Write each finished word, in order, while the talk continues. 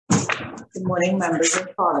Good morning, members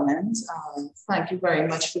of Parliament. Thank you very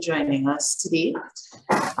much for joining us today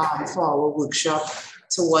for our workshop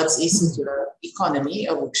towards a circular economy,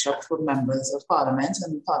 a workshop for members of Parliament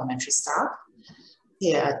and parliamentary staff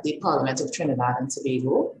here at the Parliament of Trinidad and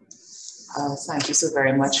Tobago. Thank you so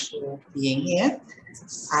very much for being here.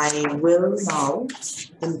 I will now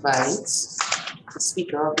invite the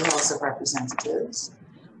Speaker of the House of Representatives,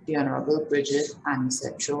 the Honorable Bridget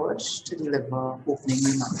Anisette George, to deliver opening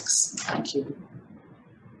remarks. Thank you.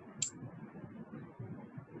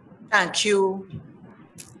 Thank you,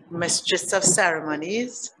 Mistress of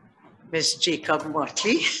Ceremonies, Ms. Jacob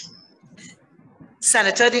Motley.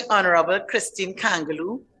 Senator the Honorable Christine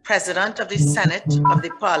Kangaloo, President of the Senate of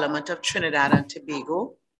the Parliament of Trinidad and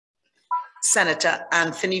Tobago, Senator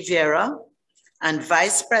Anthony Vieira, and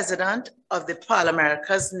Vice President of the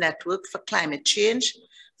ParlAmericas Network for Climate Change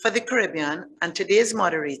for the Caribbean, and today's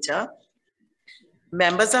moderator,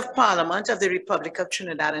 members of Parliament of the Republic of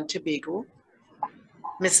Trinidad and Tobago,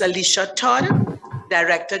 Ms. Alicia Todd,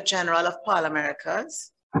 Director General of ParlAmericas,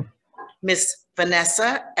 Ms.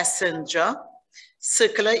 Vanessa Essendra,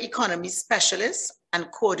 Circular Economy Specialist and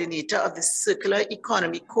Coordinator of the Circular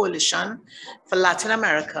Economy Coalition for Latin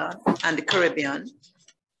America and the Caribbean,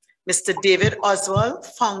 Mr. David Oswald,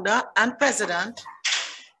 Founder and President,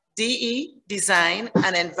 DE Design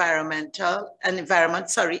and Environment,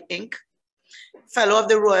 Inc., Fellow of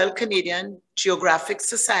the Royal Canadian Geographic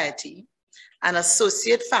Society, and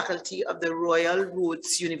Associate Faculty of the Royal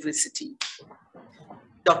Roads University.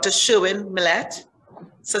 Dr. Sherwin Millett,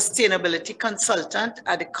 Sustainability Consultant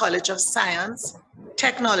at the College of Science,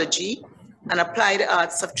 Technology, and Applied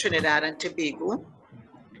Arts of Trinidad and Tobago.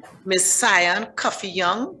 Ms. Cyan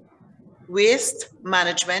Coffey-Young, Waste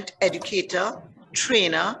Management Educator,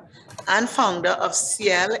 Trainer, and founder of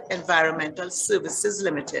CL Environmental Services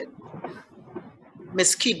Limited.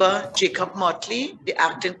 Ms. Kiba Jacob Motley, the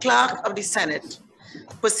Acting Clerk of the Senate,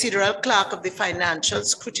 Procedural Clerk of the Financial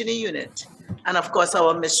Scrutiny Unit, and of course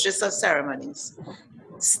our Mistress of Ceremonies.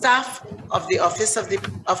 Staff of the Office of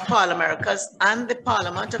ParlAmericas and the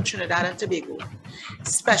Parliament of Trinidad and Tobago.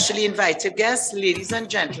 Specially invited guests, ladies and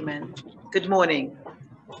gentlemen, good morning.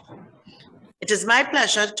 It is my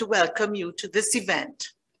pleasure to welcome you to this event,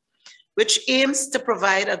 which aims to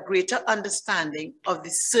provide a greater understanding of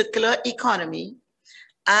the circular economy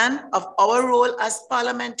and of our role as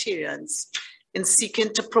parliamentarians in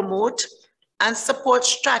seeking to promote and support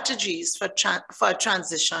strategies for a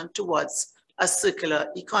transition towards a circular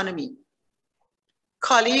economy.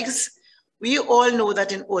 Colleagues, we all know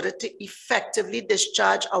that in order to effectively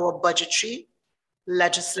discharge our budgetary,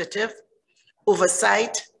 legislative,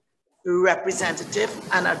 oversight, representative,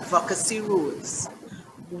 and advocacy roles,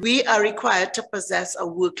 we are required to possess a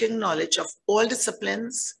working knowledge of all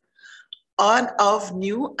disciplines and of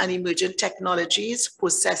new and emerging technologies,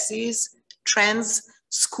 processes, trends,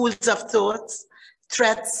 schools of thought,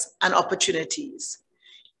 threats, and opportunities.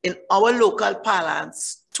 In our local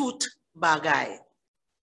parlance, toot bagay.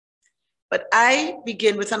 But I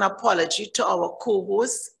begin with an apology to our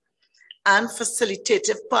co-hosts and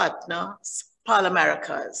facilitative partners,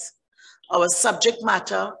 ParlAmericas, our subject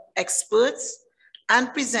matter experts and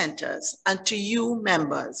presenters, and to you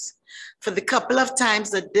members for the couple of times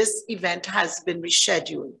that this event has been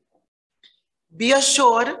rescheduled. Be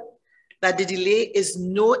assured that the delay is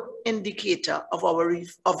no indicator of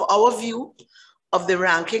our view of the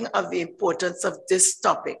ranking of the importance of this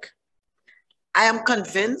topic. I am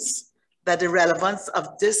convinced that the relevance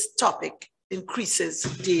of this topic increases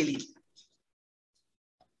daily.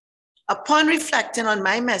 Upon reflecting on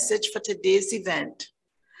my message for today's event,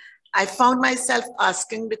 I found myself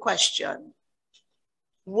asking the question,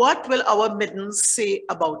 what will our middens say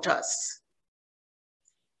about us?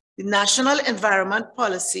 The National Environment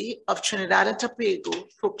Policy of Trinidad and Tobago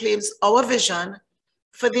proclaims our vision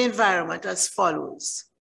for the environment as follows.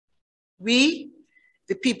 We,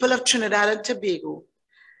 the people of Trinidad and Tobago,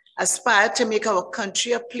 aspire to make our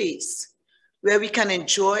country a place where we can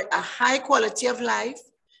enjoy a high quality of life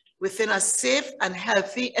within a safe and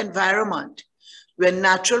healthy environment where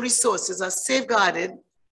natural resources are safeguarded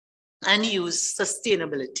and used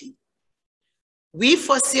sustainably. We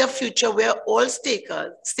foresee a future where all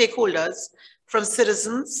stakeholders, from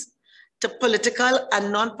citizens to political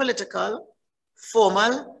and non-political,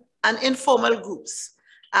 formal and informal groups,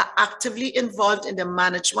 are actively involved in the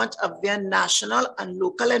management of their national and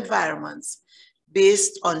local environments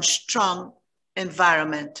based on strong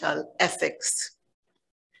environmental ethics.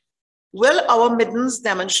 Will our middens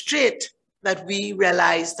demonstrate that we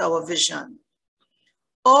realized our vision?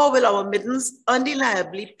 Or will our middens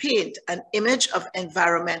undeniably paint an image of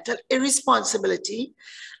environmental irresponsibility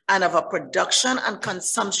and of a production and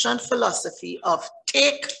consumption philosophy of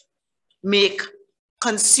take, make,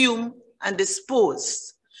 consume, and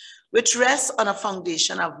dispose, which rests on a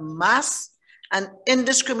foundation of mass and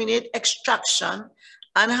indiscriminate extraction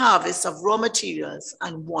and harvest of raw materials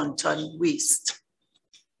and wanton waste.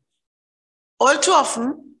 All too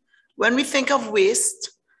often, when we think of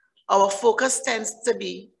waste, our focus tends to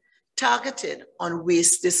be targeted on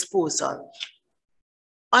waste disposal.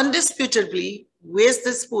 Undisputably, waste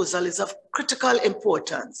disposal is of critical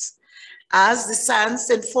importance, as the science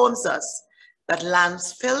informs us that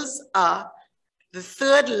landfills are the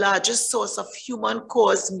third largest source of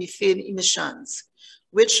human-caused methane emissions,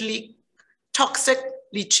 which leak toxic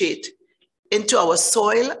leachate into our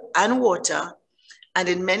soil and water, and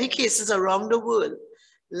in many cases around the world,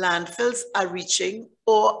 landfills are reaching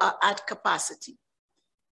or are at capacity.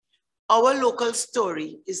 Our local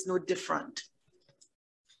story is no different.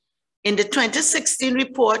 In the 2016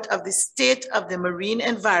 report of the State of the Marine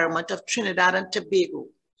Environment of Trinidad and Tobago,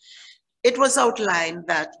 it was outlined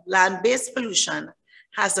that land-based pollution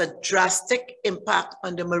has a drastic impact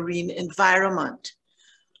on the marine environment,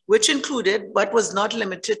 which included, but was not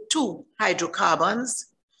limited to, hydrocarbons,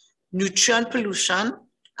 nutrient pollution,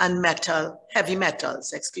 and heavy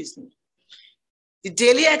metals. The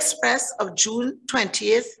Daily Express of June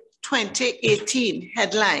 20th, 2018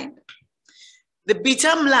 headlined, "The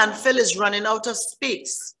Beetham landfill is running out of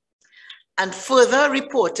space," and further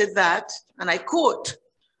reported that, and I quote,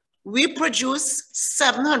 "We produce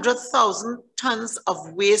 700,000 tons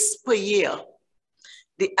of waste per year.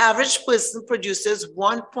 The average person produces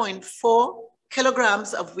 1.4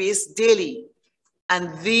 kilograms of waste daily,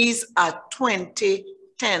 and these are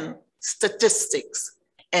 2010 statistics,"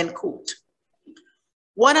 end quote.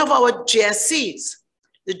 One of our JSCs,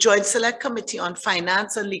 the Joint Select Committee on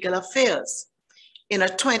Finance and Legal Affairs, in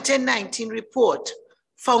a 2019 report,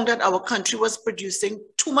 found that our country was producing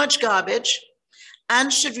too much garbage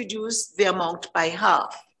and should reduce the amount by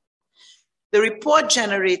half. The report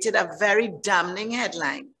generated a very damning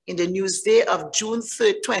headline in the Newsday of June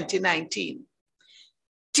 3rd, 2019,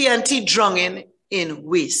 "TNT drowning in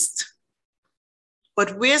waste."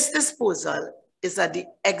 But waste disposal is at the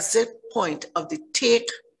exit point of the take,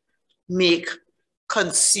 make,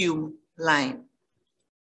 consume line.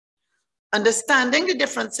 Understanding the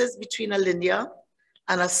differences between a linear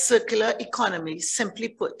and a circular economy, simply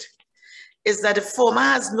put, is that the former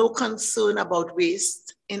has no concern about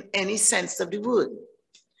waste in any sense of the word,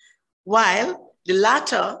 while the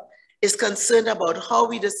latter is concerned about how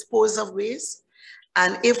we dispose of waste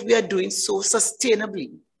and if we are doing so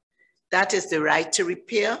sustainably. That is the right to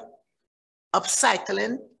repair,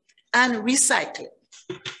 upcycling, and recycling.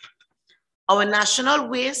 Our national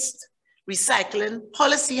waste recycling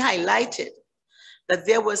policy highlighted that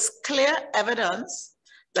there was clear evidence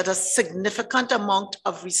that a significant amount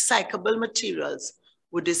of recyclable materials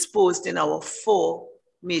were disposed in our 4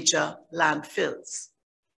 major landfills.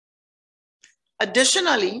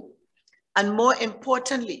 Additionally, and more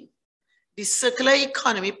importantly, the circular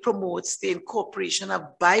economy promotes the incorporation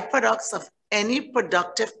of byproducts of any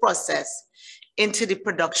productive process into the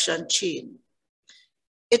production chain.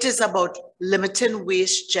 It is about limiting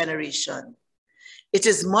waste generation. It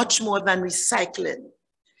is much more than recycling.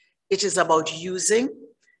 It is about using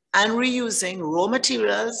and reusing raw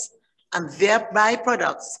materials and their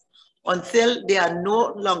byproducts until they are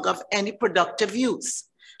no longer of any productive use,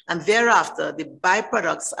 and thereafter the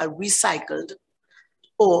byproducts are recycled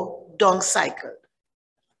or downcycled.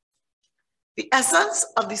 The essence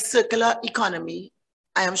of the circular economy,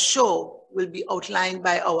 I am sure, will be outlined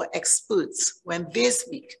by our experts when they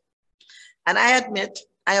speak. And I admit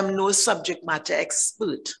I am no subject matter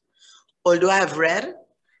expert, although I have read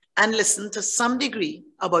and listened to some degree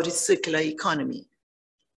about the circular economy.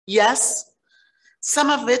 Yes, some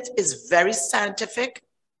of it is very scientific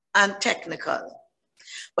and technical,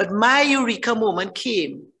 but my eureka moment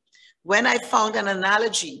came when I found an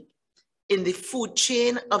analogy in the food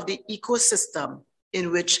chain of the ecosystem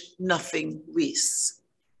in which nothing wastes.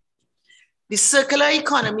 The circular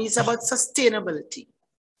economy is about sustainability.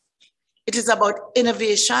 It is about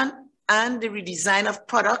innovation and the redesign of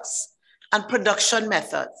products and production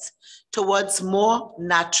methods towards more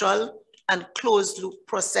natural and closed-loop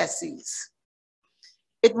processes.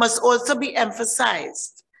 It must also be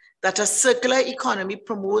emphasized that a circular economy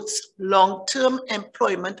promotes long-term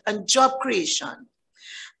employment and job creation,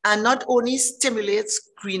 and not only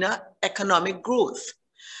stimulates greener economic growth,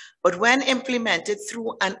 but when implemented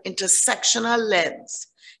through an intersectional lens,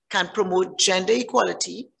 can promote gender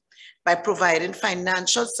equality by providing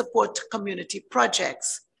financial support to community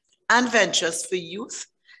projects and ventures for youth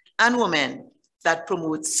and women that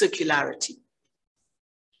promotes circularity.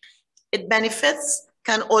 Its benefits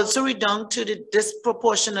can also redound to the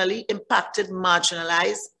disproportionately impacted,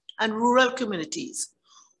 marginalized, and rural communities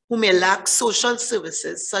who may lack social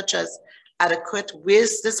services such as adequate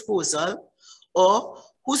waste disposal, or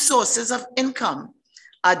whose sources of income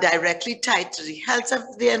are directly tied to the health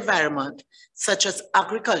of the environment, such as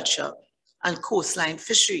agriculture and coastline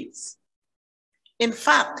fisheries. In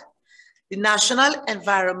fact, the National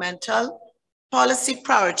Environmental Policy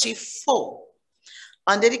Priority 4,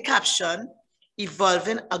 under the caption,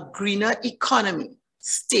 Evolving a Greener Economy,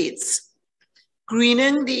 states,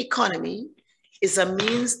 greening the economy is a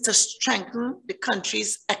means to strengthen the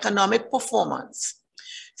country's economic performance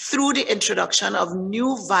through the introduction of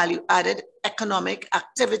new value-added economic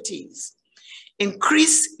activities,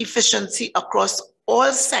 increase efficiency across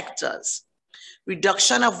all sectors,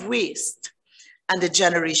 reduction of waste, and the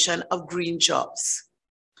generation of green jobs.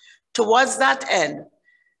 Towards that end,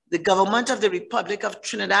 the government of the Republic of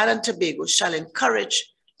Trinidad and Tobago shall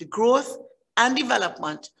encourage the growth and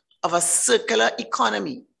development of a circular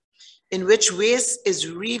economy in which waste is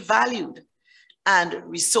revalued and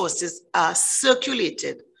resources are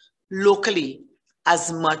circulated locally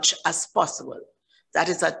as much as possible. That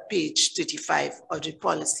is at page 35 of the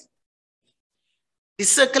policy. The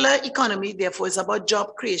circular economy, therefore, is about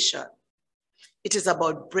job creation. It is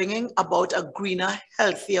about bringing about a greener,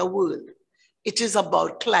 healthier world. It is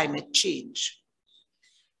about climate change.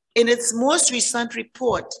 In its most recent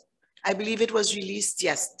report, I believe it was released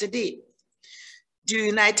yesterday, the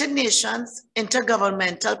United Nations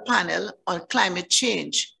Intergovernmental Panel on Climate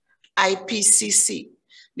Change, IPCC,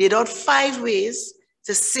 laid out 5 ways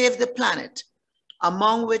to save the planet,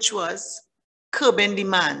 among which was curbing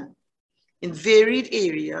demand in varied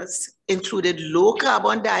areas, included low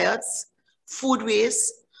carbon diets, food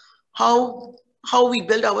waste, how we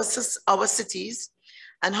build our cities,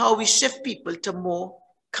 and how we shift people to more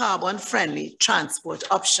carbon-friendly transport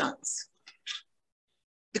options.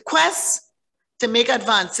 The quest to make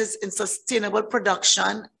advances in sustainable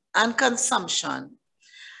production and consumption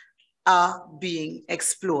are being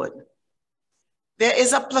explored. There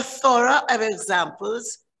is a plethora of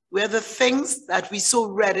examples where the things that we so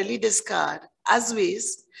readily discard as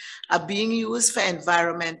waste are being used for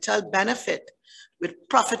environmental benefit with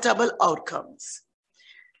profitable outcomes.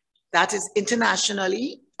 That is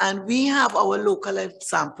internationally, and we have our local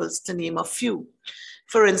examples to name a few.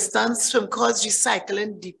 For instance, Swimco's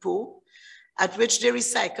Recycling Depot, at which they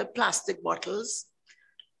recycle plastic bottles,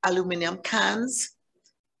 aluminum cans,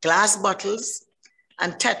 glass bottles,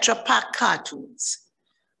 and Tetra Pak cartoons.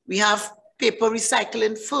 We have paper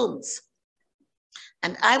recycling firms.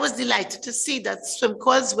 And I was delighted to see that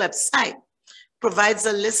Swimco's website provides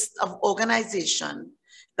a list of organizations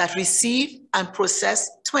that receive and process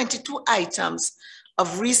 22 items of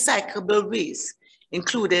recyclable waste,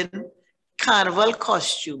 including carnival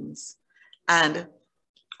costumes and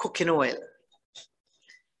cooking oil.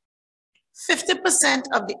 50%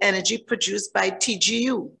 of the energy produced by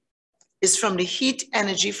TGU is from the heat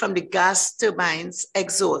energy from the gas turbines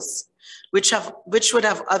exhaust, which would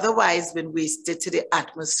have otherwise been wasted to the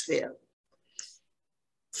atmosphere.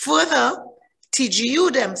 Further,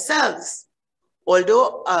 TGU themselves,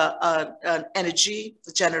 although an energy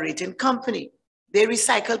generating company, they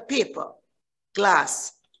recycle paper,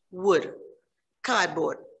 glass, wood,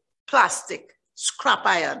 cardboard, plastic, scrap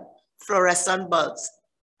iron, fluorescent bulbs,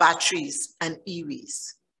 batteries, and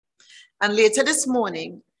e-waste. And later this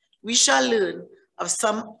morning, we shall learn of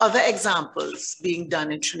some other examples being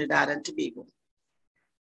done in Trinidad and Tobago.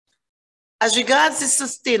 As regards the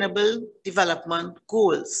Sustainable Development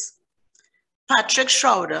Goals, Patrick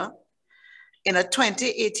Schroeder, in a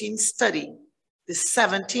 2018 study, the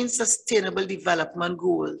 17 Sustainable Development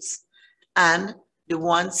Goals and the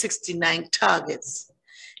 169 targets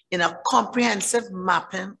in a comprehensive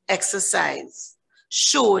mapping exercise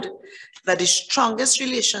showed that the strongest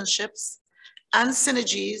relationships and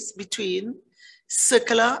synergies between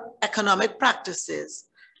circular economic practices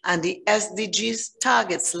and the SDGs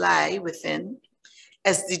targets lie within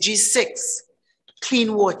SDG 6,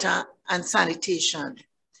 clean water and sanitation,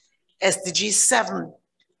 SDG 7,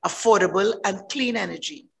 affordable and clean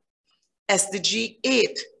energy, SDG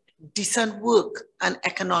 8, decent work and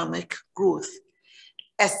economic growth,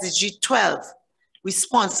 SDG 12,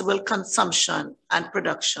 responsible consumption and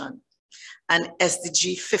production, and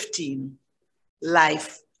SDG 15,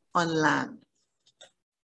 life on land.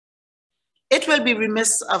 It will be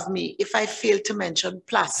remiss of me if I fail to mention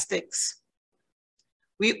plastics.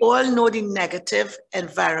 We all know the negative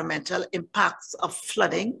environmental impacts of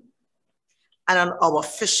flooding and on our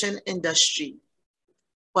fishing industry.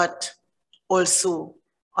 But also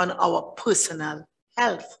on our personal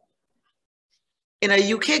health. In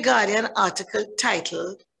a UK Guardian article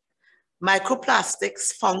titled,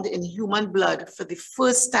 "Microplastics Found in Human Blood for the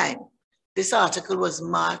First Time," this article was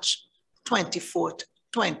March 24th,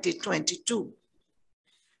 2022.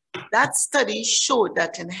 That study showed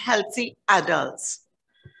that in healthy adults,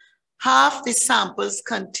 half the samples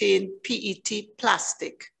contain PET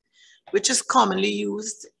plastic, which is commonly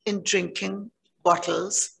used in drinking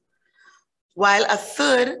bottles, while a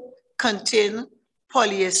third contain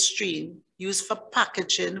polyester used for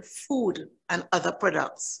packaging food and other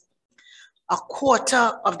products. A quarter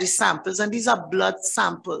of the samples, and these are blood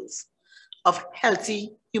samples of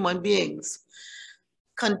healthy human beings,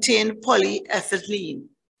 contain polyethylene,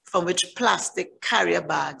 from which plastic carrier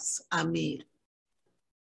bags are made.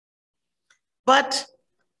 But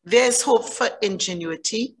there's hope for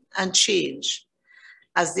ingenuity and change,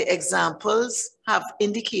 as the examples have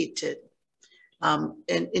indicated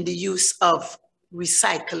in the use of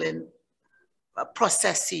recycling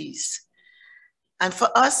processes. And for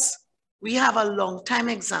us, we have a long time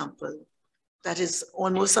example that is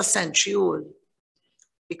almost a century old,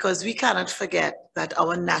 because we cannot forget that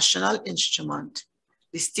our national instrument,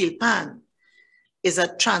 the steel pan, is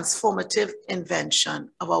a transformative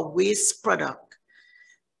invention of a waste product,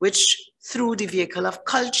 which through the vehicle of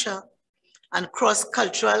culture and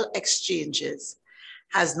cross-cultural exchanges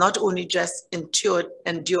has not only just endured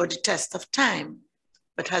the test of time,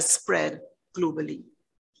 but has spread globally.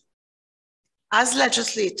 As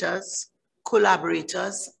legislators,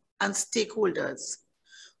 collaborators, and stakeholders,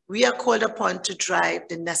 we are called upon to drive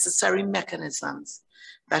the necessary mechanisms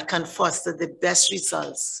that can foster the best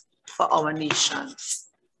results for our nation.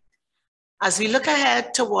 As we look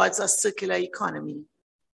ahead towards a circular economy,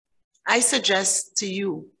 I suggest to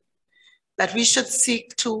you that we should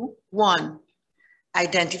seek to, one,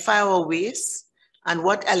 identify our waste and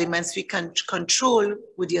what elements we can control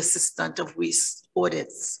with the assistance of waste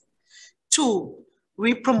audits. Two,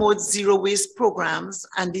 we promote zero waste programs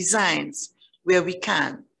and designs where we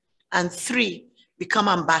can. And three, become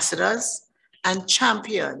ambassadors and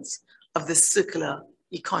champions of the circular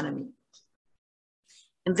economy.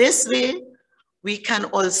 In this way, we can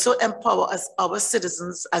also empower our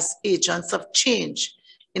citizens as agents of change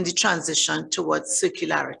in the transition towards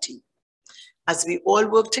circularity, as we all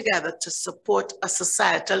work together to support a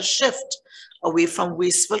societal shift away from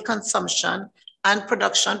wasteful consumption and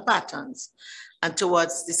production patterns and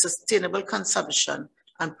towards the sustainable consumption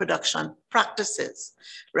and production practices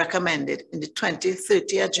recommended in the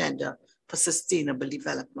 2030 Agenda for Sustainable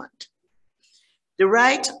Development. The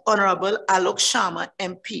Right Honorable Alok Sharma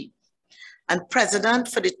MP and President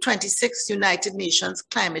for the 26th United Nations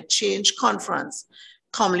Climate Change Conference,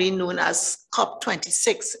 commonly known as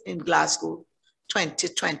COP26 in Glasgow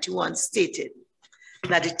 2021, stated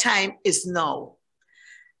that the time is now,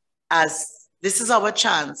 as this is our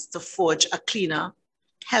chance to forge a cleaner,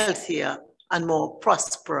 healthier, and more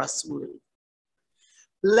prosperous world.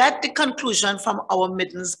 Let the conclusion from our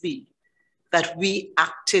meetings be that we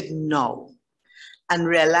acted now and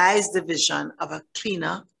realized the vision of a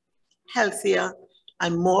cleaner, healthier,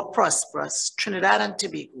 and more prosperous Trinidad and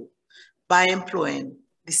Tobago by employing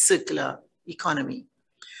the circular economy.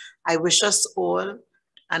 I wish us all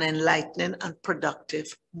an enlightening and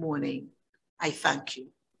productive morning. I thank you.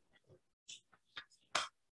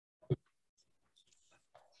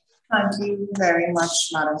 Thank you very much,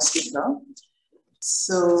 Madam Speaker.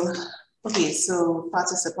 So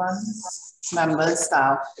participants, members,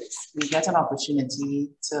 staff, we get an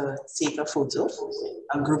opportunity to take a photo,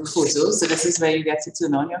 a group photo. So this is where you get to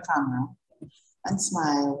turn on your camera and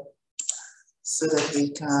smile so that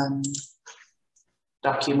we can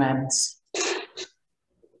document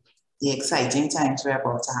the exciting times we're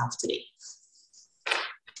about to have today.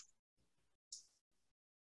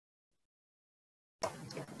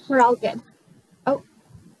 We're all good. Oh.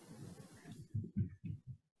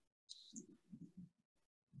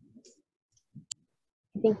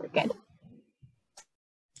 I think we're good.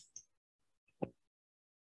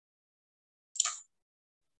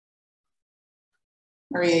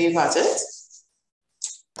 Maria, you got it?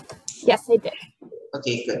 Yes, I did.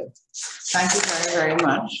 Okay, good. Thank you very, very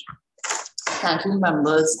much. Thank you,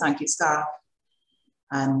 members. Thank you, staff,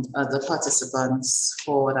 and other participants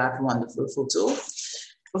for that wonderful photo.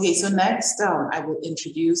 Okay, so next I will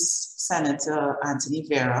introduce Senator Anthony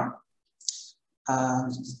Vera.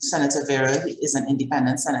 Senator Vera is an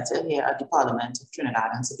independent senator here at the Parliament of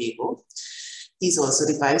Trinidad and Tobago. He's also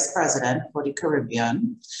the Vice President for the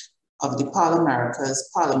Caribbean of the ParlAmericas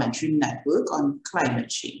Parliamentary Network on Climate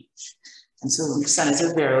Change. And so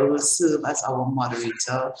Senator Vera will serve as our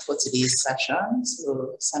moderator for today's session.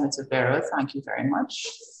 So Senator Vera, thank you very much.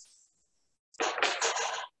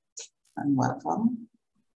 And welcome.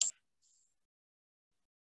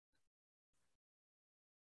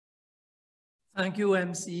 Thank you,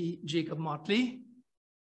 MC Jacob Motley.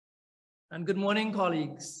 And good morning,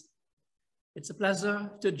 colleagues. It's a pleasure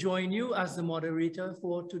to join you as the moderator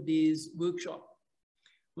for today's workshop.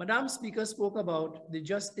 Madam Speaker spoke about the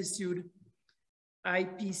just issued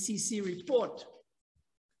IPCC report.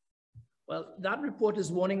 Well, that report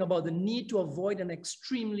is warning about the need to avoid an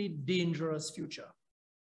extremely dangerous future.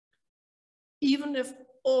 Even if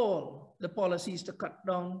all the policies to cut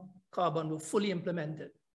down carbon were fully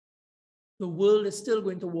implemented, the world is still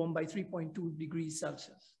going to warm by 3.2 degrees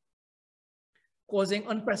Celsius, causing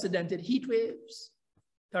unprecedented heat waves,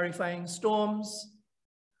 terrifying storms,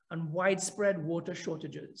 and widespread water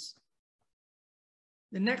shortages.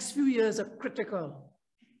 The next few years are critical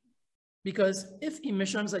because if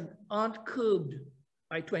emissions aren't curbed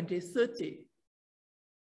by 2030,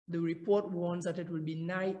 the report warns that it will be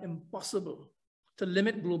nigh impossible to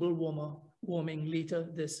limit global warming later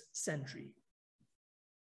this century.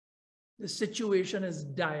 The situation is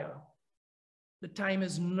dire. The time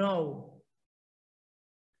is now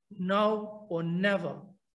or never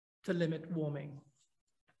to limit warming.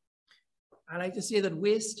 I like to say that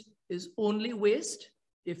waste is only waste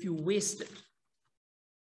if you waste it.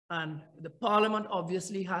 And the Parliament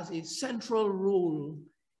obviously has a central role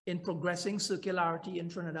in progressing circularity in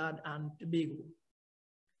Trinidad and Tobago.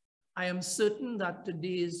 I am certain that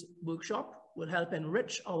today's workshop will help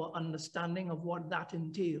enrich our understanding of what that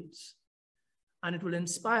entails. And it will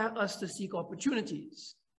inspire us to seek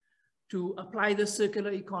opportunities to apply the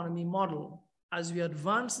circular economy model as we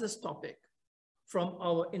advance this topic from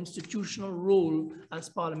our institutional role as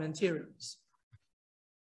parliamentarians.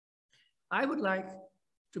 I would like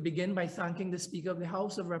to begin by thanking the Speaker of the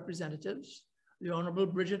House of Representatives, the Honorable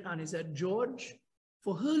Bridget Anisette George,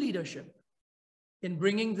 for her leadership in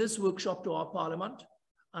bringing this workshop to our Parliament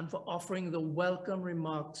and for offering the welcome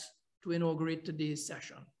remarks to inaugurate today's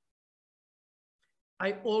session.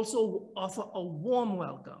 I also offer a warm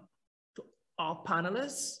welcome to our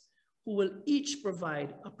panelists who will each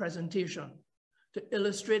provide a presentation to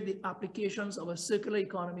illustrate the applications of a circular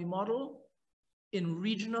economy model in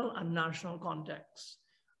regional and national contexts,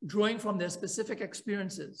 drawing from their specific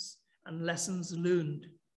experiences and lessons learned,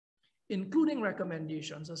 including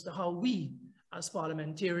recommendations as to how we as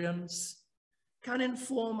parliamentarians can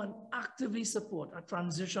inform and actively support a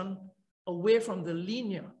transition away from the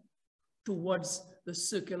linear towards the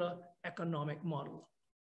circular economic model.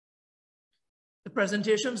 The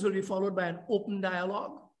presentations will be followed by an open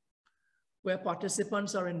dialogue where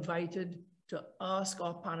participants are invited to ask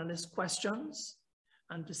our panelists questions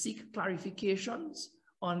and to seek clarifications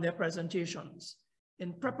on their presentations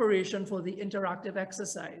in preparation for the interactive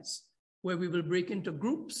exercise where we will break into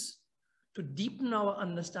groups to deepen our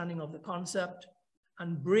understanding of the concept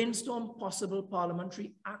and brainstorm possible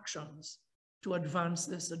parliamentary actions to advance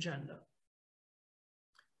this agenda.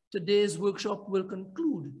 Today's workshop will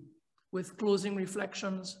conclude with closing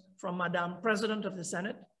reflections from Madam President of the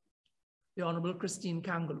Senate, the Honorable Christine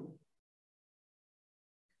Kangaloo.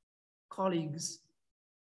 Colleagues,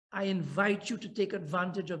 I invite you to take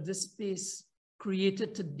advantage of this space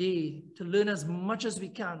created today to learn as much as we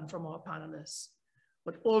can from our panelists,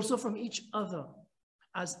 but also from each other,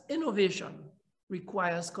 as innovation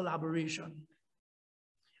requires collaboration.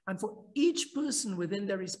 And for each person within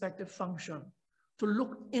their respective function to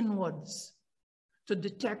look inwards, to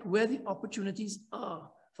detect where the opportunities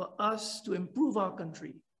are for us to improve our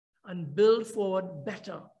country and build forward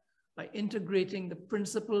better by integrating the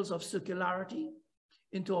principles of circularity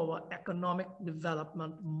into our economic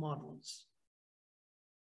development models.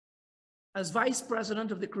 As Vice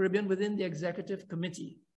President of the Caribbean within the Executive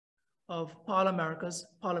Committee of ParlAmericas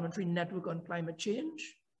Parliamentary Network on Climate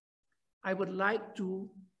Change, I would like to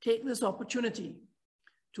take this opportunity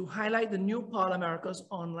to highlight the new ParlAmericas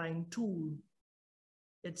online tool.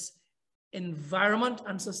 It's Environment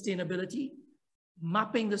and Sustainability,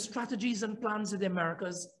 Mapping the Strategies and Plans of the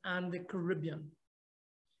Americas and the Caribbean,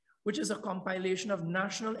 which is a compilation of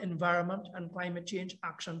national environment and climate change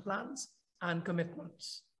action plans and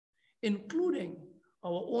commitments, including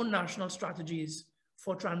our own national strategies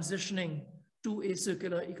for transitioning to a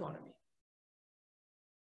circular economy.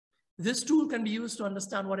 This tool can be used to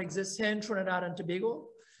understand what exists here in Trinidad and Tobago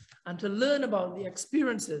and to learn about the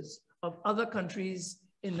experiences of other countries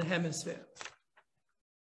in the hemisphere.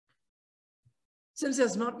 Since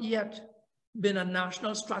there's not yet been a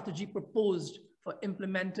national strategy proposed for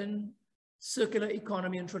implementing circular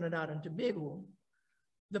economy in Trinidad and Tobago,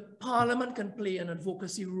 the Parliament can play an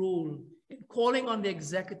advocacy role in calling on the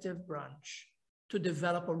executive branch to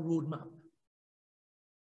develop a roadmap.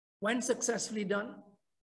 When successfully done,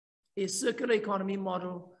 a circular economy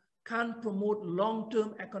model can promote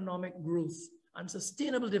long-term economic growth and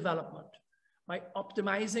sustainable development by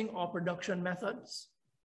optimizing our production methods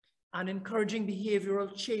and encouraging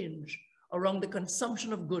behavioral change around the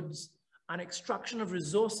consumption of goods and extraction of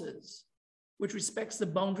resources, which respects the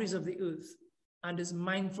boundaries of the earth and is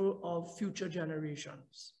mindful of future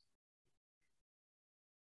generations.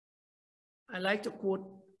 I like to quote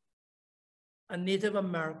a Native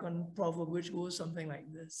American proverb which goes something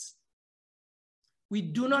like this: we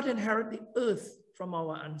do not inherit the earth from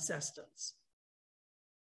our ancestors.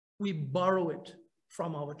 We borrow it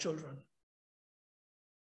from our children.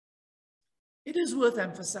 It is worth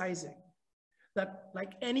emphasizing that,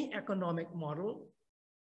 like any economic model,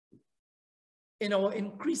 in our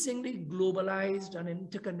increasingly globalized and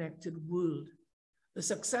interconnected world, the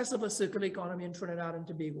success of a circular economy in Trinidad and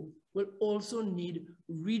Tobago will also need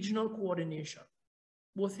regional coordination,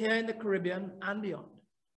 both here in the Caribbean and beyond.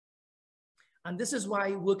 And this is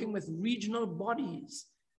why working with regional bodies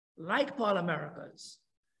like ParlAmericas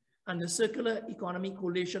and the Circular Economy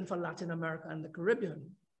Coalition for Latin America and the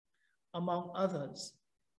Caribbean, among others,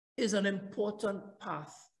 is an important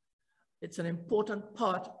path. It's an important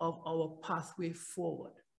part of our pathway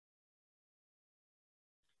forward.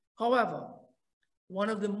 However, one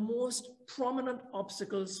of the most prominent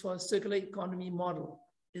obstacles for a circular economy model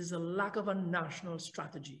is the lack of a national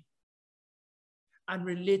strategy and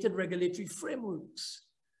related regulatory frameworks,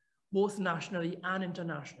 both nationally and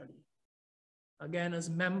internationally. Again, as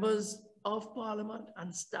members of Parliament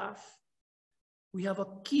and staff, we have a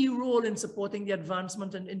key role in supporting the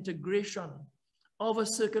advancement and integration of a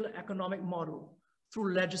circular economic model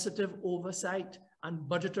through legislative oversight and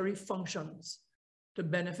budgetary functions to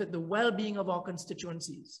benefit the well-being of our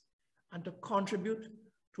constituencies and to contribute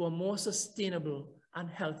to a more sustainable and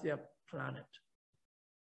healthier planet.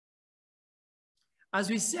 As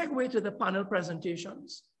we segue to the panel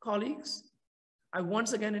presentations, colleagues, I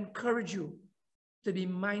once again encourage you to be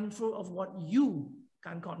mindful of what you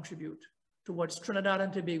can contribute towards Trinidad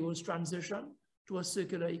and Tobago's transition to a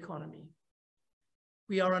circular economy.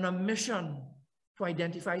 We are on a mission to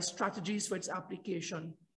identify strategies for its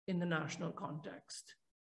application in the national context.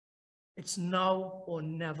 It's now or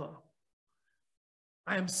never.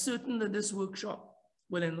 I am certain that this workshop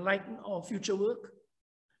will enlighten our future work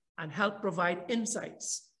and help provide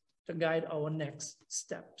insights to guide our next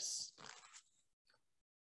steps.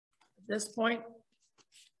 At this point,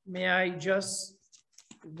 may I just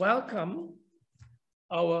welcome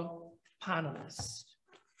our panelists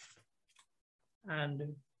and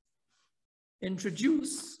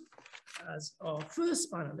introduce as our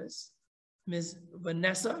first panelist, Ms.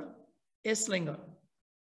 Vanessa Eslinger,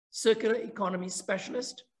 Circular Economy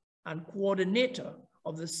Specialist and Coordinator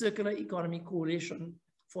of the Circular Economy Coalition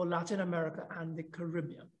for Latin America and the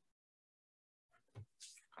Caribbean.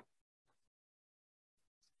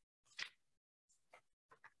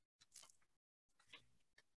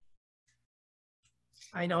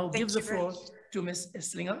 I now give the floor to Ms.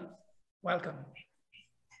 Eslinger. Welcome.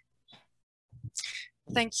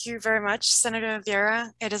 Thank you very much, Senator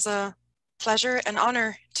Vieira. It is a pleasure and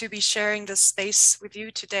honor to be sharing this space with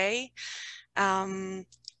you today.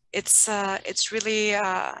 It's really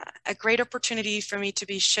a great opportunity for me to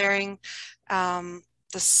be sharing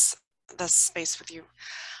this space with you.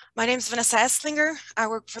 My name is Vanessa Eslinger. I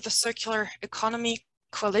work for the Circular Economy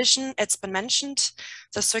Coalition. It's been mentioned.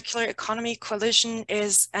 The Circular Economy Coalition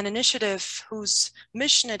is an initiative whose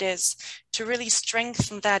mission it is to really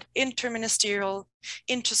strengthen that interministerial,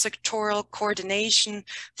 intersectoral coordination,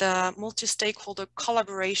 the multi-stakeholder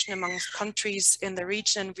collaboration amongst countries in the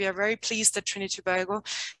region. We are very pleased that Trinidad and Tobago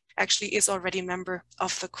actually is already a member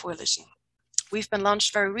of the coalition. We've been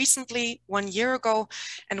launched very recently, 1 year ago,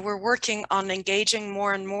 and we're working on engaging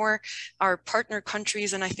more and more our partner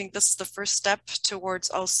countries. And I think this is the first step towards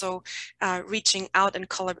also reaching out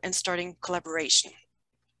and starting collaboration.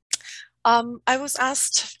 I was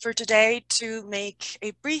asked for today to make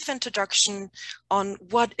a brief introduction on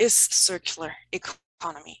what is circular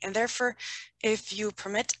economy. And therefore, if you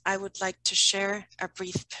permit, I would like to share a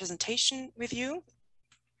brief presentation with you.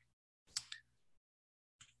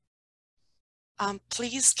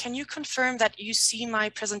 Please, can you confirm that you see my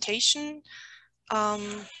presentation?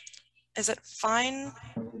 Is it fine?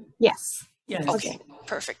 Yes. Yes. Okay,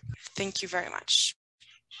 perfect. Thank you very much.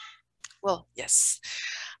 Well, yes.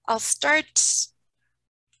 I'll start.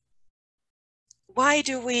 Why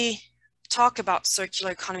do we talk about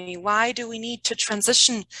circular economy? Why do we need to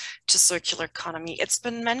transition to circular economy? It's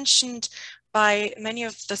been mentioned by many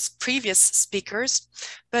of the previous speakers,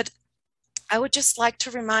 but I would just like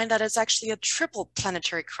to remind that it's actually a triple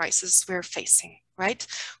planetary crisis we're facing, right?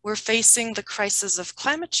 We're facing the crisis of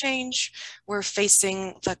climate change, we're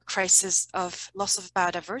facing the crisis of loss of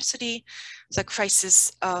biodiversity, the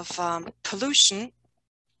crisis of pollution,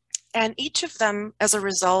 and each of them as a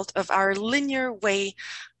result of our linear way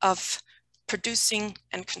of producing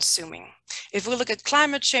and consuming. If we look at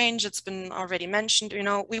climate change, it's been already mentioned, you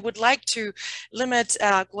know, we would like to limit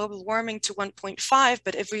global warming to 1.5,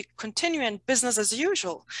 but if we continue in business as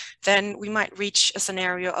usual, then we might reach a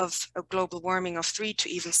scenario of a global warming of 3 to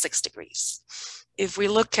even 6 degrees. If we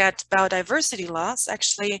look at biodiversity loss,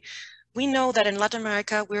 actually, we know that in Latin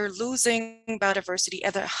America, we're losing biodiversity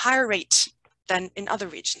at a higher rate than in other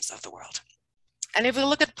regions of the world. And if we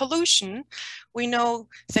look at pollution, we know,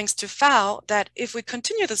 thanks to FAO, that if we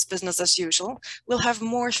continue this business as usual, we'll have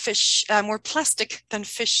more fish, more plastic than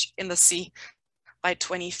fish in the sea by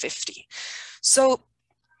 2050. So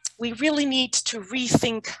we really need to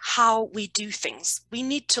rethink how we do things. We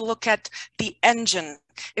need to look at the engine.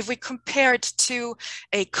 If we compare it to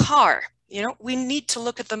a car, you know, we need to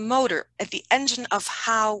look at the motor, at the engine of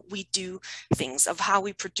how we do things, of how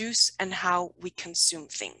we produce and how we consume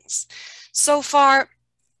things. So far,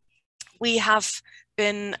 we have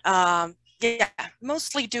been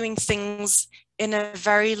mostly doing things in a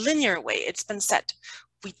very linear way. It's been said.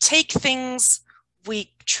 We take things,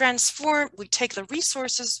 we transform, we take the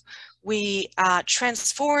resources, we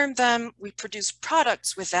transform them, we produce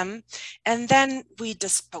products with them, and then we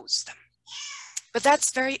dispose them. But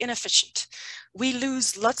that's very inefficient. We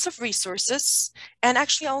lose lots of resources and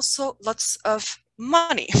actually also lots of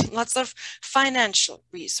money, lots of financial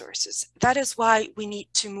resources. That is why we need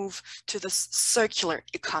to move to this circular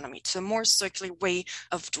economy, to a more circular way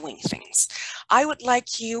of doing things. I would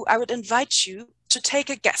invite you to take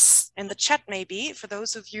a guess in the chat, maybe for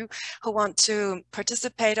those of you who want to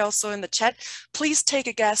participate also in the chat, please take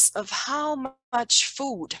a guess of how much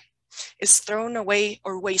food is thrown away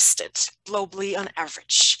or wasted globally on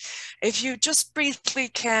average. If you just briefly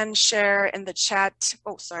can share in the chat,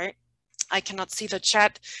 oh, sorry, I cannot see the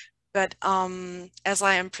chat, but as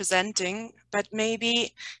I am presenting, but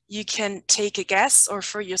maybe you can take a guess or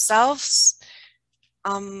for yourselves,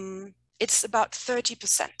 it's about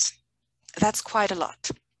 30%. That's quite a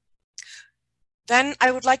lot. Then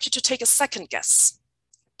I would like you to take a second guess.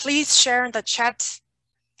 Please share in the chat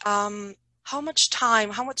how much time,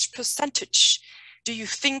 how much percentage do you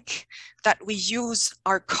think that we use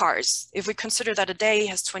our cars? If we consider that a day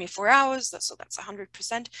has 24 hours, so that's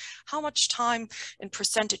 100%, how much time in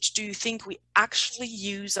percentage do you think we actually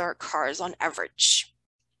use our cars on average?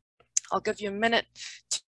 I'll give you a minute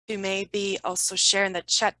to maybe also share in the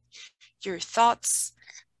chat your thoughts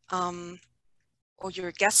or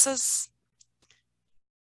your guesses.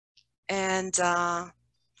 And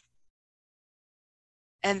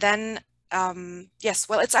then, yes,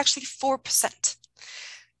 well, it's actually 4%.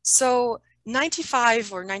 So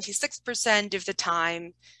 95 or 96% of the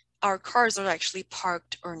time, our cars are actually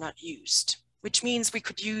parked or not used, which means we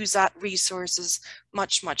could use that resources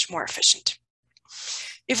much, much more efficient.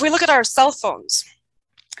 If we look at our cell phones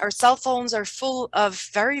are full of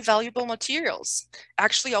very valuable materials,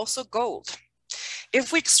 actually also gold.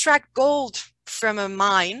 If we extract gold from a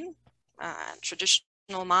mine,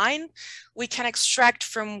 traditional mine, we can extract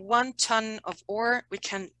from 1 ton of ore, we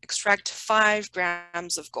can extract 5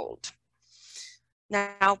 grams of gold.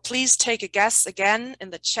 Now, please take a guess again in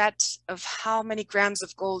the chat of how many grams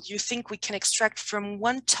of gold you think we can extract from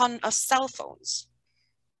 1 ton of cell phones.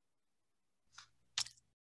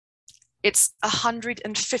 It's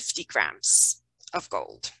 150 grams of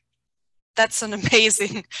gold. That's an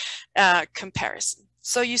amazing comparison.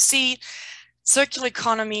 So you see, circular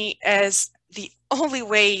economy is the only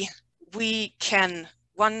way we can,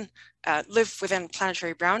 one, live within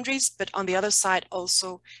planetary boundaries, but on the other side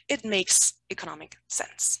also, it makes economic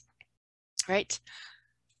sense, right?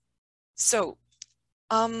 So,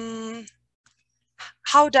 how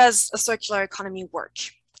does a circular economy work?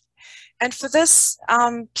 And for this,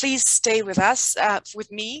 please stay with us,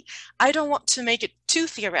 with me. I don't want to make it too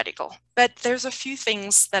theoretical, but there's a few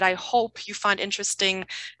things that I hope you find interesting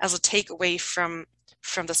as a takeaway from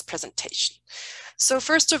this presentation. So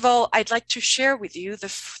first of all, I'd like to share with you the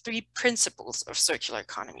 3 principles of circular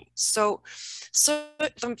economy. So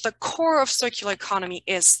the core of circular economy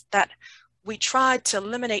is that we tried to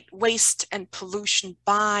eliminate waste and pollution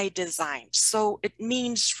by design. So it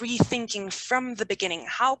means rethinking from the beginning.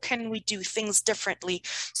 How can we do things differently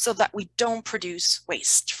so that we don't produce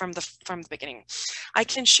waste from the beginning? I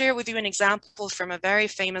can share with you an example from a very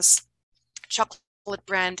famous chocolate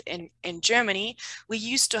brand in Germany. We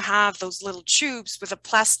used to have those little tubes with a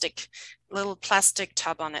little plastic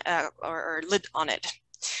tub on it, or lid on it.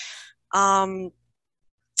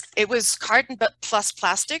 It was carton but plus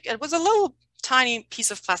plastic. It was a little tiny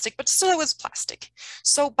piece of plastic, but still it was plastic.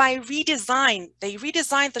 So by redesign, they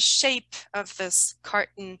redesigned the shape of this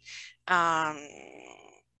carton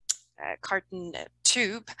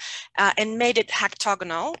tube and made it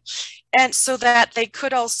hectagonal, and so that they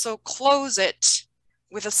could also close it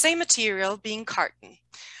with the same material being carton.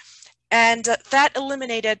 And that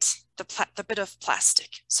eliminated the bit of plastic.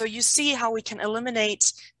 So you see how we can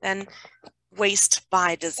eliminate then waste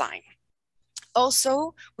by design.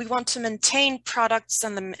 Also, we want to maintain products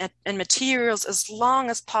and materials as long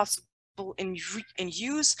as possible in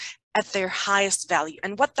use at their highest value.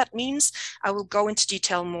 And what that means, I will go into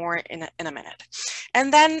detail more in a minute.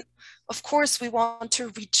 And then, of course, we want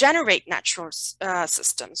to regenerate natural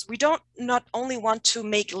systems. We don't not only want to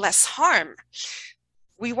make less harm,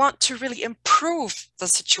 we want to really improve the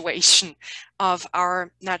situation of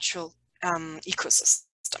our natural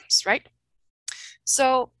ecosystems, right?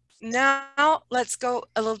 So now let's go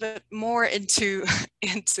a little bit more into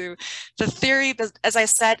the theory, but as I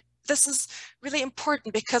said, this is really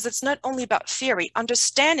important because it's not only about theory.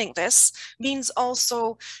 Understanding this means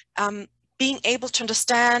also being able to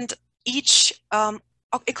understand each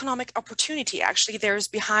economic opportunity actually there is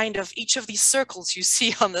behind of each of these circles you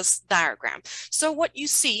see on this diagram. So what you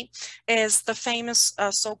see is the famous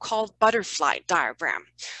so-called butterfly diagram.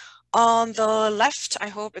 On the left, I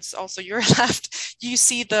hope it's also your left, you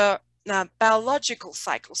see the biological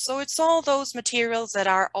cycle. So it's all those materials that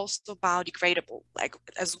are also biodegradable, like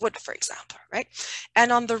as wood, for example, right?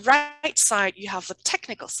 And on the right side, you have the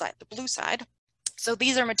technical side, the blue side. So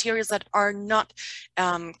these are materials that are not,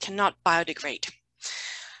 cannot biodegrade,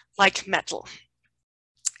 like metal.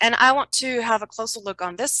 And I want to have a closer look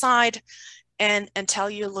on this side and tell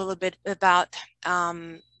you a little bit about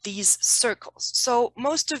these circles. So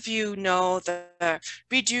most of you know the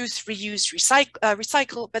reduce, reuse,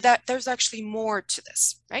 recycle, but there's actually more to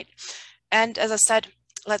this, right? And as I said,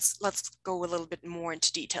 let's go a little bit more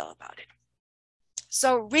into detail about it.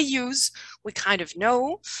 So reuse, we kind of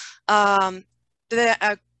know.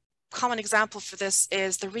 The common example for this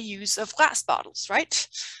is the reuse of glass bottles, right?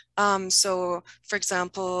 So for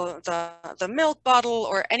example, the milk bottle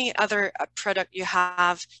or any other product you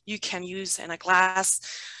have, you can use in a glass.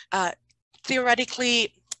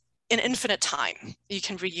 Theoretically, in infinite time, you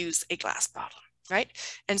can reuse a glass bottle, right?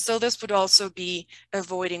 And so this would also be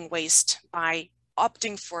avoiding waste by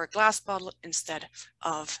opting for a glass bottle instead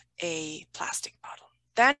of a plastic bottle.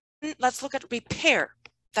 Then let's look at repair.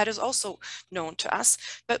 That is also known to us,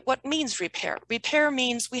 but what means repair? Repair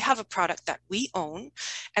means we have a product that we own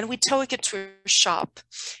and we take it to a shop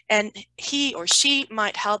and he or she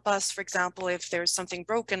might help us, for example, if there's something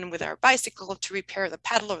broken with our bicycle, to repair the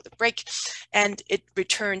pedal or the brake, and it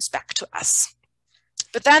returns back to us.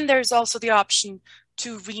 But then there's also the option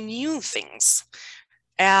to renew things.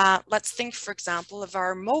 Let's think, for example, of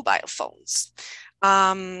our mobile phones.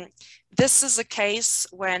 This is a case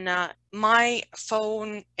when my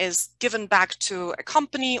phone is given back to a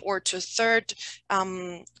company or to a third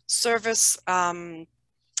service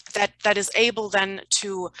that is able then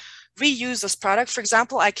to reuse this product. For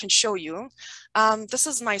example, I can show you. This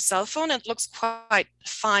is my cell phone. It looks quite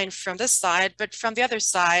fine from this side, but from the other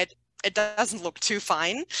side, it doesn't look too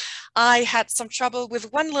fine. I had some trouble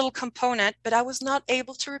with one little component, but I was not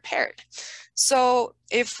able to repair it. So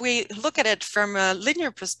if we look at it from a linear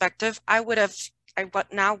perspective, I would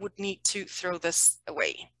need to throw this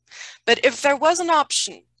away. But if there was an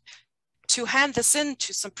option to hand this in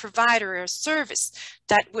to some provider or service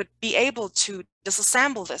that would be able to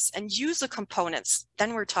disassemble this and use the components,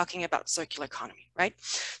 then we're talking about circular economy, right?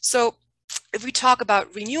 So if we talk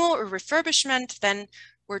about renewal or refurbishment, then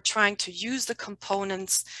we're trying to use the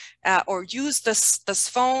components or use this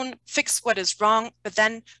phone, fix what is wrong, but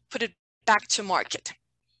then put it back to market.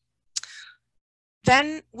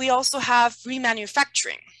 Then we also have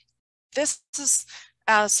remanufacturing. This is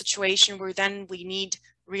a situation where then we need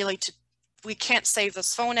really we can't save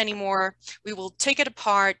this phone anymore. We will take it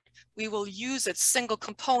apart. We will use its single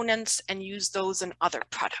components and use those in other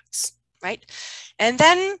products, right? And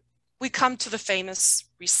then we come to the famous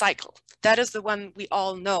recycle. That is the one we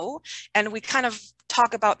all know, and we kind of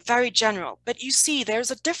talk about very general, but you see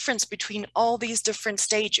there's a difference between all these different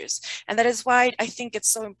stages. And that is why I think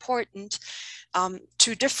it's so important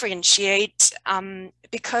to differentiate,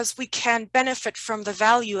 because we can benefit from the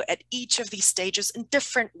value at each of these stages in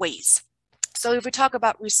different ways. So if we talk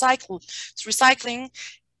about recycling,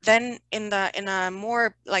 then in a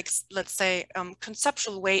more, like, let's say,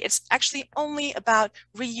 conceptual way, it's actually only about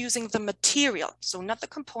reusing the material. So not the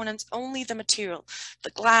components, only the material, the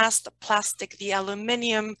glass, the plastic, the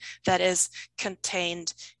aluminum that is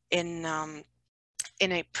contained in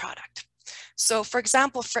a product. So for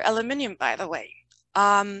example, for aluminum, by the way,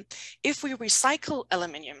 if we recycle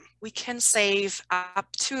aluminum, we can save up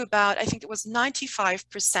to about, I think it was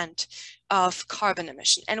 95% of carbon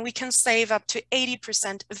emission, and we can save up to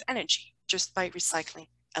 80% of energy just by recycling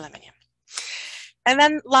aluminum. And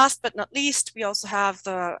then last but not least, we also have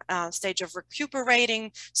the stage of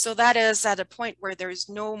recuperating. So that is at a point where there is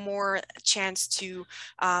no more chance to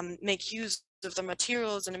make use of the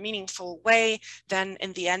materials in a meaningful way, then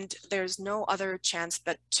in the end, there's no other chance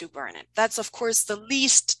but to burn it. That's of course the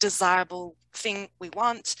least desirable thing we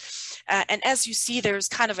want. And as you see, there's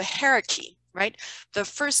kind of a hierarchy, right? The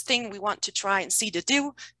first thing we want to try and see to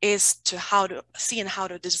do is to how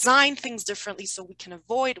to design things differently so we can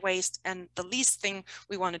avoid waste. And the least thing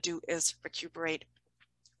we want to do is recuperate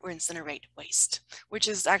or incinerate waste, which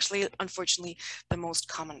is actually, unfortunately, the most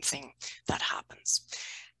common thing that happens.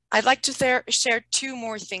 I'd like to share two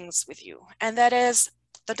more things with you, and that is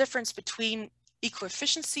the difference between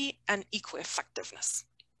eco-efficiency and eco-effectiveness.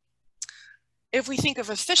 If we think of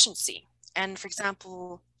efficiency, and for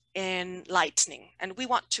example, in lighting, and we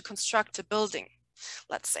want to construct a building,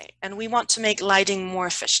 let's say, and we want to make lighting more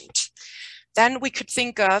efficient, then we could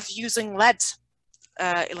think of using LED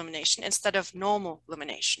illumination instead of normal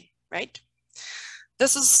illumination, right?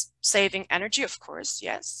 This is saving energy, of course,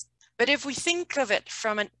 yes. But if we think of it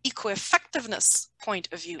from an eco-effectiveness point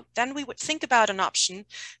of view, then we would think about an option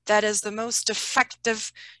that is the most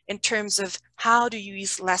effective in terms of how to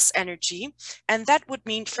use less energy. And that would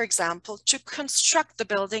mean, for example, to construct the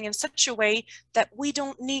building in such a way that we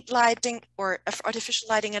don't need lighting or artificial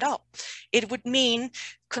lighting at all. It would mean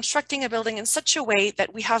constructing a building in such a way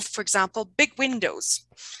that we have, for example, big windows.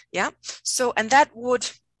 Yeah. So, and that would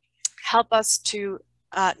help us to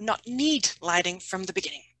not need lighting from the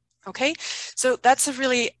beginning. Okay, so that's a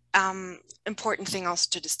really important thing also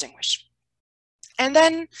to distinguish. And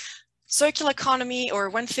then circular economy,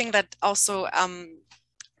 or one thing that also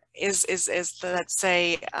is let's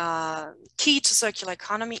say key to circular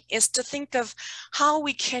economy, is to think of how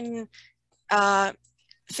we can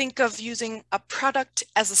think of using a product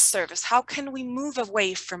as a service. How can we move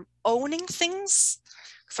away from owning things,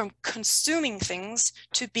 from consuming things,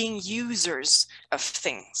 to being users of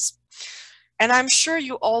things? And I'm sure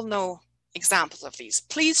you all know examples of these.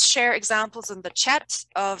 Please share examples in the chat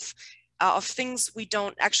of things we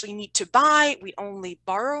don't actually need to buy, we only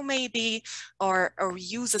borrow maybe, or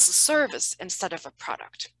use as a service instead of a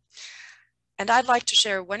product. And I'd like to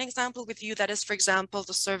share one example with you that is, for example,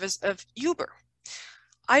 the service of Uber.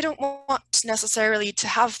 I don't want necessarily to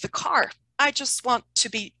have the car. I just want to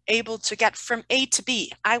be able to get from A to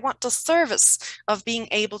B. I want the service of being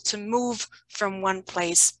able to move from one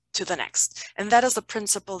place to the next. And that is the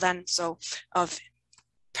principle then, so, of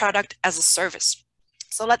product as a service.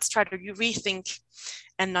 So let's try to rethink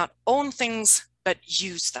and not own things, but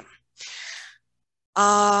use them.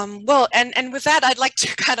 Well, and with that, I'd like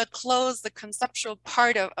to kind of close the conceptual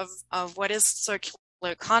part of what is circular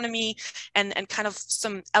economy, and kind of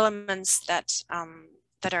some elements that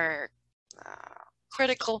that are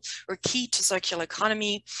critical or key to circular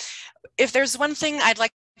economy. If there's one thing I'd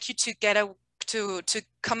like you to get to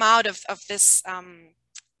come out of this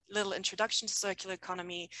little introduction to circular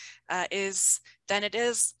economy, is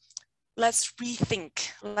let's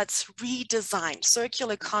rethink, let's redesign.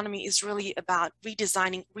 Circular economy is really about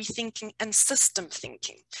redesigning, rethinking, and system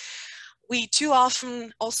thinking. We too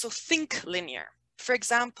often also think linear. For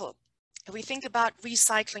example, if we think about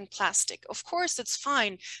recycling plastic, of course, it's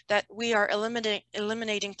fine that we are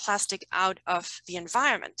eliminating plastic out of the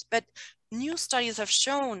environment, but new studies have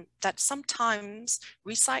shown that sometimes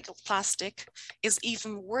recycled plastic is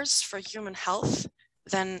even worse for human health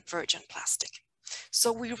than virgin plastic.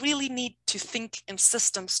 So we really need to think in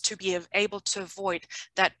systems to be able to avoid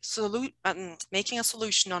that. Making a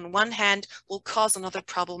solution on one hand will cause another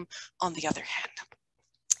problem on the other hand.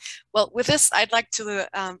 Well, with this, I'd like to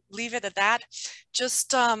leave it at that.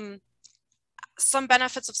 Just some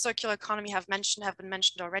benefits of circular economy have been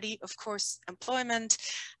mentioned already. Of course, employment,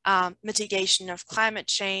 mitigation of climate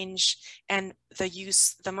change, and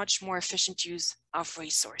the much more efficient use of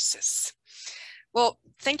resources. Well,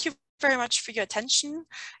 thank you very much for your attention.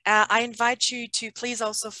 I invite you to please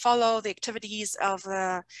also follow the activities of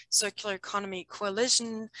the Circular Economy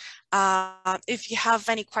Coalition. If you have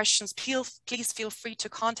any questions, please feel free to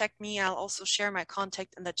contact me. I'll also share my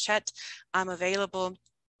contact in the chat. I'm available.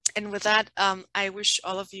 And with that, I wish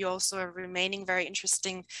all of you also a remaining very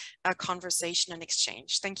interesting conversation and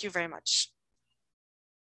exchange. Thank you very much.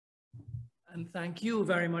 And thank you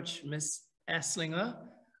very much, Ms. Esslinger.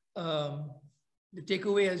 The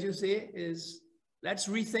takeaway, as you say, is let's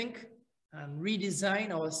rethink and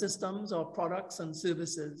redesign our systems, our products and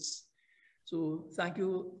services. So thank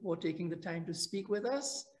you for taking the time to speak with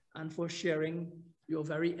us and for sharing your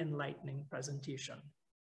very enlightening presentation.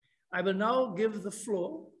 I will now give the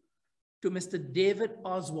floor to Mr. David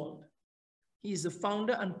Oswald. He's the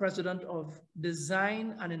founder and president of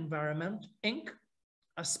Design and Environment, Inc.,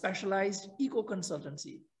 a specialized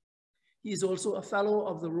eco-consultancy. He is also a fellow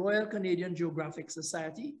of the Royal Canadian Geographic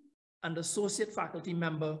Society and associate faculty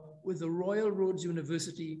member with the Royal Roads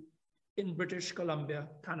University in British Columbia,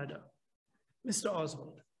 Canada. Mr.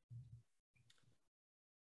 Oswald.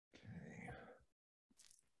 Okay.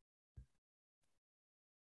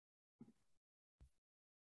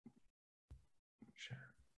 Sure.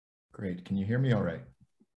 Great. Can you hear me all right?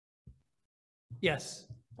 Yes.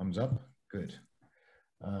 Thumbs up. Good.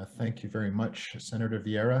 Thank you very much, Senator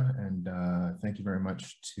Vieira, and thank you very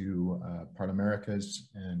much to ParlAmericas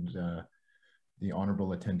and the honorable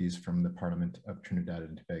attendees from the Parliament of Trinidad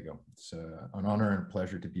and Tobago. It's an honor and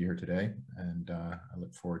pleasure to be here today, and I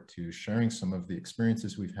look forward to sharing some of the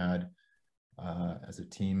experiences we've had as a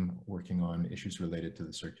team working on issues related to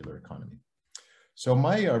the circular economy. So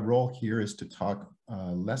my role here is to talk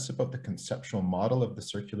less about the conceptual model of the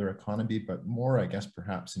circular economy, but more, I guess,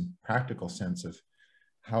 perhaps in practical sense of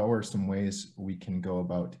how are some ways we can go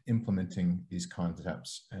about implementing these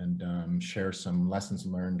concepts and share some lessons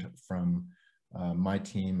learned from my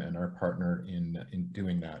team and our partner in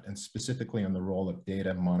doing that, and specifically on the role of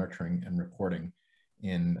data monitoring and reporting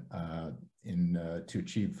to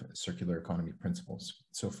achieve circular economy principles.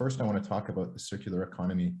 So first I want to talk about the circular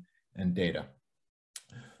economy and data.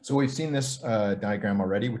 So we've seen this diagram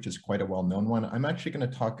already, which is quite a well-known one. I'm actually going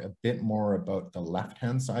to talk a bit more about the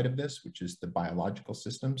left-hand side of this, which is the biological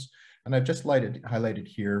systems. And I've just highlighted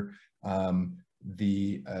here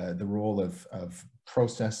the role of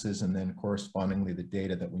processes and then correspondingly the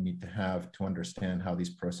data that we need to have to understand how these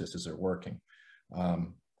processes are working.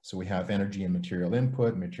 So we have energy and material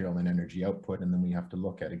input, material and energy output, and then we have to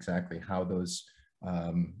look at exactly how those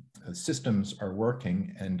systems are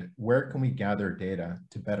working and where can we gather data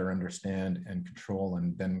to better understand and control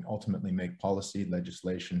and then ultimately make policy,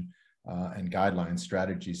 legislation, and guidelines,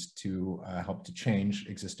 strategies to help to change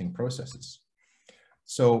existing processes.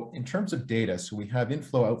 So in terms of data, so we have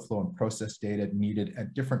inflow, outflow, and process data needed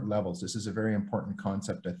at different levels. This is a very important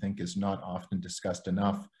concept I think is not often discussed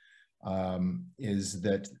enough. Is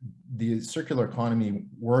that the circular economy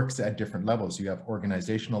works at different levels. You have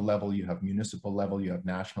organizational level, you have municipal level, you have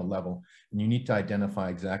national level, and you need to identify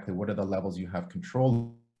exactly what are the levels you have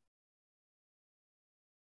control.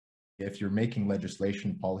 If you're making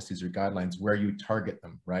legislation, policies, or guidelines, where you target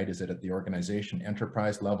them, right? Is it at the organization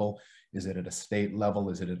enterprise level? Is it at a state level?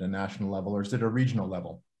 Is it at a national level? Or is it a regional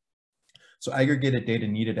level? So aggregated data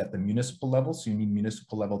needed at the municipal level. So you need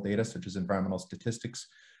municipal level data such as environmental statistics,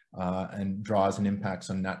 and draws and impacts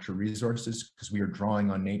on natural resources, because we are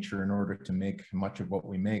drawing on nature in order to make much of what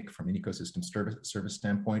we make from an ecosystem service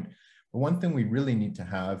standpoint. But one thing we really need to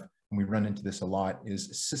have, and we run into this a lot,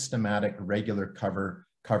 is systematic, regular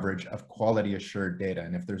coverage of quality assured data.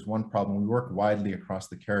 And if there's one problem, we work widely across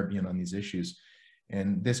the Caribbean on these issues,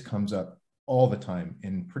 and this comes up all the time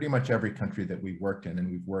in pretty much every country that we've worked in,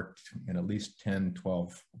 and we've worked in at least 10,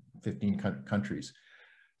 12, 15 countries.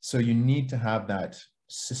 So you need to have that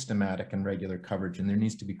systematic and regular coverage, and there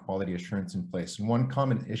needs to be quality assurance in place. And one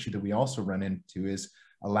common issue that we also run into is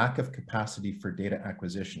a lack of capacity for data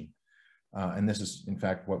acquisition. And this is, in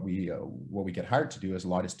fact, what we get hired to do as a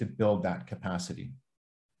lot, is to build that capacity.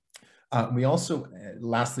 We also,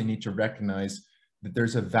 lastly, need to recognize that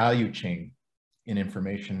there's a value chain in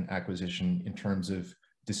information acquisition in terms of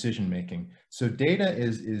decision making. So data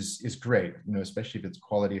is great, you know, especially if it's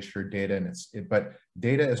quality assured data, and but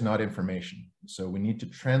data is not information. So we need to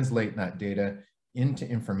translate that data into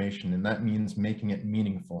information, and that means making it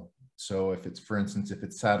meaningful. So if it's, for instance, if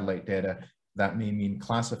it's satellite data, that may mean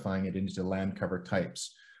classifying it into land cover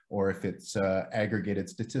types. Or if it's aggregated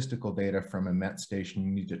statistical data from a Met station,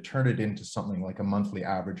 you need to turn it into something like a monthly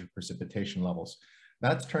average of precipitation levels.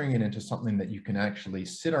 That's turning it into something that you can actually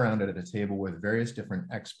sit around at a table with various different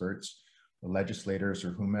experts the legislators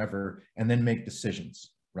or whomever, and then make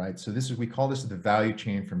decisions, right? So this is, we call this the value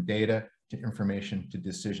chain from data to information to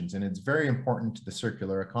decisions. And it's very important to the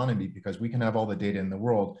circular economy because we can have all the data in the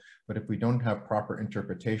world, but if we don't have proper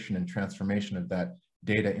interpretation and transformation of that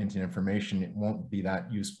data into information, it won't be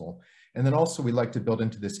that useful. And then also we like to build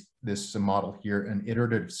into this model here an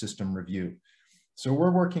iterative system review. So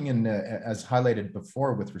we're working in, as highlighted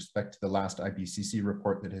before with respect to the last IPCC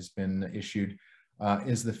report that has been issued,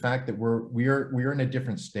 is the fact that we're in a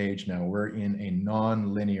different stage now. We're in a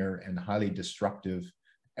non-linear and highly disruptive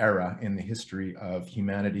era in the history of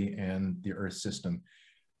humanity and the Earth system.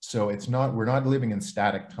 So we're not living in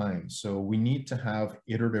static times. So we need to have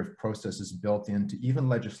iterative processes built into even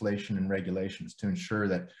legislation and regulations to ensure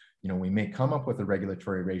that, you know, we may come up with a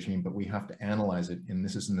regulatory regime, but we have to analyze it. And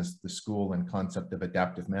this is in the school and concept of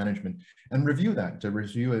adaptive management, and review that to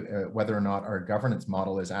review whether or not our governance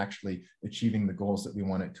model is actually achieving the goals that we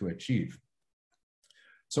want it to achieve.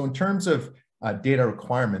 So in terms of data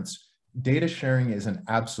requirements, data sharing is an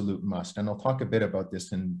absolute must. And I'll talk a bit about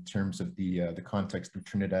this in terms of the context of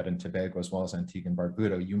Trinidad and Tobago, as well as Antigua and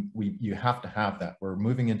Barbuda. You have to have that. We're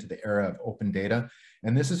moving into the era of open data.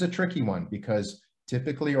 And this is a tricky one because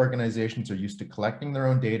typically organizations are used to collecting their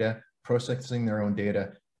own data, processing their own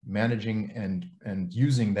data, managing and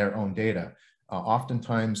using their own data.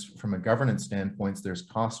 Oftentimes, from a governance standpoint, there's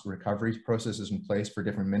cost recovery processes in place for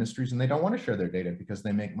different ministries, and they don't want to share their data because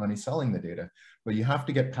they make money selling the data. But you have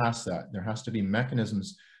to get past that. There has to be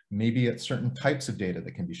mechanisms, maybe it's certain types of data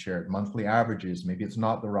that can be shared, monthly averages, maybe it's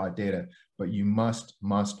not the raw data, but you must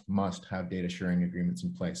have data sharing agreements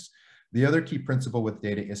in place. The other key principle with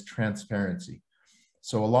data is transparency.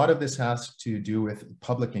 So a lot of this has to do with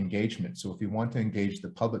public engagement. So if you want to engage the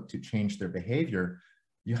public to change their behavior,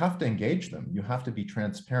 you have to engage them. You have to be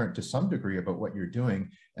transparent to some degree about what you're doing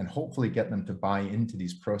and hopefully get them to buy into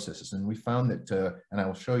these processes. And we found that, and I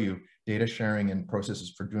will show you, data sharing and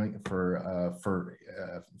processes for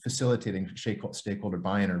facilitating stakeholder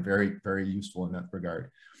buy-in are very, very useful in that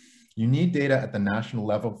regard. You need data at the national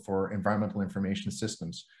level for environmental information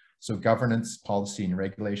systems. So governance, policy, and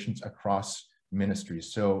regulations across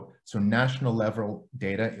ministries. So national level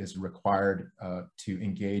data is required to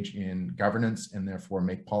engage in governance and therefore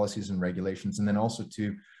make policies and regulations, and then also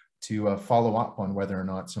to follow up on whether or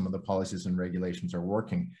not some of the policies and regulations are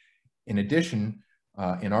working. In addition,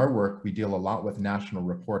 in our work, we deal a lot with national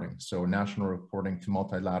reporting. So national reporting to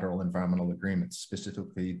multilateral environmental agreements,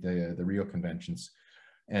 specifically the Rio Conventions.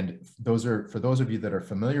 And those are, for those of you that are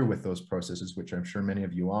familiar with those processes, which I'm sure many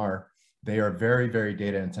of you are, they are very, very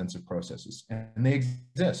data intensive processes, and they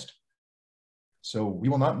exist. So we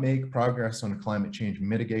will not make progress on climate change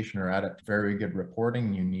mitigation or adapt very good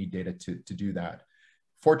reporting. You need data to do that.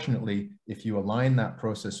 Fortunately, if you align that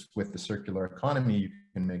process with the circular economy, you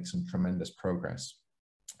can make some tremendous progress.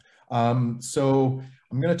 So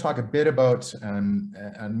I'm going to talk a bit about, and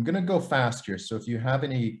I'm going to go fast here. So if you have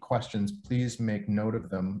any questions, please make note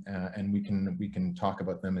of them, and we can talk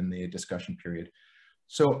about them in the discussion period.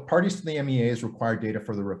 So parties to the MEAs require data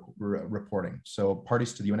for the reporting. So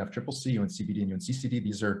parties to the UNFCCC, UNCBD, and UNCCD,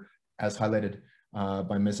 these are, as highlighted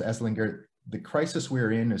by Ms. Esslinger, the crisis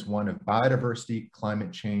we're in is one of biodiversity,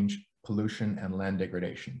 climate change, pollution, and land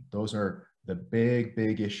degradation. Those are the big,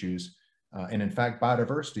 big issues. And in fact,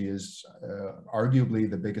 biodiversity is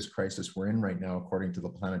arguably the biggest crisis we're in right now, according to the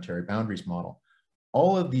planetary boundaries model.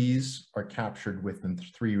 All of these are captured within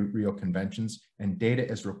 3 Rio Conventions, and data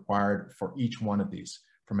is required for each one of these.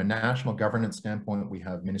 From a national governance standpoint, we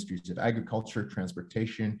have ministries of agriculture,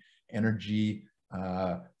 transportation, energy,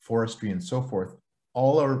 forestry, and so forth.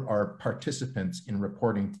 All are participants in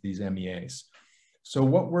reporting to these MEAs. So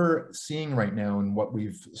what we're seeing right now, and what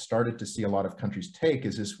we've started to see a lot of countries take,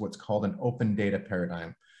 is this what's called an open data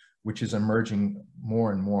paradigm, which is emerging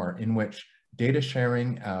more and more, in which data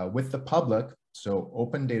sharing with the public, so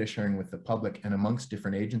open data sharing with the public and amongst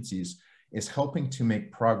different agencies, is helping to make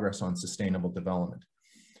progress on sustainable development.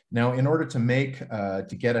 Now, in order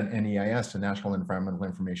to get an NEIS, a National Environmental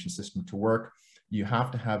Information System, to work, you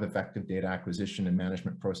have to have effective data acquisition and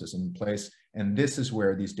management process in place. And this is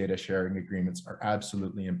where these data sharing agreements are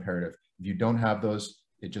absolutely imperative. If you don't have those,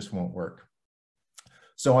 it just won't work.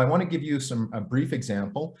 So I want to give you a brief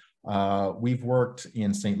example. We've worked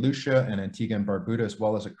in St. Lucia and Antigua and Barbuda, as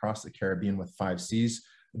well as across the Caribbean with 5Cs,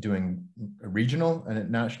 doing regional and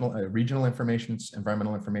national,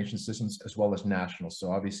 environmental information systems, as well as national.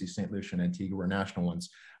 So obviously St. Lucia and Antigua were national ones.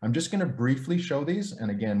 I'm just going to briefly show these, and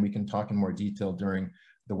again, we can talk in more detail during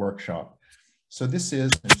the workshop. So this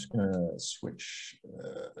is, I'm just going to switch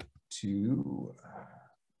to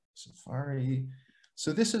Safari.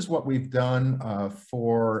 So this is what we've done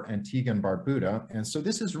for Antigua and Barbuda. And so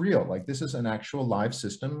this is real, like this is an actual live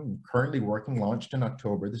system currently working, launched in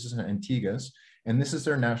October. This is Antigua's, and this is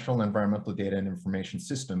their National Environmental Data and Information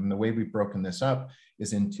System. And the way we've broken this up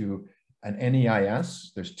is into an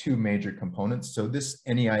NEIS. There's two major components. So this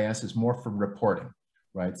NEIS is more for reporting,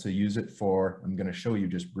 right? So use it for, I'm gonna show you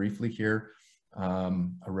just briefly here, a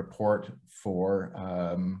report for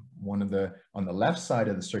one of the, on the left side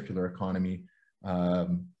of the circular economy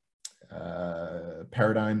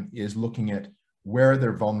paradigm is looking at where are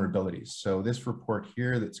their vulnerabilities. So this report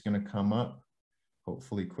here that's going to come up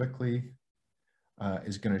hopefully quickly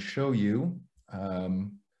is going to show you how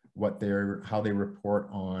they report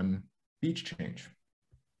on beach change.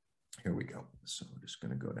 Here we go. So we're just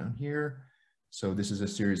going to go down here. So this is a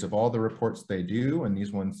series of all the reports they do, and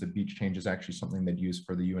these ones, the beach change is actually something they'd use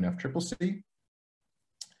for the UNFCCC.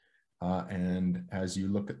 And as you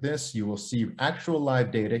look at this, you will see actual live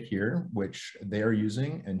data here, which they are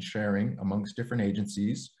using and sharing amongst different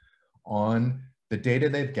agencies on the data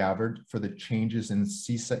they've gathered for the changes in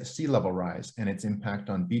sea level rise and its impact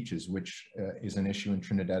on beaches, which is an issue in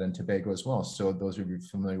Trinidad and Tobago as well. So those of you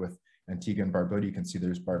familiar with Antigua and Barbuda, you can see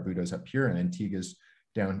there's Barbuda's up here and Antigua's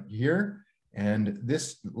down here. And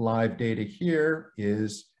this live data here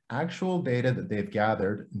is actual data that they've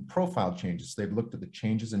gathered in profile changes. They've looked at the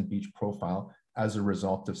changes in beach profile as a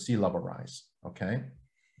result of sea level rise, okay?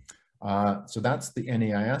 So that's the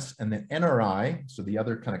NEIS, and the NRI, so the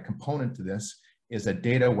other kind of component to this is a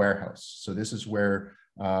data warehouse. So this is where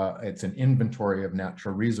it's an inventory of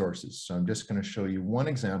natural resources. So I'm just gonna show you one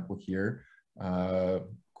example here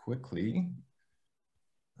quickly.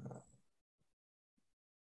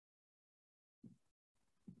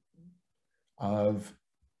 Of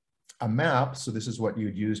a map. So this is what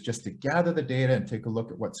you'd use just to gather the data and take a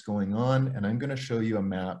look at what's going on. And I'm going to show you a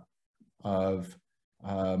map of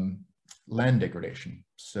land degradation.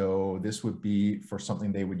 So this would be for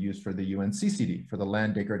something they would use for the UNCCD, for the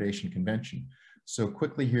Land Degradation Convention. So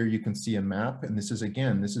quickly here you can see a map, and this is,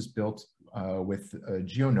 again, this is built with a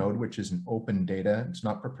GeoNode, which is an open data. It's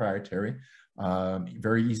not proprietary,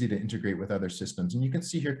 very easy to integrate with other systems. And you can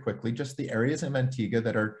see here quickly just the areas of Antigua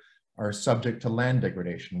that are subject to land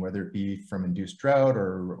degradation, whether it be from induced drought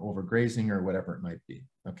or overgrazing or whatever it might be,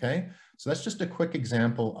 okay? So that's just a quick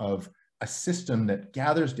example of a system that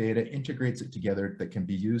gathers data, integrates it together, that can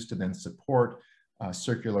be used to then support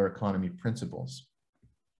circular economy principles.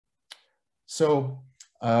 So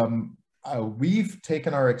we've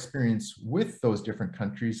taken our experience with those different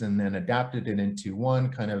countries and then adapted it into one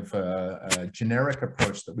kind of a generic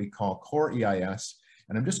approach that we call Core EIS.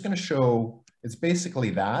 And I'm just going to show, it's basically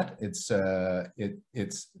that, it's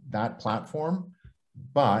that platform,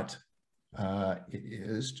 but it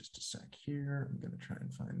is, just a sec here, I'm going to try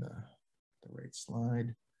and find the right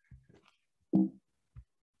slide.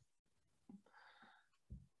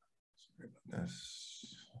 Sorry about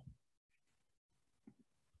this.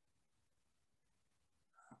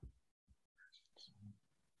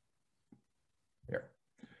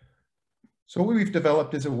 So what we've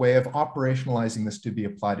developed is a way of operationalizing this to be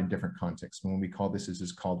applied in different contexts. And when we call this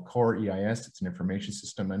is called Core EIS, it's an information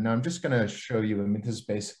system. And now I'm just going to show you, I mean, this is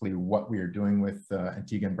basically what we are doing with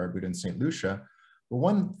Antigua and Barbuda and St. Lucia. But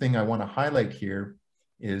one thing I want to highlight here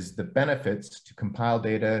is the benefits to compile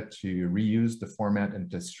data, to reuse the format,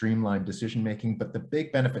 and to streamline decision-making. But the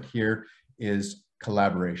big benefit here is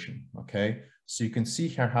collaboration, okay? So you can see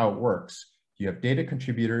here how it works. You have data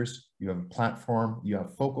contributors, you have a platform, you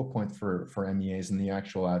have focal points for MEAs, and the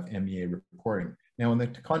actual MEA reporting. Now, in the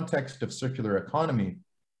context of circular economy,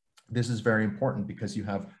 this is very important because you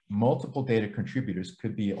have multiple data contributors,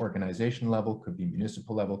 could be organization level, could be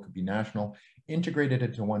municipal level, could be national, integrated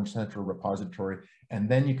into one central repository, and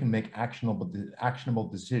then you can make actionable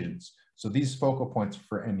decisions. So these focal points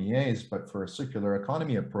for MEAs, but for a circular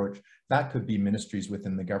economy approach, that could be ministries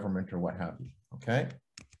within the government or what have you, okay?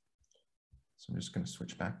 So I'm just going to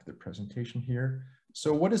switch back to the presentation here.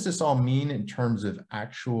 So what does this all mean in terms of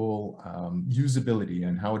actual usability,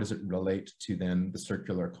 and how does it relate to then the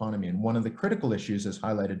circular economy? And one of the critical issues, as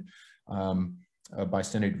highlighted by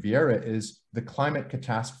Senator Vieira, is the climate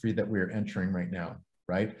catastrophe that we're entering right now,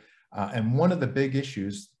 right? And one of the big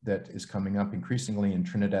issues that is coming up increasingly in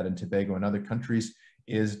Trinidad and Tobago and other countries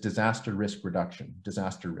is disaster risk reduction,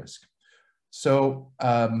 disaster risk. So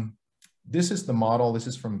this is the model. This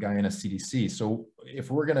is from Guyana CDC. So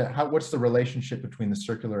if we're gonna, what's the relationship between the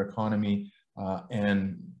circular economy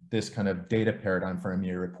and this kind of data paradigm for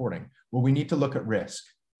MEA reporting? Well, we need to look at risk.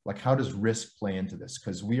 Like, how does risk play into this?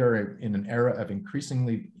 Because we are in an era of increasing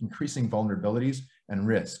vulnerabilities and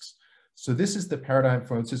risks. So this is the paradigm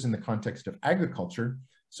for this is in the context of agriculture.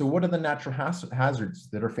 So what are the natural hazards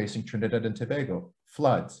that are facing Trinidad and Tobago?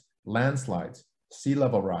 Floods, landslides, sea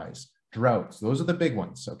level rise, droughts. Those are the big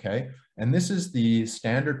ones, okay? And this is the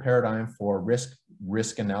standard paradigm for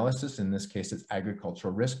risk analysis. In this case, it's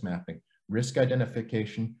agricultural risk mapping, risk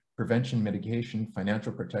identification, prevention, mitigation,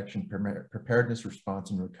 financial protection, preparedness,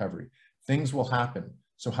 response, and recovery. Things will happen.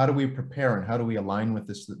 So how do we prepare and how do we align with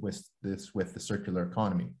the circular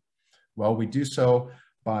economy? Well, we do so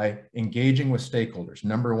by engaging with stakeholders.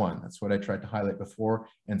 Number one, that's what I tried to highlight before,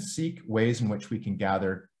 and seek ways in which we can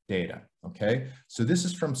gather data, okay? So this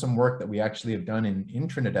is from some work that we actually have done in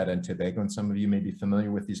Trinidad and Tobago, and some of you may be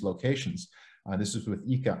familiar with these locations. This is with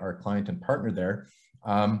ICA, our client and partner there.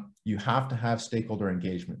 You have to have stakeholder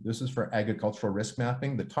engagement. This is for agricultural risk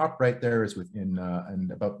mapping. The top right there is in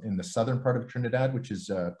the southern part of Trinidad, which is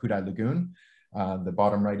Pudai Lagoon. The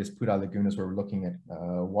bottom right is Pudai Lagoon, is where we're looking at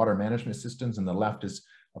water management systems, and the left is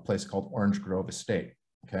a place called Orange Grove Estate.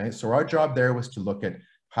 Okay, so our job there was to look at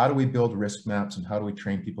how do we build risk maps and how do we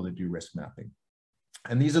train people to do risk mapping.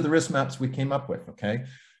 And these are the risk maps we came up with, okay,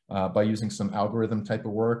 by using some algorithm type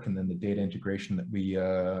of work and then the data integration that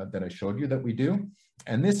that I showed you that we do.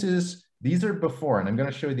 And these are before, and I'm going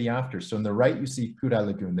to show you the after. So on the right, you see Pudai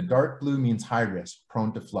Lagoon. The dark blue means high risk,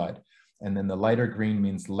 prone to flood. And then the lighter green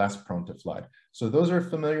means less prone to flood. So those are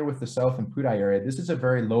familiar with the South and Pudai area. This is a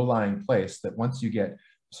very low-lying place that once you get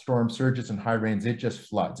storm surges and high rains, it just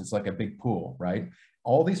floods. It's like a big pool, right?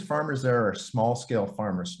 All these farmers there are small-scale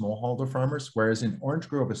farmers, smallholder farmers, whereas in Orange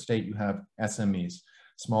Grove Estate, you have SMEs,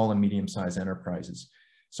 small and medium-sized enterprises.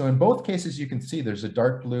 So in both cases, you can see there's a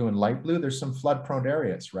dark blue and light blue. There's some flood-prone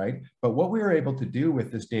areas, right? But what we were able to do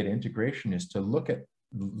with this data integration is to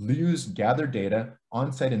gather data,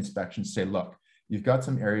 on-site inspections, say, look, you've got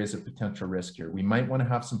some areas of potential risk here. We might want to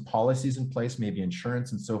have some policies in place, maybe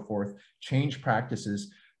insurance and so forth, change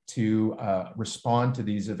practices to respond to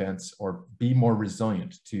these events or be more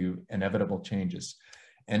resilient to inevitable changes.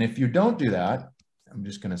 And if you don't do that, I'm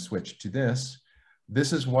just going to switch to this.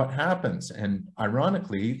 This is what happens. And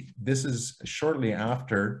ironically, this is shortly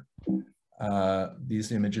after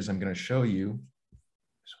these images I'm going to show you.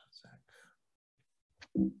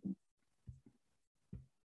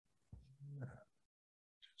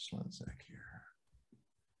 Just one sec here.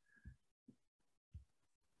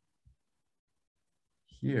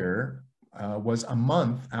 Here was a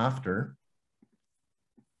month after.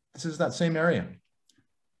 This is that same area.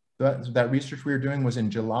 That research we were doing was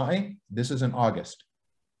in July. This is in August.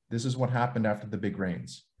 This is what happened after the big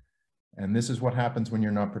rains. And this is what happens when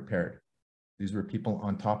you're not prepared. These were people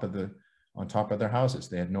on top of their houses.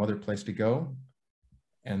 They had no other place to go.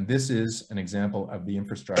 And this is an example of the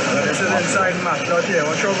infrastructure. This is inside map out here.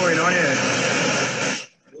 What's going on here?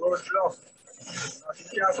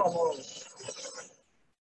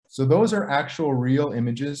 So those are actual real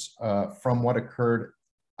images from what occurred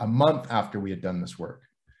a month after we had done this work,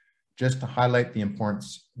 just to highlight the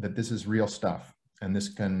importance that this is real stuff. And this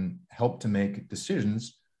can help to make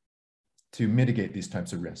decisions to mitigate these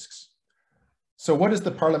types of risks. So what is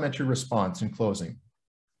the parliamentary response in closing?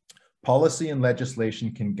 Policy and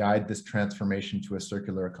legislation can guide this transformation to a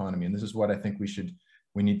circular economy. And this is what I think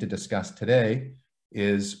we need to discuss today,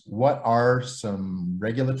 is what are some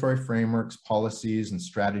regulatory frameworks, policies, and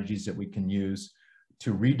strategies that we can use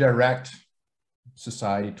to redirect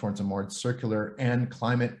society towards a more circular and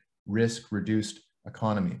climate risk reduced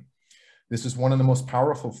economy. This is one of the most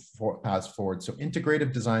powerful paths forward. So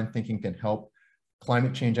integrative design thinking can help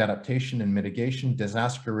climate change adaptation and mitigation,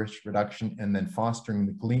 disaster risk reduction, and then fostering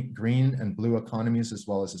the green and blue economies, as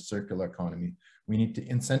well as a circular economy. We need to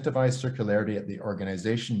incentivize circularity at the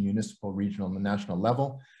organization, municipal, regional, and national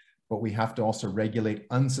level, but we have to also regulate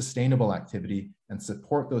unsustainable activity and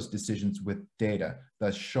support those decisions with data,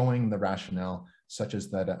 thus showing the rationale, such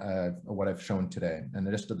as that what I've shown today. And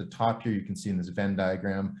just at the top here, you can see in this Venn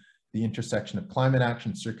diagram, the intersection of climate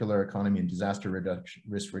action, circular economy, and disaster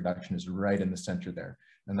risk reduction is right in the center there.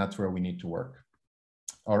 And that's where we need to work.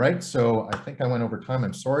 All right, so I think I went over time.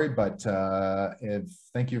 I'm sorry, but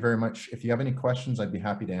thank you very much. If you have any questions, I'd be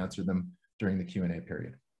happy to answer them during the Q&A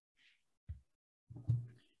period.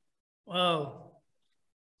 Wow.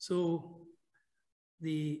 So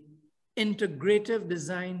the integrative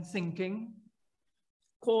design thinking,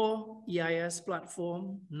 core EIS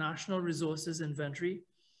platform, national resources inventory.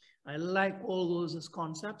 I like all those as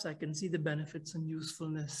concepts. I can see the benefits and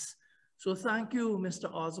usefulness. So thank you,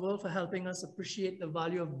 Mr. Oswald, for helping us appreciate the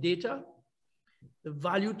value of data, the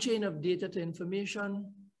value chain of data to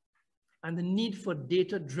information, and the need for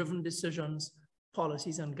data-driven decisions,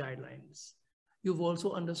 policies, and guidelines. You've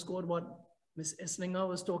also underscored what Ms. Esslinger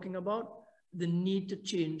was talking about, the need to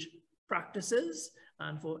change practices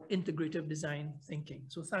and for integrative design thinking.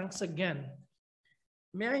 So thanks again.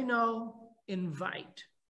 May I now invite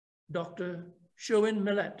Dr. Sherwin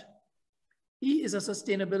Millett. He is a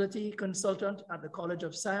sustainability consultant at the College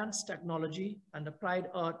of Science, Technology, and Applied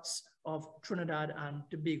Arts of Trinidad and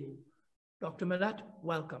Tobago. Dr. Millett,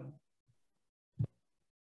 welcome.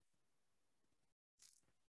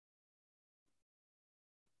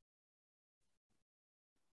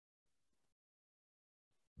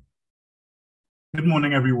 Good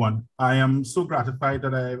morning, everyone. I am so gratified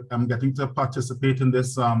that I am getting to participate in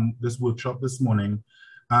this, this workshop this morning.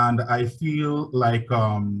 And I feel like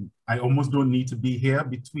I almost don't need to be here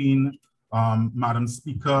between Madam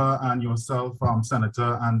Speaker and yourself,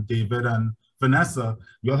 Senator, and David and Vanessa.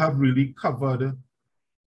 You'll have really covered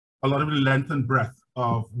a lot of the length and breadth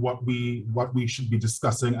of what we should be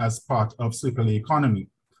discussing as part of circular economy.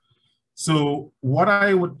 So what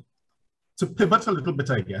I would, to pivot a little bit,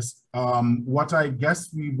 I guess, what I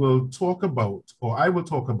guess we will talk about, or I will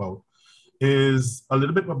talk about, is a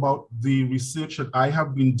little bit about the research that I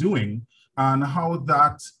have been doing and how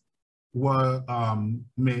that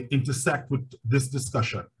may intersect with this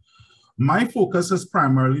discussion. My focus has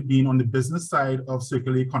primarily been on the business side of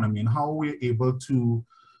circular economy and how we're able to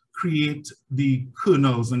create the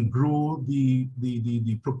kernels and grow the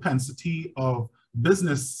propensity of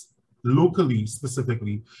business locally,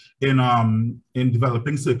 specifically in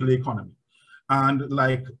developing circular economy. And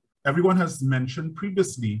like everyone has mentioned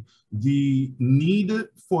previously, the need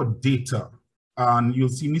for data, and you'll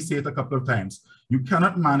see me say it a couple of times, you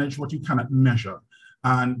cannot manage what you cannot measure.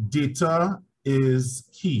 And data is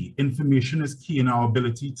key. Information is key in our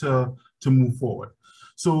ability to move forward.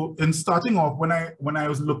 So in starting off, when I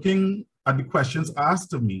was looking at the questions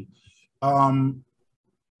asked of me,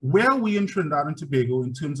 where are we in Trinidad and Tobago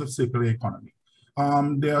in terms of circular economy?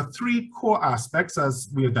 There are three core aspects as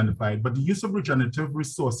we identified, but the use of regenerative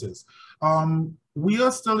resources. We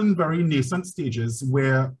are still in very nascent stages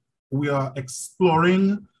where we are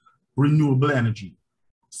exploring renewable energy.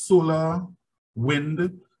 Solar,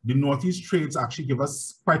 wind, the Northeast trades actually give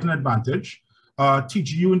us quite an advantage.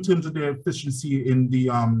 TGU in terms of their efficiency in the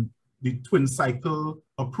twin cycle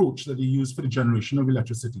approach that they use for the generation of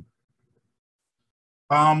electricity.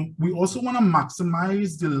 We also want to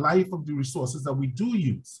maximize the life of the resources that we do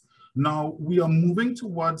use. Now, we are moving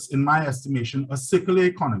towards, in my estimation, a circular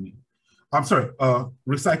economy. I'm sorry, a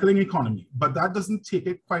recycling economy, but that doesn't take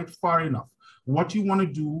it quite far enough. What you want to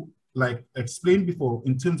do, like explained before,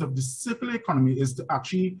 in terms of the circular economy is to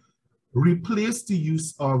actually replace the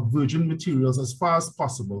use of virgin materials as far as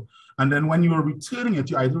possible. And then when you are returning it,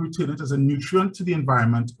 you either return it as a nutrient to the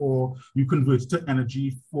environment or you convert it to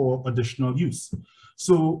energy for additional use.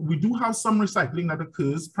 So we do have some recycling that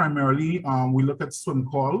occurs. Primarily, we look at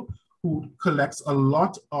Swimcall, who collects a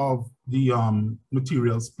lot of the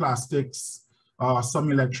materials, plastics,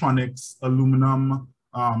 some electronics, aluminum,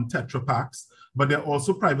 Tetra Paks, but there are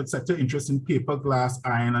also private sector interests in paper, glass,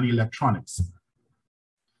 iron, and electronics.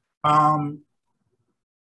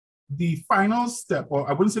 The final step, or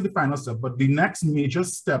I wouldn't say the final step, but the next major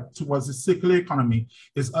step towards the circular economy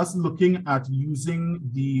is us looking at using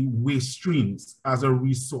the waste streams as a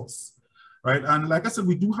resource, right? And like I said,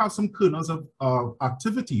 we do have some kernels of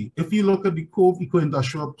activity. If you look at the Cove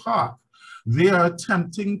Eco-Industrial Park, they are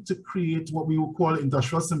attempting to create what we would call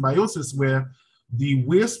industrial symbiosis, where the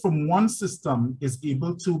waste from one system is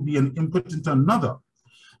able to be an input into another.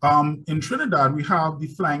 In Trinidad, we have the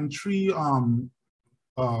Flying Tree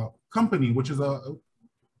company, which is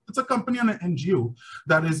it's a company and an NGO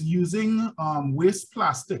that is using waste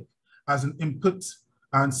plastic as an input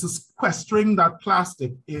and sequestering that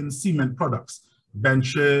plastic in cement products,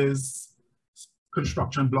 benches,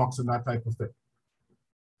 construction blocks, and that type of thing.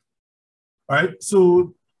 All right,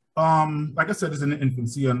 so like I said, it's in the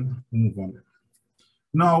infancy and we'll move on.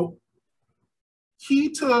 Now, key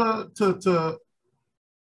to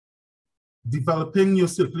developing your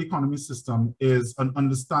circular economy system is an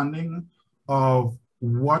understanding of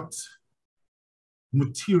what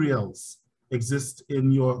materials exist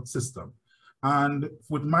in your system. And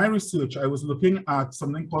with my research, I was looking at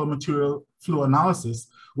something called material flow analysis,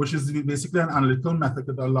 which is basically an analytical method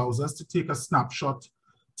that allows us to take a snapshot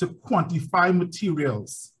to quantify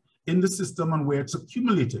materials in the system and where it's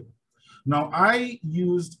accumulated. Now, I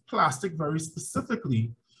used plastic very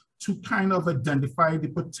specifically to kind of identify the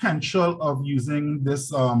potential of using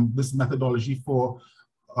this, this methodology for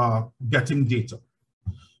getting data.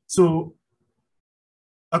 So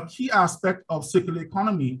a key aspect of circular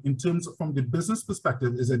economy in terms of, from the business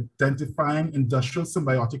perspective, is identifying industrial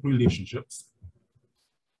symbiotic relationships.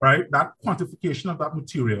 right? That quantification of that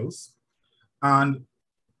materials and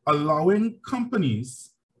allowing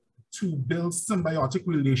companies to build symbiotic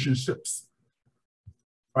relationships,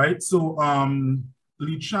 right? So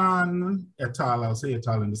Lee Chan et al., I'll say et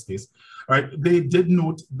al. In this case, right? They did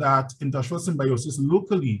note that industrial symbiosis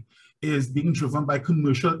locally is being driven by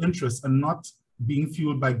commercial interests and not being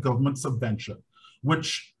fueled by government subvention,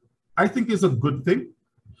 which I think is a good thing.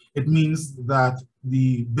 It means that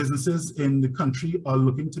the businesses in the country are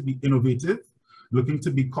looking to be innovative, looking to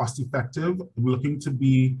be cost effective, looking to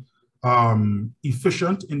be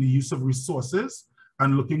efficient in the use of resources,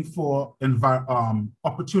 and looking for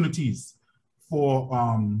opportunities for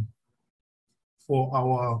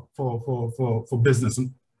business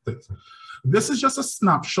and things. This is just a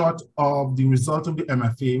snapshot of the result of the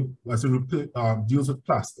MFA as it deals with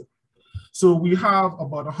plastic. So we have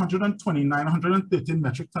about 130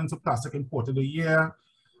 metric tons of plastic imported a year.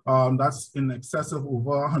 That's in excess of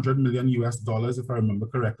over 100 million US dollars, if I remember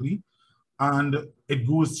correctly. And it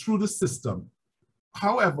goes through the system.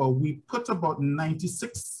 However, we put about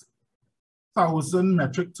 96,000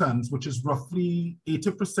 metric tons, which is roughly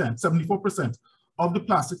 80%, 74% of the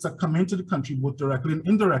plastics that come into the country, both directly and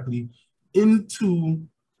indirectly, into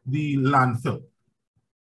the landfill,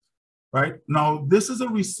 right? Now, this is a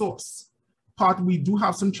resource. We do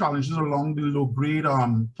have some challenges along the low-grade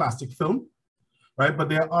plastic film, right? But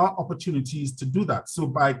there are opportunities to do that. So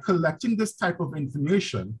by collecting this type of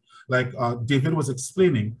information, like David was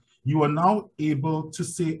explaining, you are now able to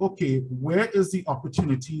say, okay, where is the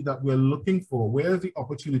opportunity that we're looking for? Where are the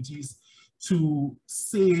opportunities to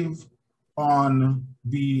save on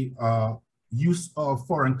the use of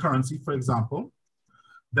foreign currency, for example,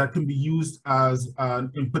 that can be used as an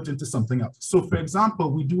input into something else. So for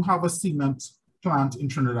example, we do have a cement plant in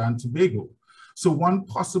Trinidad and Tobago. So one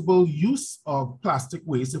possible use of plastic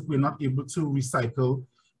waste, if we're not able to recycle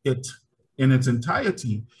it in its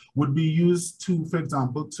entirety, would be used to, for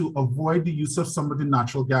example, to avoid the use of some of the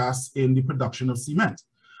natural gas in the production of cement,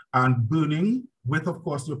 and burning with, of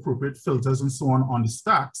course, the appropriate filters and so on the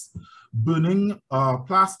stacks, burning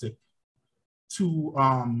plastic to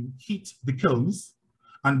heat the kilns,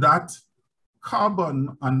 and that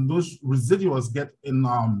carbon and those residuals get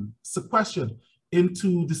sequestered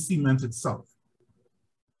into the cement itself,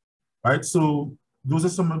 right? So those are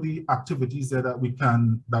some of the activities there that we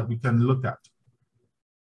can look at.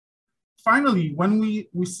 Finally, when we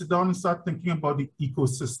sit down and start thinking about the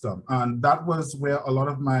ecosystem, and that was where a lot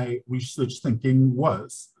of my research thinking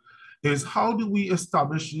was, is how do we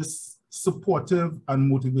establish this supportive and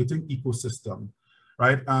motivating ecosystem,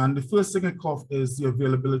 right? And the first thing I call is the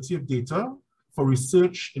availability of data for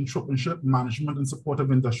research, entrepreneurship, management, and support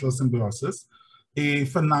of industrial symbiosis. A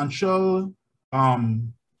financial,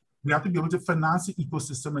 we have to be able to finance the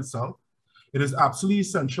ecosystem itself. It is absolutely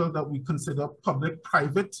essential that we consider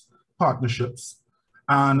public-private partnerships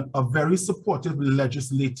and a very supportive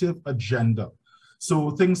legislative agenda.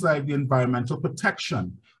 So things like the environmental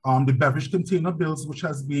protection, the beverage container bills, which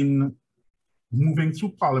has been moving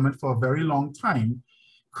through Parliament for a very long time,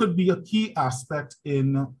 could be a key aspect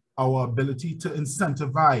in our ability to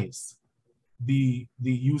incentivize the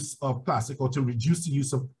use of plastic, or to reduce the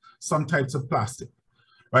use of some types of plastic,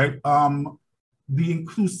 right? The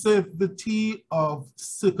inclusivity of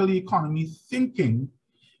circular economy thinking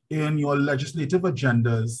in your legislative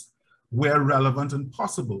agendas where relevant and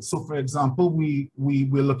possible. So for example, we're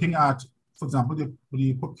looking at, for example,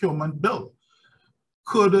 the procurement bill.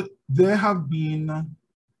 Could there have been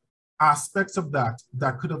aspects of that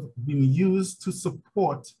that could have been used to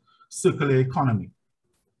support circular economy,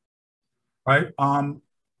 right?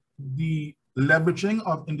 The leveraging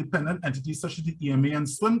of independent entities such as the EMA and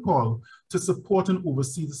SwimCall to support and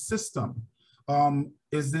oversee the system.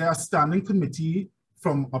 Is there a standing committee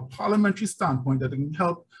from a parliamentary standpoint that can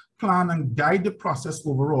help plan and guide the process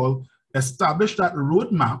overall, establish that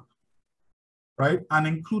roadmap, right? And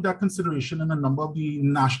include that consideration in a number of the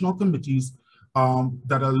national committees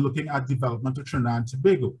that are looking at development of Trinidad and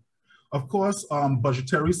Tobago. Of course,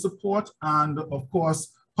 budgetary support, and of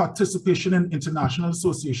course, participation in international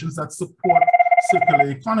associations that support circular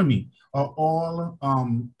economy are all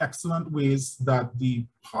excellent ways that the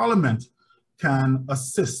Parliament can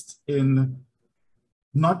assist in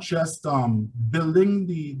not just building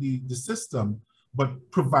the system,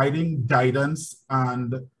 but providing guidance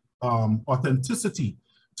and authenticity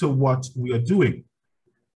to what we are doing.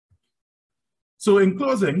 So in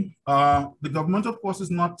closing, the government, of course,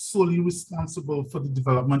 is not solely responsible for the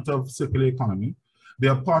development of circular economy. They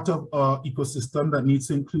are part of an ecosystem that needs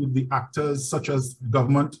to include the actors such as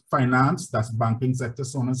government, finance, that's banking sector,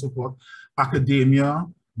 so on and so forth, academia,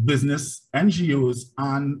 business, NGOs,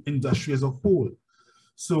 and industry as a whole.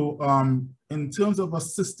 So in terms of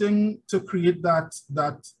assisting to create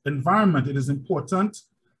that environment, it is important,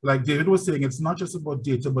 like David was saying, it's not just about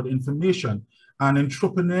data, but information. And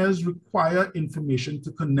entrepreneurs require information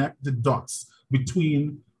to connect the dots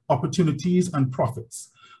between opportunities and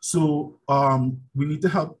profits. So we need to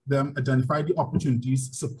help them identify the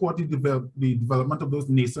opportunities, support the development of those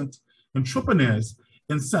nascent entrepreneurs,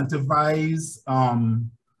 incentivize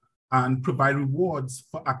and provide rewards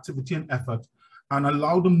for activity and effort, and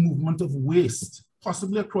allow the movement of waste,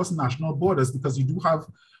 possibly across national borders, because you do have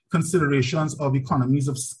considerations of economies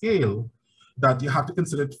of scale that you have to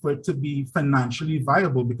consider for it to be financially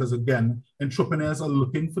viable, because again, entrepreneurs are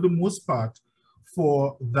looking for the most part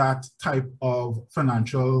for that type of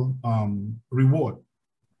financial reward.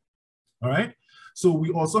 All right. So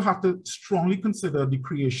we also have to strongly consider the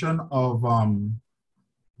creation of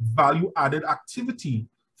value-added activity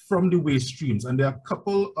from the waste streams. And there are a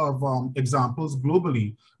couple of examples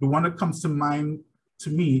globally. The one that comes to mind to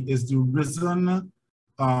me is the Risen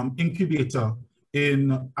incubator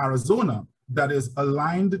in Arizona that is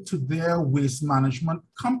aligned to their waste management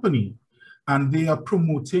company. And they are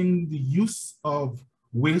promoting the use of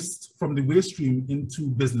waste from the waste stream into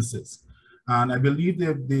businesses. And I believe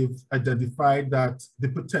they've identified that the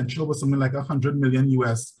potential was something like 100 million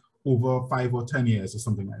US over 5 or 10 years or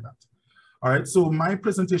something like that. All right, so my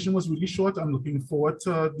presentation was really short. I'm looking forward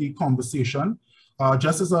to the conversation.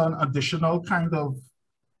 Just as an additional kind of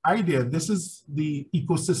idea, this is the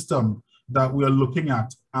ecosystem that we are looking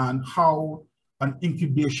at and how an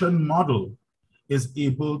incubation model is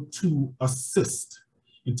able to assist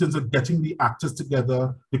in terms of getting the actors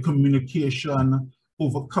together, the communication,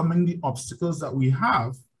 overcoming the obstacles that we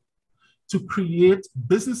have to create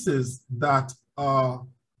businesses that are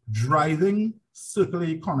driving circular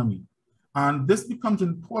economy. And this becomes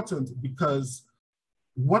important because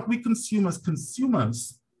what we consume as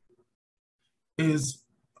consumers is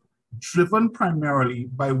driven primarily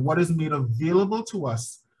by what is made available to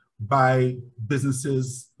us by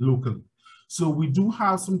businesses locally. So we do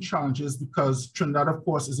have some challenges because Trinidad, of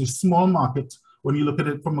course, is a small market when you look at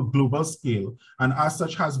it from a global scale, and as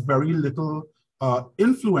such has very little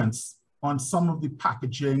influence on some of the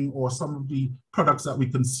packaging or some of the products that we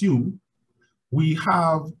consume.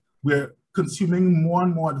 We're consuming more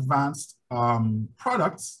and more advanced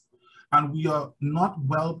products, and we are not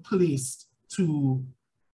well placed to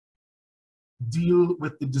deal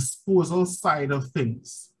with the disposal side of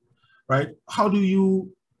things, right? How do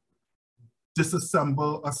you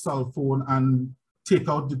disassemble a cell phone and take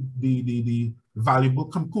out the valuable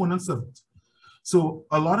components of it? So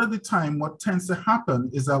a lot of the time, what tends to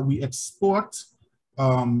happen is that we export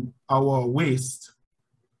our waste,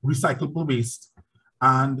 recyclable waste,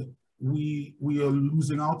 and we are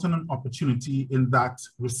losing out on an opportunity in that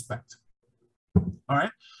respect. All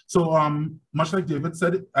right, so much like David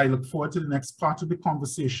said, I look forward to the next part of the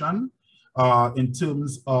conversation in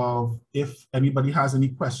terms of if anybody has any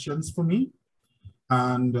questions for me.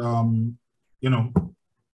 And, you know,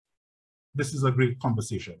 this is a great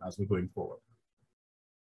conversation as we're going forward.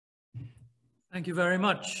 Thank you very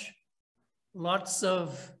much. Lots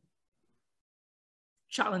of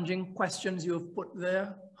challenging questions you have put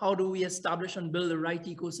there. How do we establish and build the right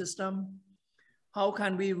ecosystem? How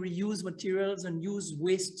can we reuse materials and use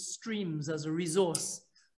waste streams as a resource,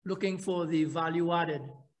 looking for the value added?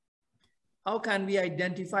 How can we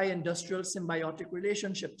identify industrial symbiotic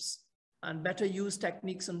relationships and better use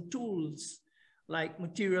techniques and tools like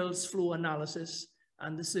materials flow analysis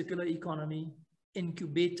and the circular economy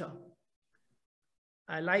incubator?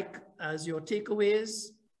 I like as your takeaways,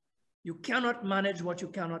 you cannot manage what you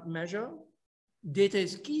cannot measure. Data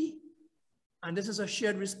is key, and this is a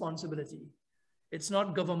shared responsibility. It's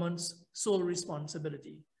not government's sole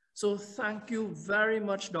responsibility. So thank you very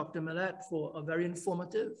much, Dr. Millett, for a very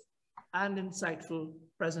informative and insightful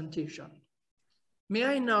presentation. May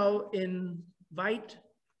I now invite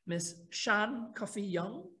Ms. Shan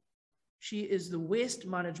Coffey-Young. She is the Waste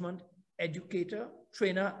Management Educator,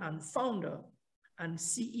 Trainer, and Founder and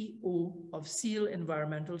CEO of Seal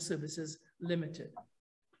Environmental Services Limited.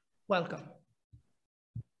 Welcome.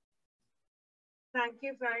 Thank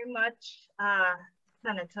you very much,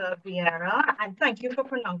 Senator Vieira, and thank you for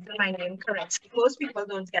pronouncing my name correctly. Most people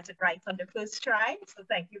don't get it right on the first try, so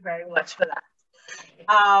thank you very much for that.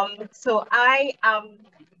 So I am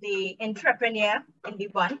the entrepreneur in the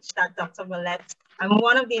bunch that Dr. Millett, I'm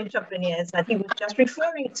one of the entrepreneurs that he was just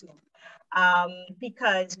referring to,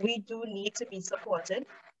 because we do need to be supported,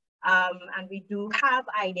 and we do have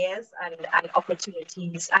ideas and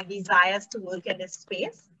opportunities and desires to work in this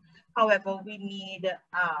space. However, we need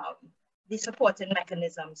the supporting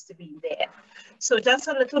mechanisms to be there. So just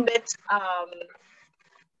a little bit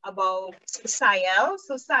about SIAL.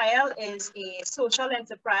 So SIAL is a social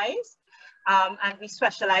enterprise, and we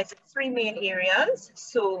specialize in 3 main areas.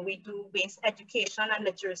 So we do basic education and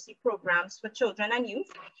literacy programs for children and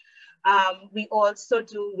youth. We also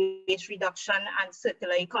do waste reduction and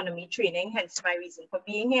circular economy training, hence my reason for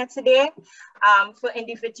being here today, for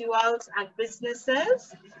individuals and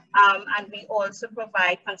businesses. And we also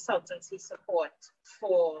provide consultancy support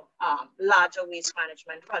for larger waste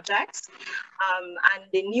management projects. And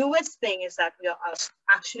the newest thing is that we are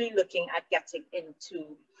actually looking at getting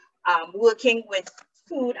into working with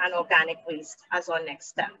food and organic waste as our next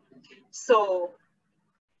step. So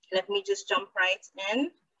let me just jump right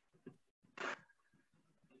in.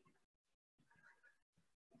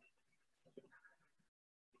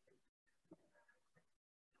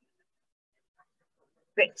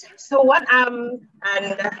 Great. So what and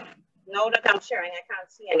now that I'm sharing, I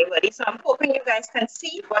can't see anybody. So I'm hoping you guys can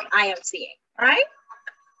see what I am seeing, all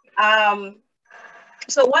right?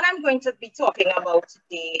 So what I'm going to be talking about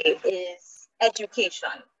today is education.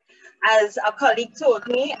 As a colleague told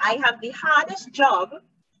me, I have the hardest job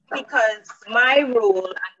because my role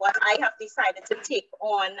and what I have decided to take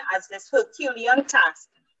on as this Herculean task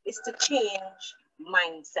is to change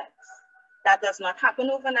mindsets. That does not happen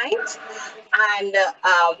overnight. And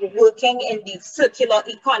working in the circular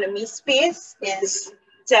economy space is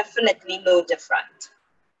definitely no different.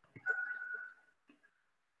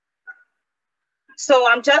 So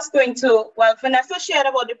I'm just going to, well, Vanessa shared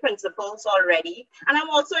about the principles already. And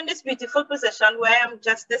I'm also in this beautiful position where I'm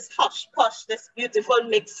just this hush push, this beautiful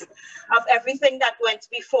mix of everything that went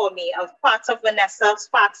before me, of parts of Vanessa's,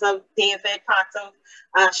 parts of David, parts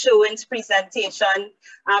of Sherwin's presentation.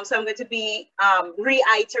 So I'm going to be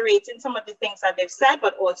reiterating some of the things that they've said,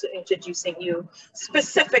 but also introducing you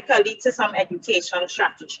specifically to some education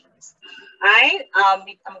strategies. All right,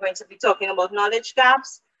 I'm going to be talking about knowledge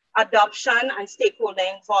gaps, adoption and stakeholder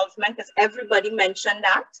involvement, because everybody mentioned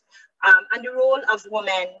that, and the role of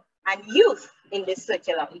women and youth in this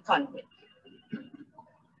circular economy.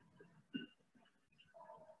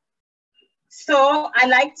 So I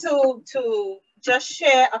like to just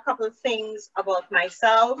share a couple of things about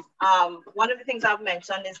myself. One of the things I've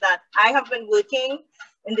mentioned is that I have been working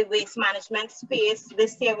in the waste management space.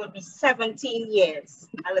 This year will be 17 years.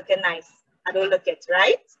 I look nice. I don't look it,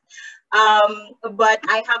 right? But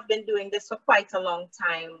I have been doing this for quite a long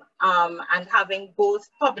time, and having both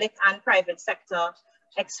public and private sector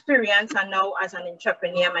experience, and now as an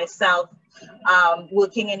entrepreneur myself,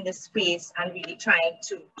 working in this space and really trying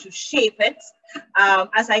to shape it.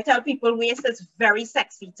 As I tell people, waste is very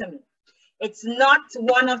sexy to me. It's not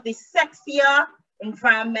one of the sexier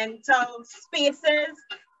environmental spaces.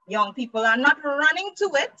 Young people are not running to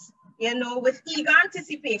it, you know, with eager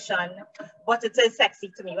anticipation, but it is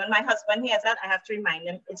sexy to me. When my husband hears that, I have to remind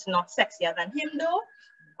him it's not sexier than him though,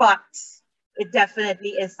 but it definitely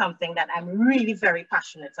is something that I'm really very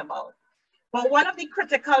passionate about. But one of the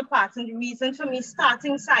critical parts and the reason for me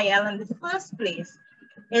starting SIAL in the first place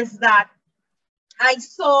is that I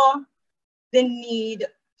saw the need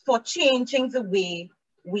for changing the way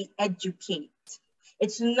we educate.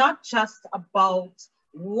 It's not just about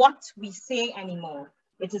what we say anymore.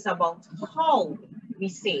 It is about how we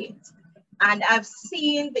say it. And I've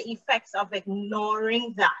seen the effects of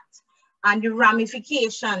ignoring that and the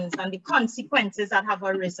ramifications and the consequences that have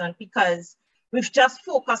arisen because we've just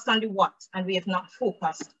focused on the what and we have not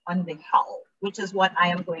focused on the how, which is what I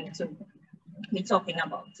am going to be talking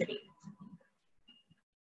about today.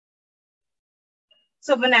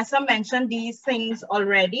 So Vanessa mentioned these things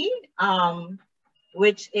already,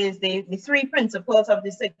 which is the 3 principles of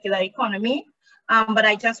the circular economy. But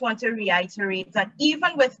I just want to reiterate that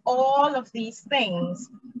even with all of these things,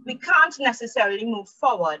 we can't necessarily move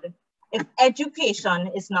forward if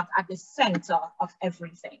education is not at the center of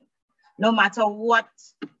everything. No matter what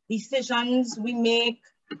decisions we make,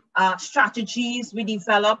 strategies we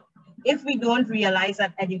develop, if we don't realize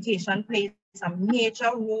that education plays a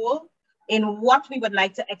major role in what we would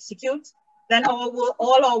like to execute, then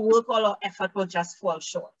all our work, all our effort will just fall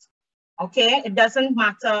short. Okay, it doesn't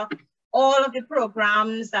matter all of the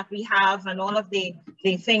programs that we have and all of the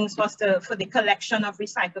things for the collection of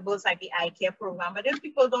recyclables like the iCare program. But if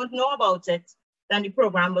people don't know about it, then the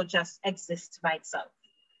program will just exist by itself.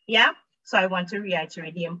 Yeah, so I want to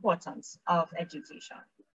reiterate the importance of education.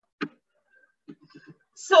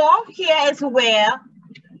 So here is where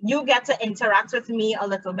you get to interact with me a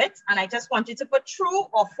little bit. And I just want you to put true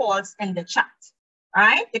or false in the chat. All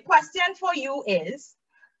right, the question for you is,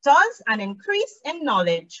 does an increase in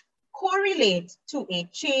knowledge correlate to a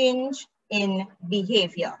change in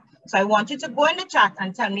behavior? So I want you to go in the chat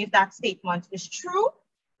and tell me if that statement is true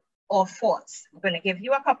or false. I'm going to give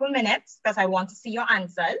you a couple minutes because I want to see your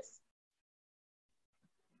answers.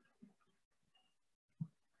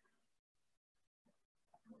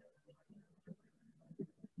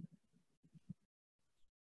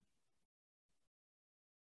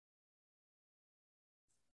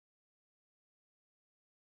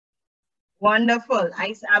 Wonderful.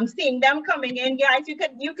 I'm seeing them coming in, guys. You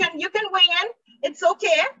can weigh in. It's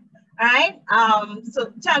okay. All right.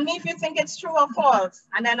 So tell me if you think it's true or false,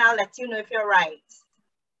 and then I'll let you know if you're right.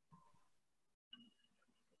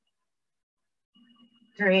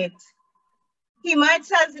 Great. Hima, it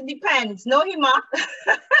says it depends. No, Hima.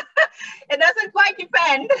 It doesn't quite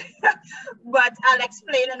depend, but I'll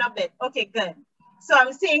explain in a bit. Okay, good. So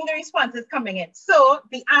I'm seeing the responses coming in. So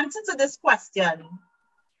the answer to this question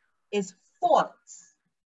is false.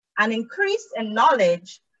 An increase in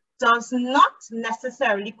knowledge does not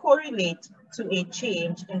necessarily correlate to a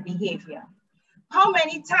change in behavior. How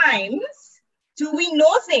many times do we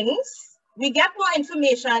know things, we get more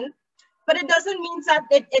information, but it doesn't mean that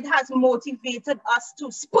it has motivated us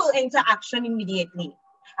to spur into action immediately?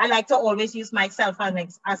 I like to always use myself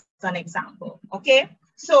as an example, okay?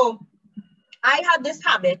 So I had this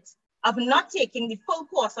habit of not taking the full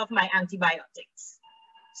course of my antibiotics.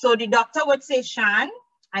 So the doctor would say, Shan,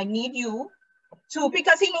 I need you to,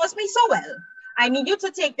 because he knows me so well, I need you to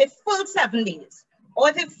take the full 7 days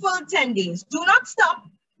or the full 10 days. Do not stop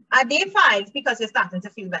at day 5 because you're starting to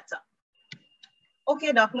feel better.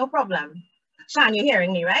 Okay, doc, no problem. Shan, you're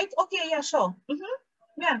hearing me, right? Okay, yeah, sure.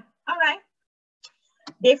 Yeah, all right.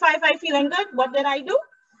 Day 5, I'm feeling good. What did I do?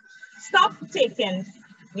 Stop taking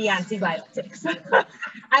the antibiotics.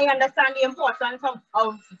 I understand the importance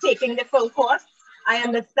of taking the full course. I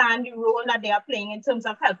understand the role that they are playing in terms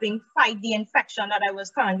of helping fight the infection that I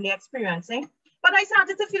was currently experiencing. But I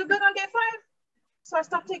started to feel good on day 5, so I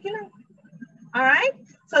stopped taking it. All right?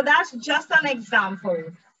 So that's just an example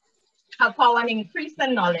of how an increase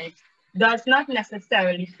in knowledge does not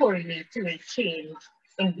necessarily correlate to a change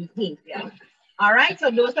in behavior. All right?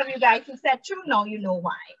 So those of you guys who said true, now you know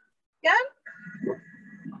why. Yeah?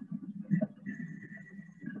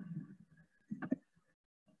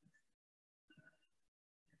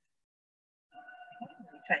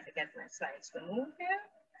 Try to get my slides to move here.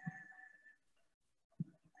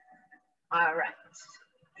 All right.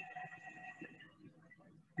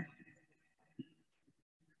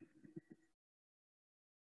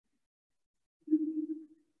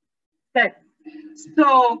 Good.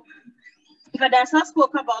 So Vanessa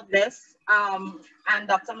spoke about this, and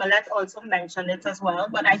Dr. Millett also mentioned it as well,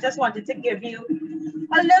 but I just wanted to give you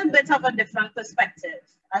a little bit of a different perspective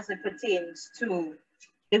as it pertains to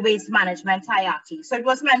the waste management hierarchy. So it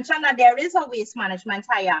was mentioned that there is a waste management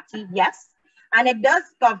hierarchy, yes, and it does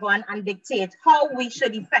govern and dictate how we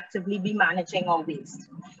should effectively be managing our waste,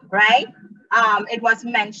 right? It was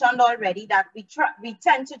mentioned already that we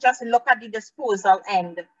tend to just look at the disposal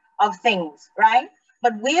end of things, right?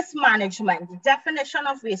 But waste management, the definition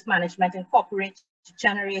of waste management incorporates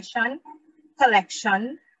generation,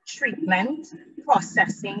 collection, treatment,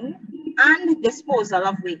 processing, and disposal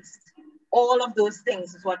of waste. All of those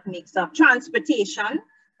things is what makes up transportation.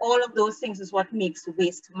 All of those things is what makes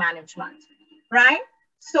waste management, right?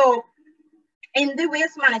 So in the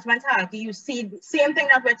waste management hierarchy, you see the same thing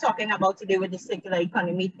that we're talking about today with the circular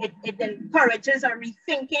economy. It encourages a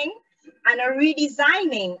rethinking and a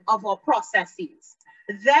redesigning of our processes.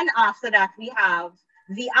 Then after that, we have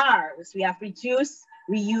the R's. We have reduce,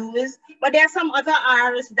 reuse, but there are some other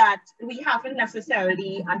R's that we haven't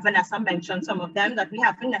necessarily, and Vanessa mentioned some of them, that we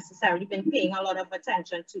haven't necessarily been paying a lot of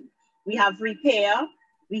attention to. We have repair,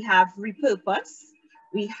 we have repurpose,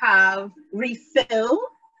 we have refill,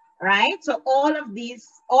 right? So all of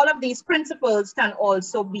these principles can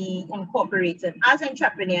also be incorporated. As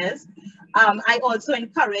entrepreneurs, I also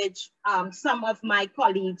encourage some of my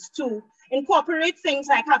colleagues to incorporate things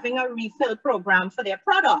like having a refill program for their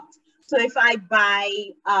product. So if I buy,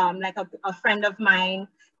 like a friend of mine,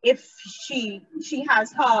 if she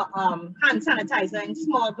has her hand sanitizer in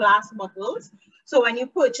small glass bottles, so when you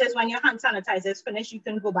purchase, when your hand sanitizer is finished, you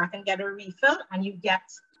can go back and get a refill and you get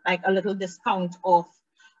like a little discount off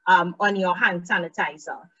on your hand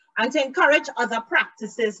sanitizer. And to encourage other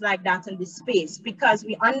practices like that in the space, because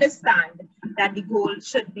we understand that the goal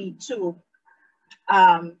should be to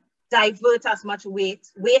divert as much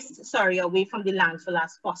waste away from the landfill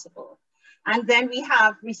as possible. And then we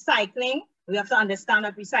have recycling, We have to understand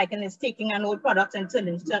that recycling is taking an old product and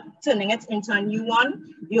turning it into a new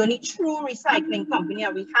one. The only true recycling company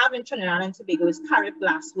that we have in Trinidad and Tobago is Carib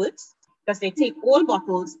Glassworks, because they take old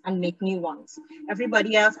bottles and make new ones.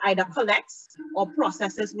 Everybody else either collects or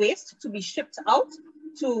processes waste to be shipped out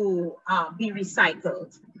to be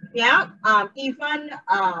recycled. Yeah, even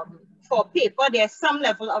for paper, there's some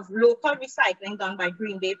level of local recycling done by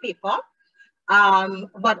Green Bay Paper.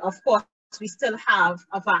 But of course, we still have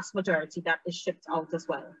a vast majority that is shipped out as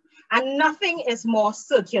well. And nothing is more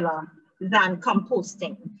circular than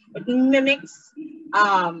composting. It mimics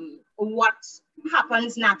what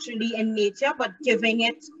happens naturally in nature, but giving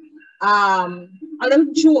it a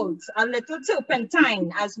little jolt, a little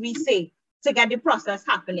turpentine, as we say, to get the process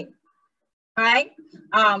happening. Right?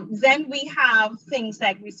 Then we have things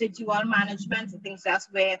like residual management, and things that's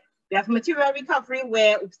where we have material recovery,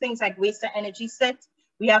 where things like waste to energy sit.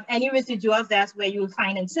 We have any residuals, that's where you'll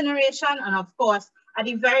find incineration. And of course, at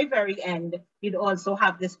the very, very end, you'd also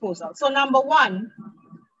have disposal. So number one,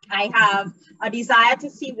 I have a desire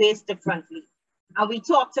to see waste differently. And we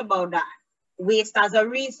talked about that, waste as a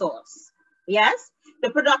resource. Yes,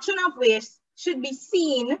 the production of waste should be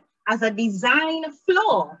seen as a design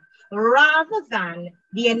flaw rather than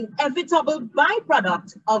the inevitable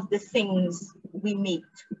byproduct of the things we make.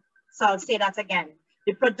 So I'll say that again.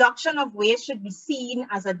 The production of waste should be seen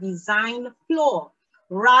as a design flaw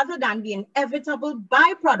rather than the inevitable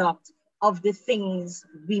byproduct of the things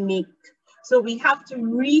we make. So we have to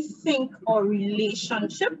rethink our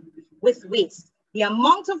relationship with waste. The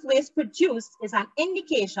amount of waste produced is an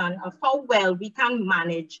indication of how well we can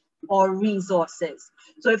manage our resources.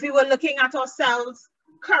 So if we were looking at ourselves,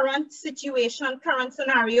 current situation, current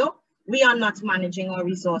scenario, we are not managing our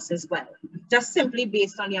resources well, just simply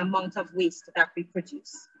based on the amount of waste that we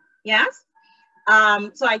produce. Yes?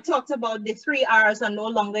 So I talked about the 3 R's are no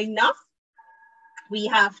longer enough. We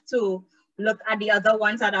have to look at the other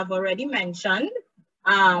ones that I've already mentioned.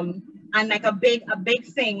 And like a big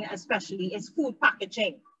thing, especially, is food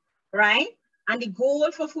packaging, right? And the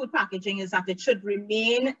goal for food packaging is that it should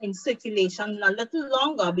remain in circulation a little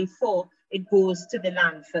longer before it goes to the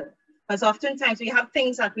landfill. Because oftentimes we have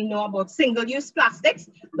things that we know about single-use plastics.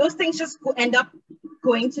 Those things just end up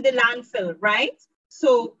going to the landfill, right?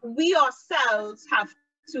 So we ourselves have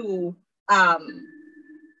to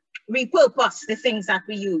repurpose the things that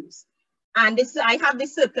we use. And this, I have the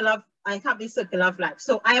circle of life.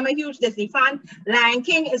 So I am a huge Disney fan. Lion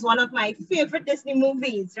King is one of my favorite Disney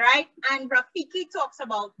movies, right? And Rafiki talks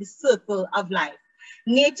about the circle of life.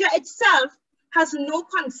 Nature itself has no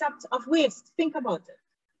concept of waste. Think about it.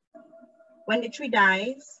 When the tree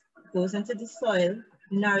dies, goes into the soil,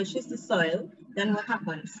 nourishes the soil, then what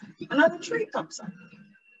happens? Another tree pops up.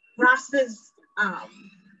 Grasses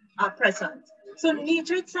are present. So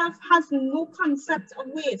nature itself has no concept of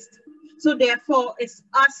waste. So therefore, it's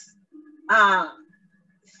us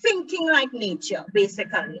thinking like nature,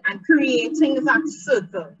 basically, and creating that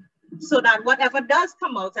circle so that whatever does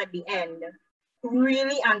come out at the end,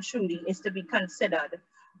 really and truly is to be considered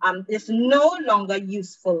is no longer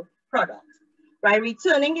useful product. By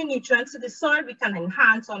returning the nutrients to the soil, we can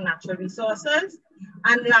enhance our natural resources.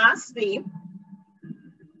 And lastly,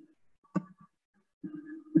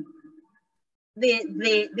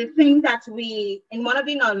 the thing that we, in one of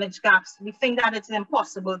the knowledge gaps, we think that it's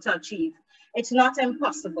impossible to achieve. It's not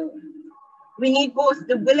impossible. We need both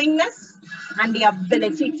the willingness and the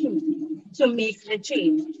ability to make the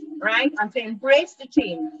change, right? And to embrace the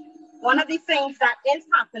change. One of the things that is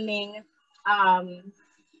happening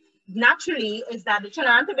naturally is that the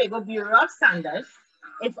Trinidad and Tobago Bureau of Standards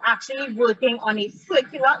is actually working on a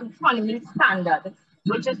circular economy standard,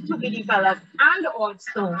 which is to be developed. And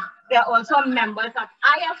also, they're also members of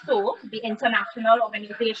ISO, the International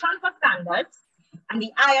Organization for Standards. And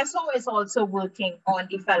the ISO is also working on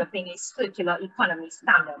developing a circular economy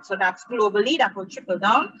standard. So that's globally, that will trickle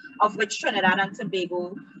down, of which Trinidad and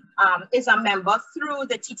Tobago is a member through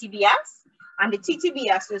the TTBS. And the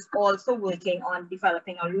TTBS is also working on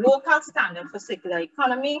developing a local standard for circular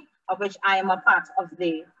economy, of which I am a part of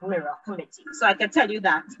the Mirror Committee. So I can tell you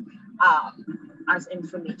that as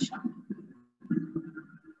information.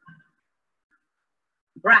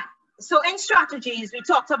 Right. So in strategies, we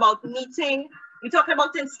talked about meeting, we talked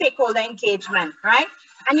about in stakeholder engagement, right?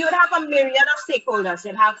 And you would have a myriad of stakeholders.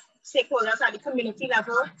 You'd have stakeholders at the community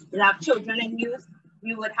level, you'd have children and youth,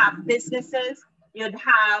 you would have businesses, you'd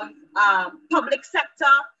have public sector,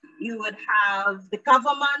 you would have the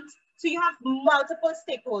government. So you have multiple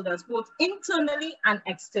stakeholders, both internally and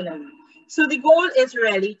externally. So the goal is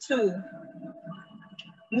really to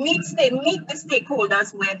meet the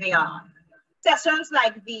stakeholders where they are. Sessions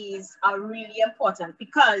like these are really important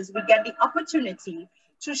because we get the opportunity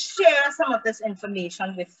to share some of this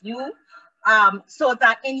information with you, so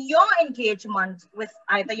that in your engagement with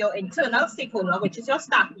either your internal stakeholder, which is your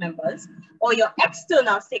staff members, or your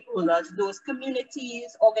external stakeholders, those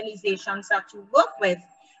communities, organizations that you work with,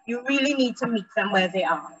 you really need to meet them where they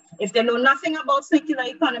are. If they know nothing about circular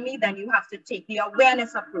economy, then you have to take the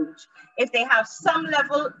awareness approach. If they have some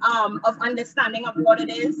level of understanding of what it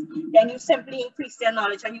is, then you simply increase their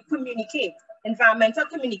knowledge and you communicate. Environmental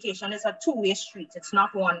communication is a two-way street. It's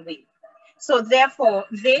not one way. So therefore,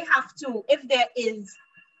 they have to, if there is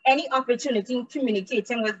any opportunity in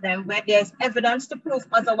communicating with them where there's evidence to prove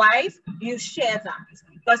otherwise, you share that.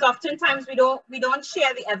 Because oftentimes we don't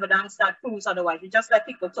share the evidence that proves otherwise. We just let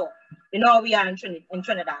people talk. You know, we are in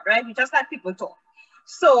Trinidad, right? We just let people talk.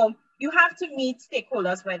 So you have to meet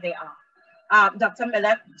stakeholders where they are. Dr.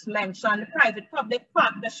 Miller mentioned private-public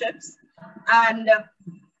partnerships, and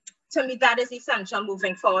to me that is essential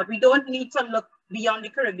moving forward. We don't need to look beyond the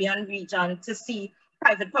Caribbean region to see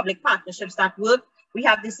private-public partnerships that work. We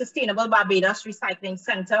have the Sustainable Barbados Recycling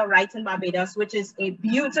Center right in Barbados, which is a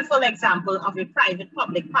beautiful example of a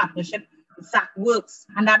private-public partnership that works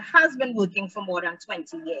and that has been working for more than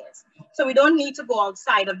 20 years. So we don't need to go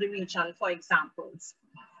outside of the region for examples.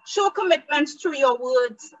 Show commitments through your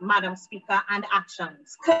words, Madam Speaker, and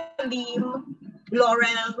actions. Kaleem,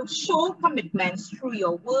 Laurel, show commitments through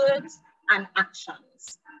your words and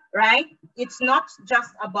actions, right? It's not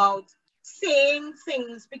just about saying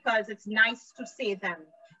things because it's nice to say them.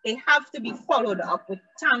 They have to be followed up with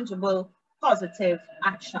tangible, positive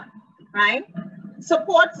action, right?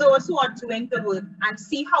 Support those who are doing the work and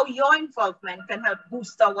see how your involvement can help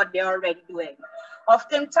boost what they're already doing.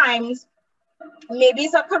 Oftentimes, maybe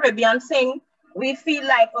it's a Caribbean thing. We feel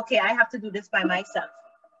like, okay, I have to do this by myself.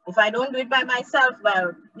 If I don't do it by myself,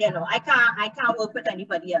 well, you know, I can't work with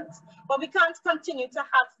anybody else. But we can't continue to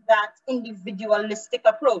have that individualistic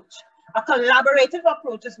approach. A collaborative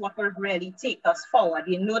approach is what will really take us forward.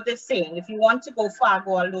 You know this saying, if you want to go far,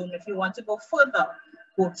 go alone. If you want to go further,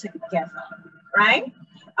 go together, right?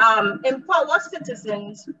 Empower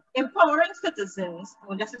citizens, empowering citizens,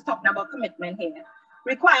 well, this is talking about commitment here,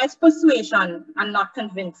 requires persuasion and not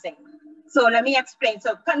convincing. So let me explain.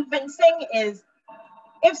 So convincing is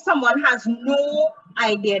if someone has no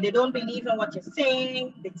idea, they don't believe in what you're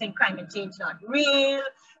saying, they think climate change is not real,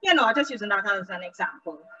 you know, just using that as an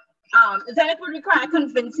example. Then it would require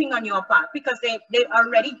convincing on your part because they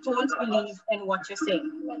already don't believe in what you're saying.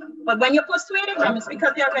 But when you're persuading them, it's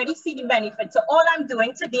because they already see the benefit. So all I'm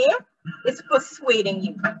doing today is persuading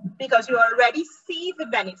you because you already see the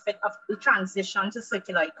benefit of the transition to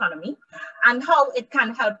circular economy and how it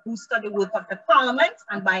can help boost the work of the Parliament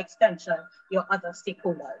and by extension, your other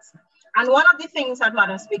stakeholders. And one of the things that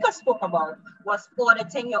Madam Speaker spoke about was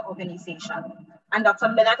auditing your organization. And Dr.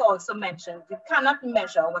 Millett also mentioned, you cannot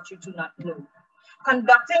measure what you do not know.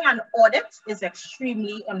 Conducting an audit is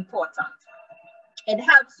extremely important. It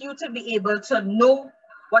helps you to be able to know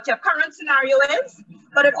what your current scenario is,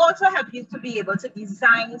 but it also helps you to be able to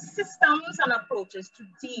design systems and approaches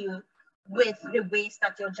to deal with the waste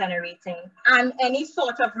that you're generating and any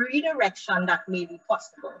sort of redirection that may be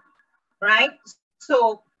possible, right?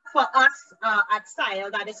 So for us at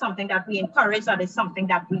SILE, that is something that we encourage, that is something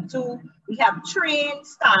that we do. We have trained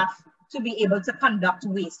staff to be able to conduct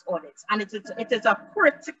waste audits. And it is a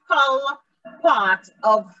critical part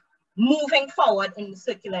of moving forward in the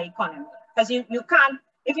circular economy. Because you can't,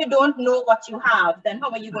 if you don't know what you have, then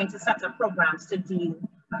how are you going to set up programs to deal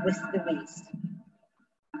with the waste?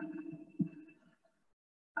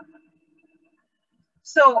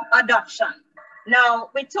 So adoption. Now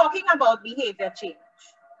we're talking about behavior change.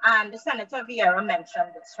 And Senator Vieira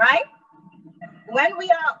mentioned this, right? When we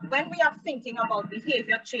are thinking about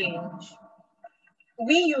behavior change,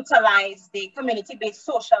 we utilize the community-based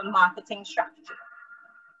social marketing strategy.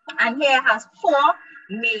 And here has 4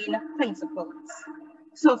 main principles.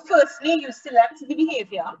 So firstly, you select the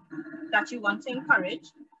behavior that you want to encourage.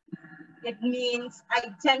 It means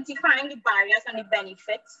identifying the barriers and the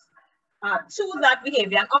benefits to that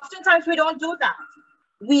behavior. And oftentimes we don't do that.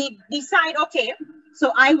 We decide, okay,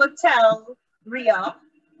 so I will tell Ria,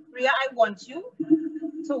 I want you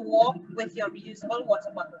to walk with your reusable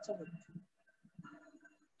water bottle to work.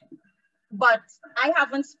 But I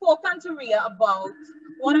haven't spoken to Ria about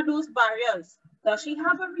what are those barriers. Does she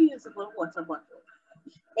have a reusable water bottle?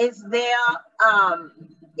 Is there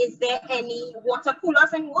any water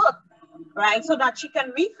coolers in work, right? So that she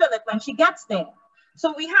can refill it when she gets there.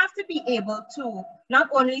 So we have to be able to not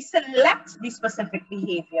only select the specific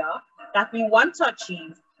behavior that we want to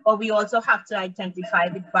achieve, but we also have to identify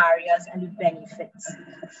the barriers and the benefits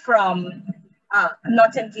from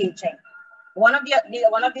not engaging. One of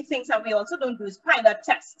the things that we also don't do is pilot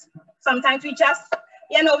test. Sometimes we just,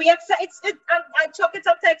 you know, I chalk it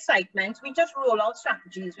up to excitement. We just roll out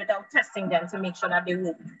strategies without testing them to make sure that they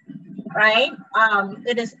work, right?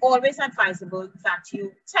 It is always advisable that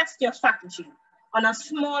you test your strategy on a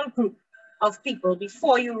small group of people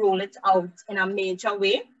before you roll it out in a major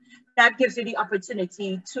way. That gives you the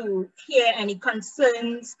opportunity to hear any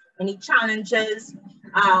concerns, any challenges.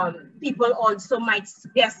 People also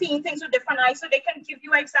they're seeing things with different eyes, so they can give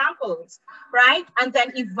you examples, right? And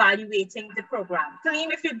then evaluating the program.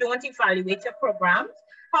 Claim if you don't evaluate your programs,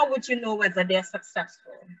 how would you know whether they're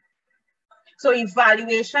successful? So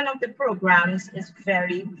evaluation of the programs is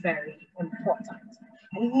very, very important.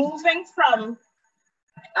 And moving from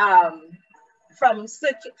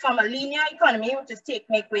a linear economy, which is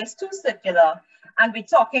make waste, to circular, and we're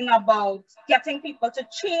talking about getting people to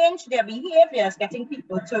change their behaviors, getting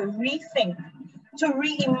people to rethink, to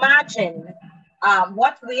reimagine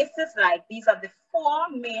what waste is like. These are the 4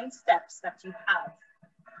 main steps that you have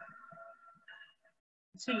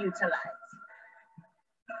to utilize.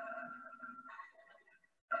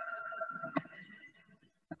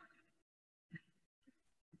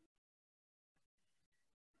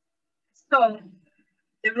 So,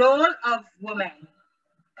 the role of women.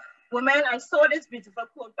 Women, I saw this beautiful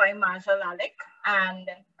quote by Marshall Alec, and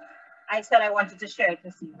I said I wanted to share it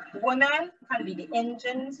with you. Women can be the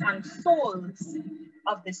engines and souls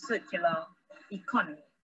of the circular economy.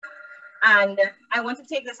 And I want to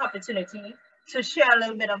take this opportunity to share a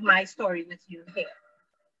little bit of my story with you here.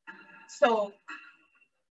 So,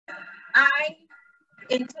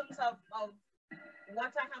 in terms of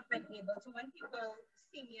what I have been able to, when people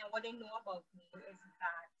see me and what they know about me is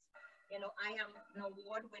that, you know, I am an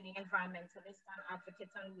award-winning environmentalist and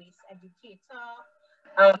advocate and waste educator.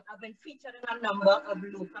 I've been featured in a number of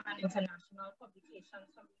local and international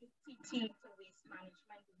publications from TT to Waste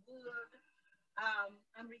Management World.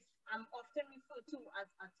 I'm often referred to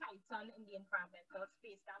as a titan in the environmental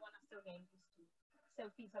space. That one I'm still getting used to.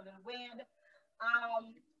 Still feels a little weird.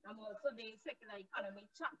 I'm also the circular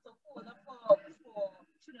economy chapter holder for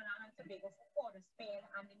Trinidad and Tobago for Port of Spain,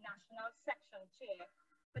 and the national section chair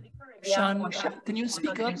for the Caribbean. Sean, can you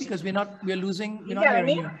speak up because we're not hearing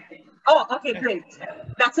you. Oh, okay, great.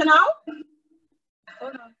 Better now?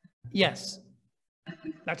 Hold on. Yes.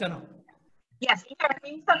 Better now. Yes, you hear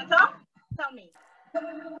me, Senator? Tell me.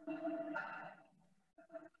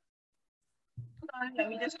 Let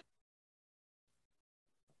me just.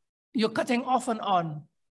 You're cutting off and on.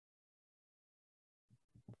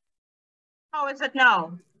 How is it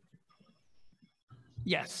now?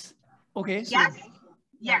 Yes. Okay. So, yes.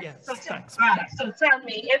 Yes. Yes. So, Thanks. right. So tell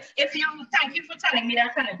me if you, thank you for telling me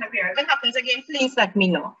that, Senator Vera. If it happens again, please let me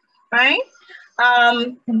know. Right.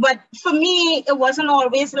 But for me, it wasn't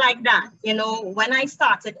always like that. You know, when I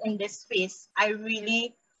started in this space, I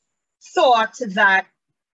really thought that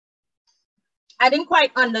I didn't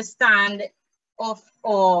quite understand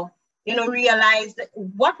or you know, realized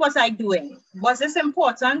what was I doing? Was this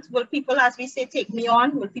important? Will people, as we say, take me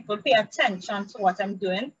on? Will people pay attention to what I'm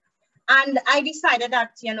doing? And I decided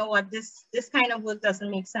that, you know what, this kind of work doesn't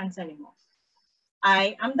make sense anymore.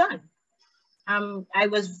 I am done. I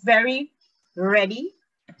was very ready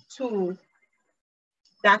to,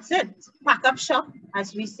 that's it, pack up shop,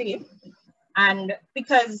 as we say. And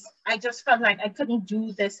because I just felt like I couldn't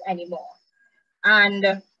do this anymore.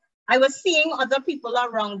 And I was seeing other people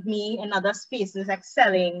around me in other spaces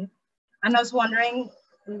excelling, and I was wondering,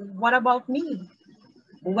 what about me?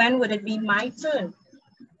 When would it be my turn?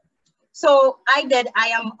 So I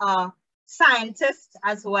am a scientist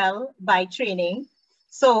as well by training.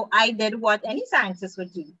 So I did what any scientist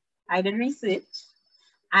would do. I did research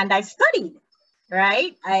and I studied,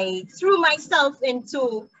 right? I threw myself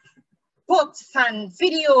into books and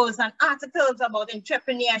videos and articles about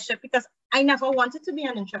entrepreneurship because I never wanted to be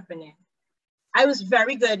an entrepreneur. I was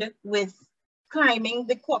very good with climbing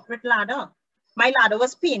the corporate ladder. My ladder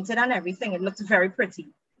was painted and everything. It looked very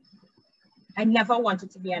pretty. I never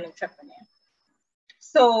wanted to be an entrepreneur.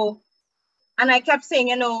 So, and I kept saying,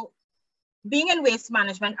 you know, being in waste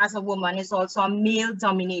management as a woman is also a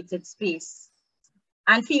male-dominated space.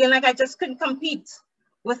 And feeling like I just couldn't compete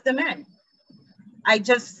with the men.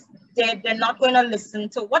 They're not going to listen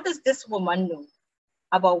to, what does this woman know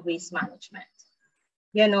about waste management,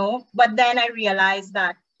 you know? But then I realized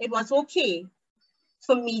that it was okay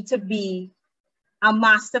for me to be a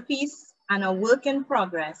masterpiece and a work in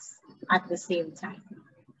progress at the same time.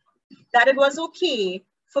 That it was okay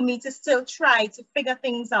for me to still try to figure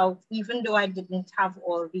things out, even though I didn't have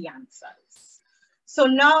all the answers. So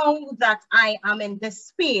now that I am in this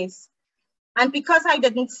space, and because I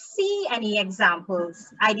didn't see any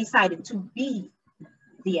examples, I decided to be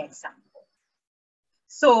the example.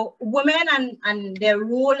 So women and their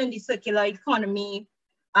role in the circular economy,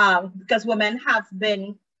 because women have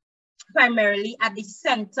been primarily at the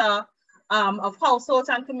center of households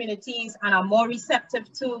and communities and are more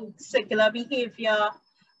receptive to circular behavior.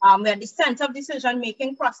 We're at the center of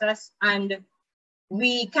decision-making process, and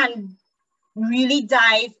we can really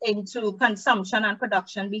dive into consumption and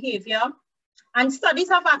production behavior. And studies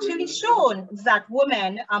have actually shown that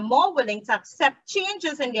women are more willing to accept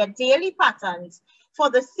changes in their daily patterns for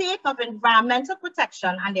the sake of environmental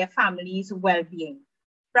protection and their families' well-being.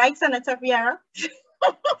 Right, Senator Vieira?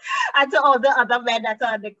 And to all the other men that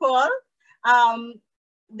are on the call.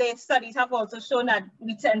 The studies have also shown that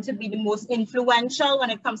we tend to be the most influential when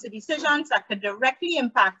it comes to decisions that could directly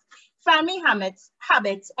impact family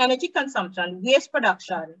habits, energy consumption, waste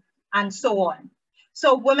production, and so on.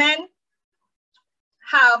 So women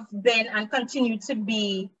have been and continue to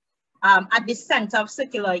be at the center of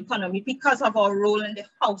circular economy because of our role in the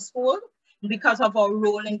household, because of our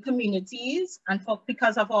role in communities, and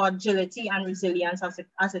because of our agility and resilience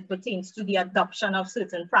as it pertains to the adoption of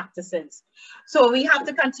certain practices. So we have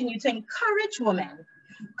to continue to encourage women,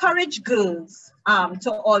 encourage girls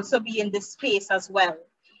to also be in this space as well.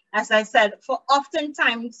 As I said, for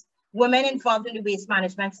oftentimes, women involved in the waste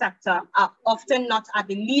management sector are often not at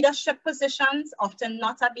the leadership positions, often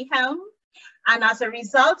not at the helm. And as a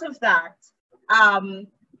result of that,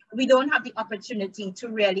 we don't have the opportunity to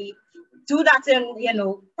really do that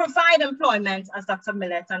and, provide employment, as Dr.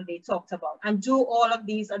 Millett and they talked about, and do all of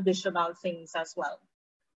these additional things as well.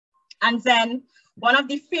 And then one of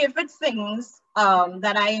the favorite things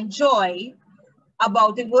that I enjoy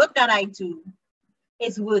about the work that I do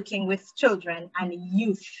is working with children and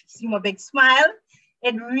youth. See my big smile?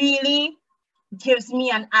 It really gives me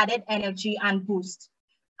an added energy and boost.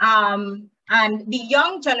 And the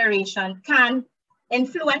young generation can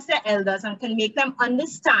influence their elders and can make them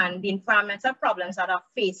understand the environmental problems that are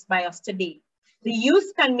faced by us today. The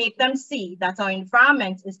youth can make them see that our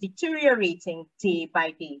environment is deteriorating day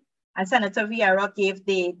by day. And Senator Vieira gave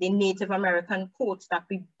the Native American quote that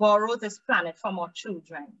we borrow this planet from our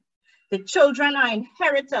children. The children are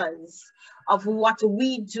inheritors of what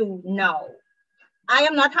we do now. I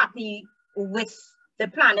am not happy with the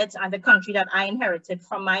planet and the country that I inherited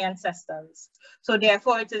from my ancestors. So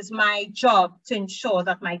therefore, it is my job to ensure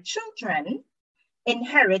that my children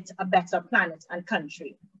inherit a better planet and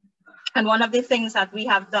country. And one of the things that we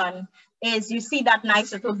have done is, you see that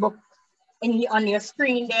nice little book on your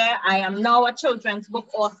screen there. I am now a children's book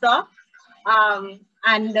author.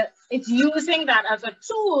 And it's using that as a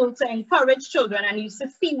tool to encourage children and use to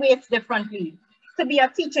see waste differently, to be a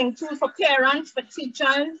teaching tool for parents, for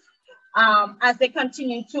teachers, as they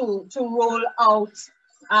continue to roll out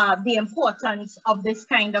the importance of this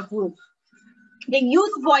kind of work. The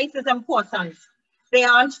youth voice is important. They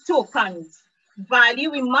aren't tokens.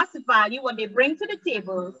 We must value what they bring to the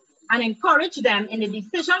table and encourage them in the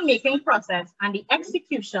decision-making process and the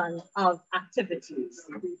execution of activities.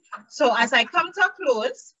 So as I come to a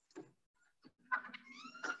close,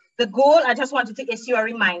 the goal, I just wanted to issue a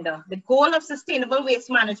reminder. The goal of sustainable waste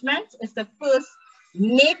management is to first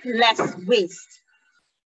make less waste.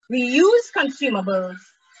 Reuse consumables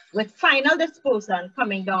with final disposal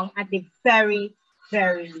coming down at the very,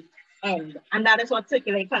 very end. And that is what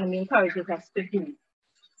circular economy encourages us to do.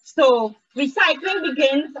 So recycling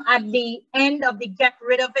begins at the end of the get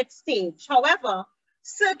rid of it stage. However,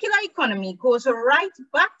 circular economy goes right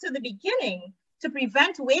back to the beginning to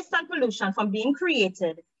prevent waste and pollution from being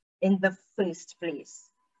created in the first place.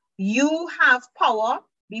 You have power.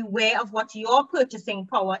 Beware of what your purchasing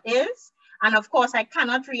power is. And of course, I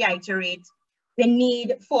cannot reiterate the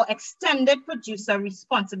need for extended producer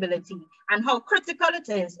responsibility and how critical it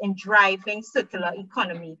is in driving circular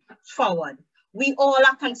economy forward. We all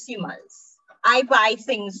are consumers. I buy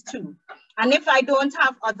things too. And if I don't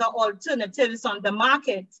have other alternatives on the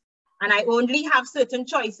market and I only have certain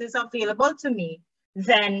choices available to me,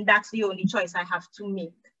 then that's the only choice I have to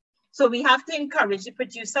make. So we have to encourage the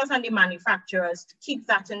producers and the manufacturers to keep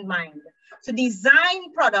that in mind, to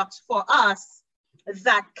design products for us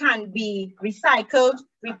that can be recycled,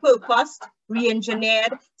 repurposed,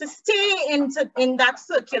 re-engineered, to stay in that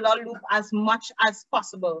circular loop as much as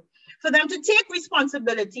possible, for them to take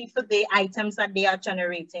responsibility for the items that they are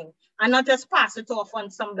generating and not just pass it off on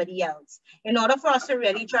somebody else. In order for us to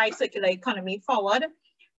really drive circular economy forward,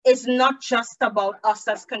 it's not just about us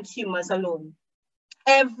as consumers alone.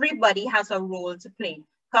 Everybody has a role to play.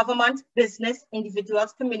 Government, business,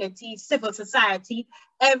 individuals, communities, civil society,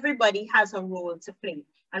 everybody has a role to play.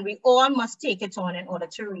 And we all must take it on in order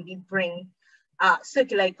to really bring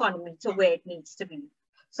circular economy to where it needs to be.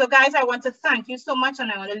 So guys, I want to thank you so much, and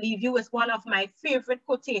I want to leave you with one of my favorite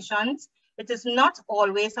quotations. It is not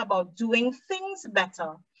always about doing things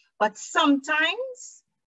better, but sometimes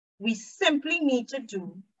we simply need to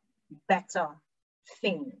do better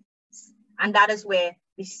things. And that is where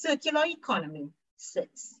the circular economy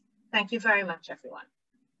sits. Thank you very much, everyone.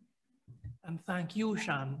 And thank you,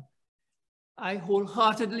 Shan. I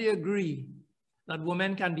wholeheartedly agree that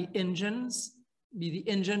women can be the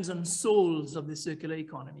engines and souls of the circular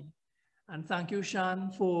economy. And thank you,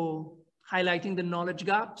 Shan, for highlighting the knowledge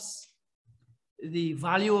gaps, the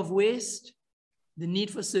value of waste, the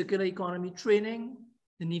need for circular economy training,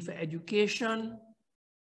 the need for education,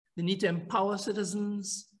 the need to empower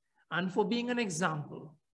citizens, and for being an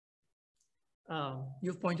example.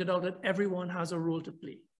 You've pointed out that everyone has a role to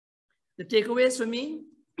play. The takeaways for me,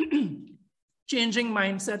 changing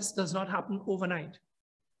mindsets does not happen overnight.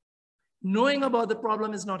 Knowing about the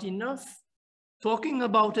problem is not enough. Talking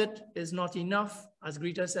about it is not enough. As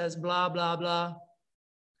Greta says, blah, blah, blah.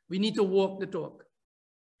 We need to walk the talk.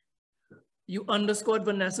 You underscored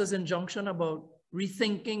Vanessa's injunction about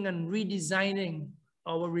rethinking and redesigning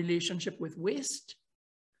our relationship with waste,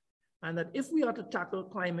 and that if we are to tackle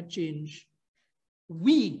climate change,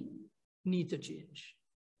 we need to change.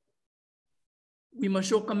 We must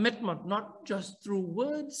show commitment, not just through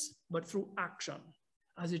words, but through action.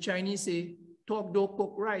 As the Chinese say, talk, don't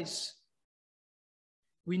cook rice.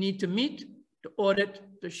 We need to meet, to audit,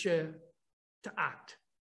 to share, to act.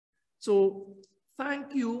 So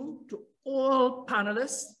thank you to all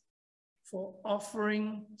panelists for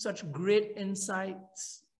offering such great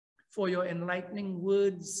insights, for your enlightening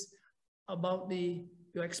words about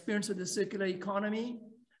your experience with the circular economy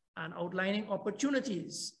and outlining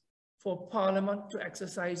opportunities for Parliament to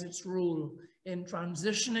exercise its role in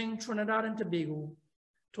transitioning Trinidad and Tobago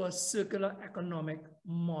to a circular economic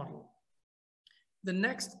model. The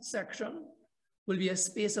next section will be a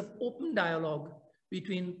space of open dialogue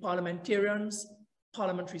between parliamentarians,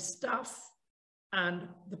 parliamentary staff, and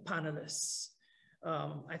the panelists.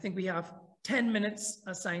 I think we have 10 minutes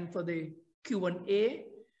assigned for the Q&A.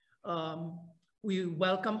 We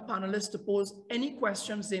welcome panelists to pose any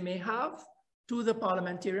questions they may have to the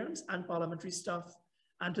parliamentarians and parliamentary staff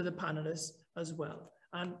and to the panelists as well.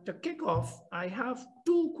 And to kick off, I have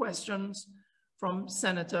two questions from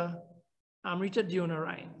Senator Amrita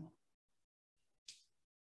Deonarine.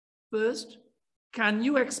 First, can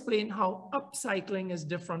you explain how upcycling is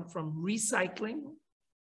different from recycling?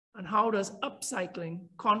 And how does upcycling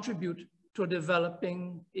contribute to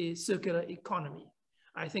developing a circular economy?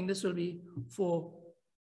 I think this will be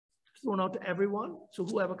thrown out to everyone, so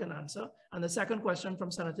whoever can answer. And the second question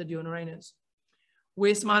from Senator Deonarine is,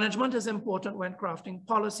 waste management is important when crafting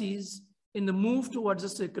policies in the move towards a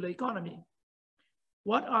circular economy.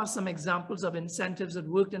 What are some examples of incentives that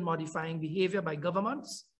worked in modifying behavior by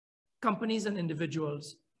governments, companies, and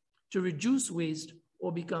individuals to reduce waste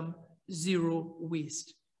or become zero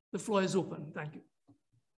waste? The floor is open. Thank you.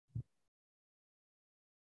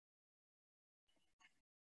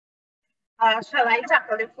 Shall I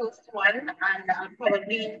tackle the first one, and I'll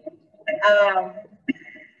probably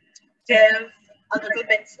delve a little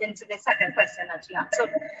bit into the second question that you asked. So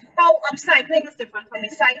how upcycling is different from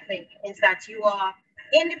recycling is that you are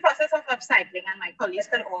in the process of upcycling, and my colleagues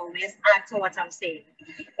can always add to what I'm saying,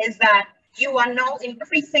 is that you are now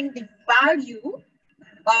increasing the value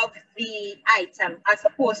of the item as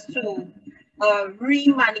opposed to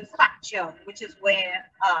remanufacture, which is where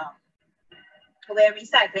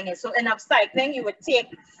recycling is. So in upcycling, you would take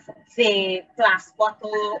the glass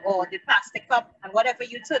bottle or the plastic cup, and whatever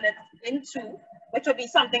you turn it into, which would be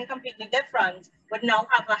something completely different, would now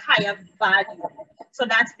have a higher value. So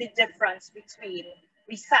that's the difference between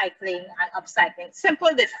recycling and upcycling. Simple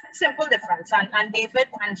difference. And David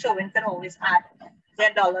and Sherwin can always add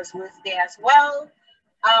their dollars worth there as well.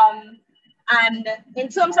 And in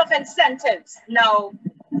terms of incentives, now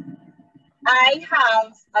I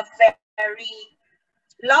have a very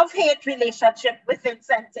love-hate relationship with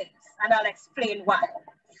incentives, and I'll explain why,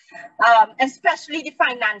 especially the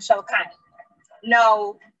financial kind.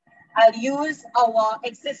 Now, I'll use our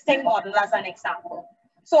existing model as an example.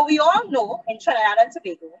 So we all know in Trinidad and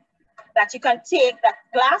Tobago that you can take that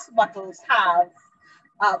glass bottles have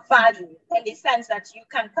value in the sense that you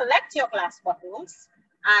can collect your glass bottles,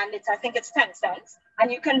 and I think it's 10 cents,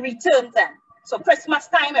 and you can return them. So Christmas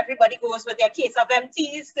time, everybody goes with their case of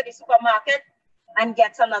empties to the supermarket. and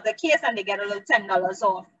get another case, and they get a little $10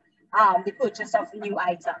 off the purchase of new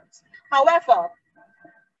items. However,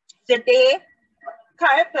 the day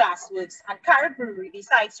Carib Glassworks and Carib Brewery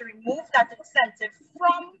decides to remove that incentive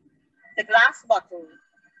from the glass bottle,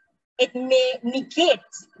 it may negate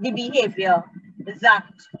the behavior that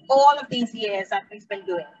all of these years that we've been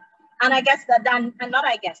doing. And I guess that,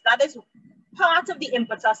 that is part of the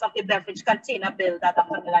impetus of the beverage container bill that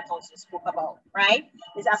Dr. Millett also spoke about, right?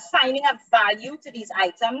 Is assigning a value to these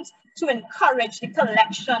items to encourage the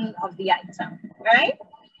collection of the item, right?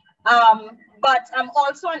 But I'm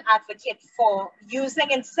also an advocate for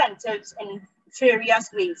using incentives in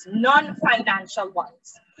various ways, non-financial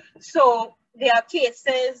ones. So there are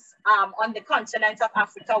cases on the continent of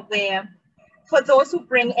Africa where for those who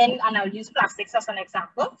bring in, and I'll use plastics as an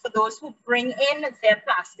example, for those who bring in their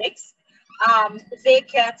plastics, they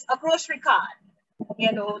get a grocery card,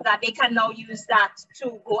 you know, that they can now use that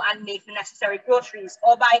to go and make the necessary groceries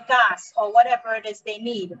or buy gas or whatever it is they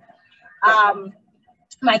need.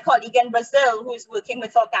 My colleague in Brazil who is working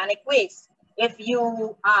with organic waste, if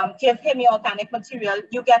you give him your organic material,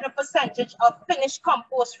 you get a percentage of finished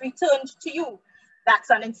compost returned to you. That's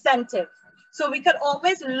an incentive. So we could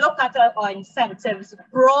always look at our incentives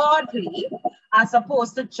broadly as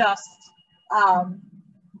opposed to just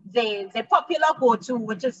the popular go-to,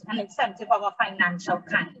 which is an incentive of a financial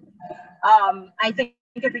kind. I think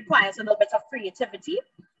it requires a little bit of creativity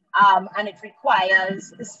and it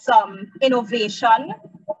requires some innovation,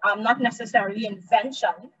 not necessarily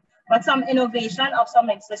invention, but some innovation of some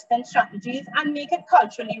existing strategies and make it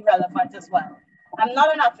culturally relevant as well. I'm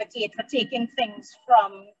not an advocate for taking things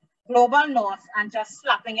from global north and just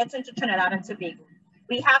slapping it into Trinidad and Tobago.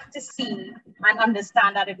 We have to see and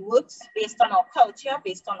understand that it works based on our culture,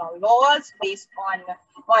 based on our laws, based on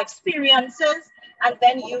our experiences, and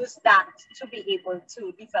then use that to be able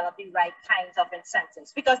to develop the right kinds of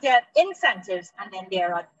incentives. Because there are incentives and then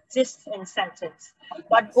there are disincentives,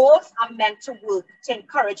 but both are meant to work to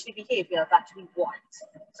encourage the behavior that we want.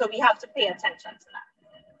 So we have to pay attention to that.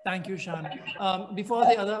 Thank you, Shan. Before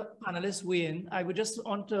the other panelists weigh in, I would just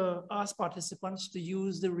want to ask participants to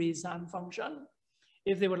use the raise hand function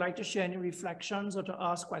if they would like to share any reflections or to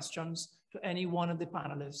ask questions to any one of the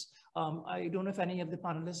panelists. I don't know if any of the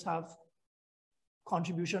panelists have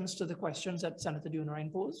contributions to the questions that Senator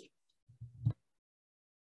Dunarain posed.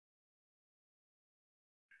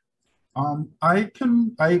 I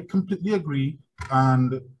completely agree,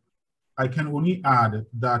 and I can only add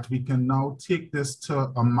that we can now take this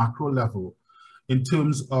to a macro level in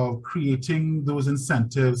terms of creating those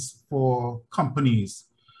incentives for companies,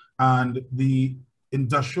 and the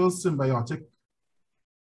industrial symbiotic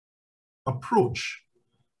approach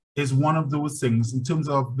is one of those things in terms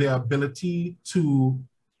of their ability to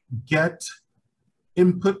get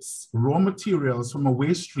inputs, raw materials from a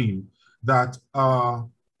waste stream that are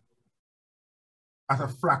at a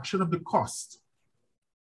fraction of the cost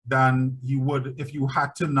than you would if you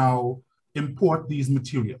had to now import these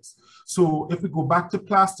materials. So if we go back to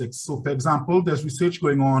plastics, so for example, there's research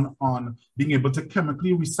going on being able to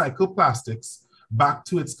chemically recycle plastics back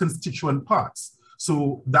to its constituent parts.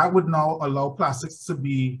 So that would now allow plastics to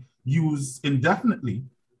be used indefinitely,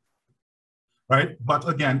 right? But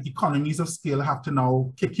again, economies of scale have to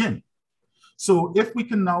now kick in. So if we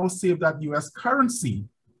can now save that US currency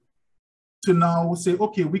to now say,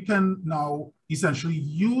 okay, we can now essentially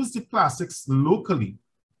use the plastics locally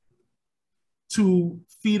to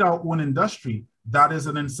feed our own industry, that is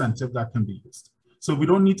an incentive that can be used. So we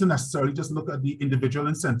don't need to necessarily just look at the individual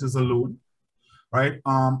incentives alone, right?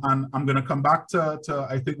 And I'm gonna come back to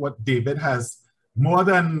I think what David has more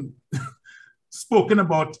than spoken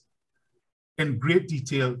about in great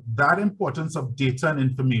detail, that importance of data and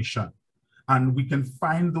information. And we can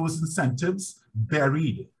find those incentives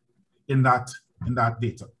buried in that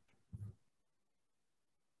data.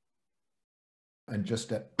 And just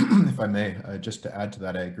to, if I may, just to add to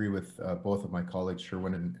that, I agree with both of my colleagues,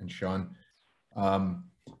 Sherwin and Sean.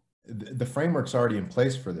 The framework's already in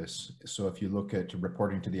place for this. So if you look at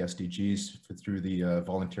reporting to the SDGs through the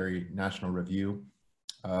voluntary national review,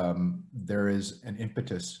 there is an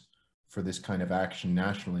impetus for this kind of action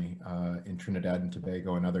nationally in Trinidad and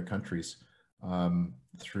Tobago and other countries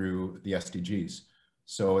through the SDGs.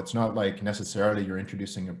 So it's not like necessarily you're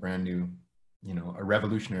introducing a brand new, a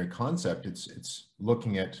revolutionary concept. It's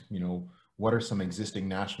looking at, what are some existing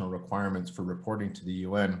national requirements for reporting to the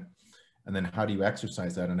UN, and then how do you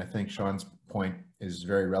exercise that? And I think Sean's point is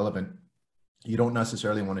very relevant. You don't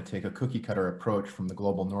necessarily want to take a cookie cutter approach from the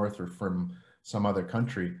global north or from some other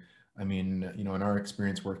country. I mean, you know, in our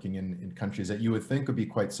experience working in countries that you would think would be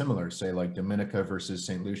quite similar, say like Dominica versus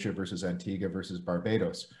St. Lucia versus Antigua versus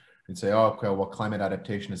Barbados, and say, oh, okay, well, climate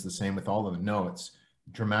adaptation is the same with all of them. No, it's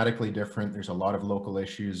dramatically different. There's a lot of local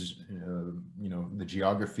issues, you know, the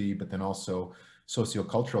geography, but then also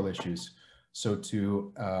sociocultural issues. So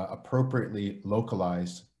to appropriately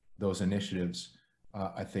localize those initiatives,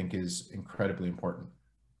 I think is incredibly important.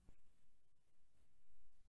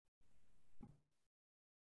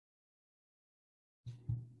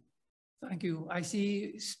 Thank you. I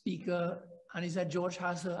see Speaker Anizette George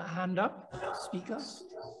has her hand up. Speaker.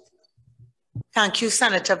 Thank you,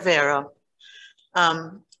 Senator Vera.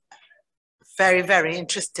 Very, very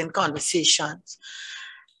interesting conversations.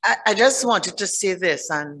 I just wanted to say this,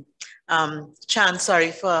 and Chan,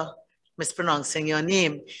 sorry for mispronouncing your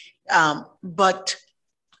name, but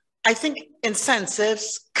I think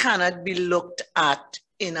incentives cannot be looked at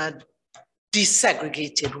in a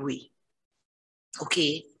desegregated way,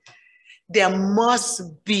 okay? There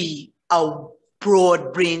must be a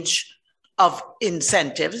broad range of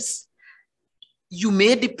incentives. You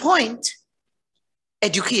made the point,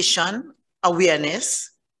 education,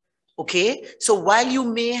 awareness, okay? So while you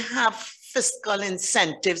may have fiscal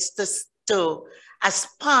incentives to as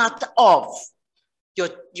part of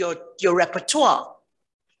your repertoire,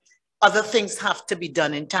 other things have to be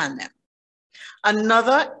done in tandem.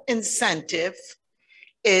 Another incentive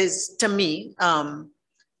is, to me,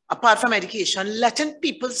 apart from education, letting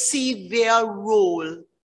people see their role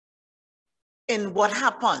in what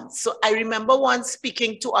happens. So I remember once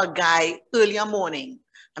speaking to a guy earlier morning.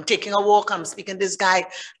 I'm taking a walk, I'm speaking to this guy,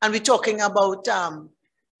 and we're talking about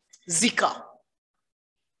Zika.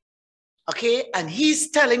 Okay, and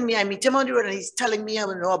he's telling me, I meet him on the road, and he's telling me, I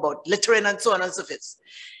don't know, about littering and so on and so forth.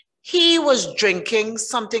 He was drinking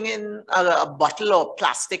something in a bottle or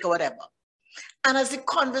plastic or whatever. And as the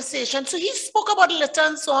conversation, so he spoke about litter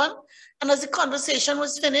and so on, and as the conversation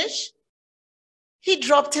was finished, he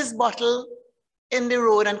dropped his bottle in the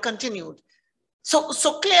road and continued. So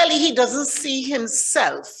clearly he doesn't see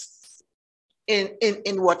himself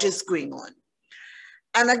in what is going on.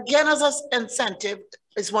 And again, as an incentive,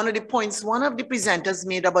 is one of the points one of the presenters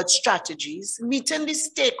made about strategies, meeting the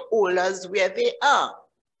stakeholders where they are.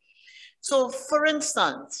 So for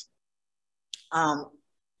instance,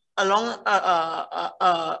 along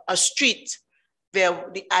a street where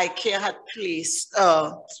the IKEA had placed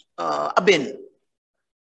a bin.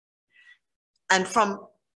 And from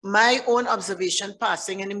my own observation,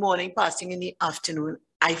 passing in the morning, passing in the afternoon,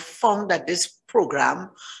 I found that this program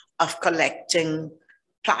of collecting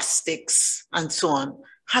plastics and so on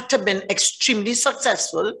had to have been extremely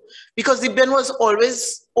successful because the bin was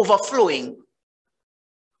always overflowing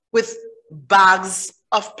with bags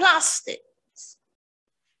of plastic.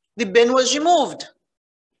 The bin was removed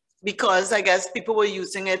because I guess people were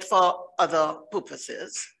using it for other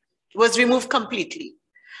purposes. It was removed completely.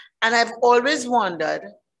 And I've always wondered,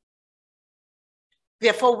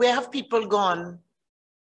 therefore, where have people gone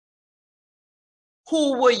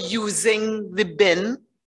who were using the bin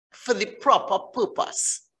for the proper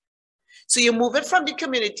purpose? So you move it from the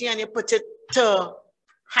community and you put it to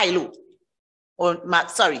Hilo, or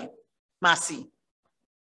Massey.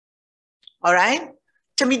 All right?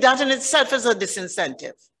 To me, that in itself is a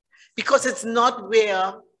disincentive because it's not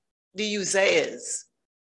where the user is.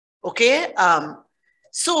 Okay?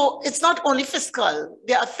 So it's not only fiscal,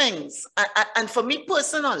 there are things. And for me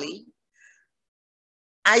personally,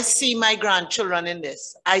 I see my grandchildren in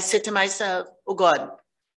this. I say to myself, oh God,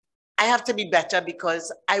 I have to be better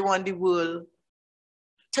because I want the world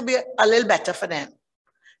to be a little better for them.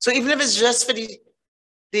 So even if it's just for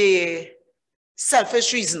the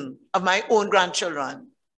selfish reason of my own grandchildren,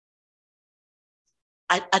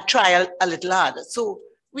 I try a little harder. So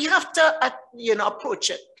we have to, approach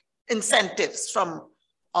it, incentives from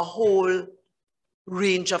a whole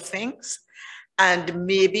range of things. And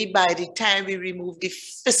maybe by the time we remove the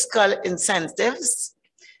fiscal incentives,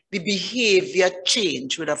 the behavior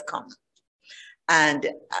change would have come. And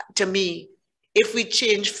to me, if we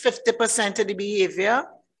change 50% of the behavior,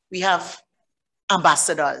 we have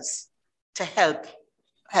ambassadors to help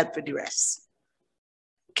with the rest.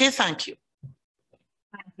 Okay, thank you.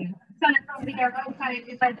 Thank you. Senator Vieira,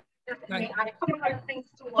 if I just may add a couple of things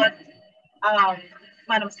to what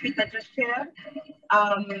Madam Speaker just shared.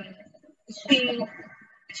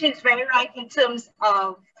 She's very right in terms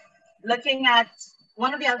of looking at,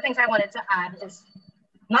 one of the other things I wanted to add is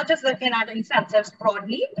not just looking at incentives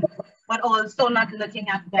broadly, but also not looking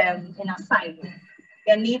at them in a silo.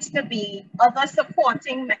 There needs to be other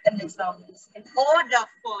supporting mechanisms in order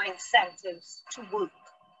for incentives to work.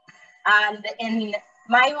 And in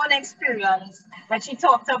my own experience when she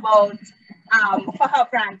talked about for her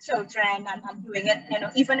grandchildren and doing it, you know,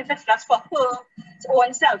 even if it's just for her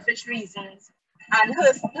own selfish reasons. And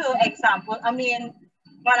her example, I mean,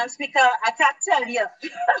 Madam Speaker, I can't tell you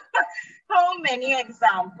how many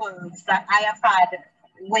examples that I have had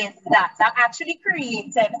with that. I actually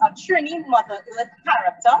created a Trini Mother Earth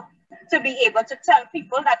character to be able to tell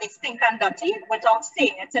people that they stink and dirty without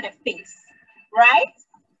saying it to their face, right?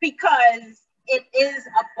 Because it is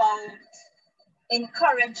about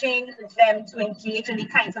encouraging them to engage in the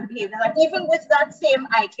kinds of behaviors. And even with that same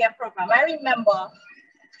ICARE program, I remember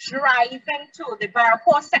driving to the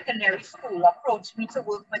Barracourt Secondary School approached me to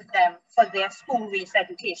work with them for their school-based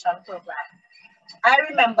education program. I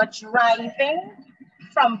remember driving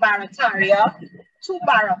from Barataria to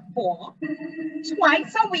Barracourt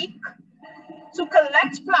twice a week to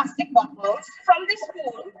collect plastic bottles from the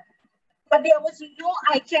school, but there was no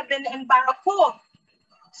ICARE bin in Barracourt.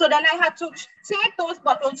 So then I had to take those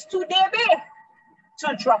bottles to Debe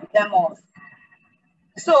to drop them off.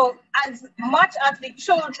 So as much as the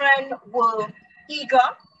children were eager,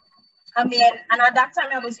 I mean, and at that time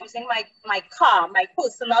I was using my car, my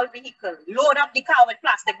personal vehicle, load up the car with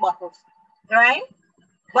plastic bottles, right?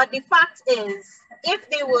 But the fact is, if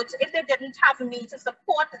they didn't have me to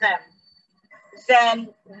support them, then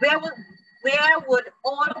where would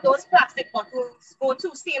all of those plastic bottles go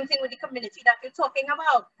to? Same thing with the community that you're talking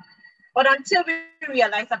about. But until we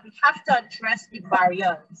realize that we have to address the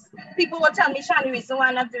barriers, people will tell me, Shani, reason why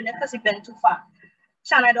I'm not doing it because it's been too far.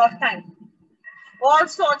 Shani, I don't have time. All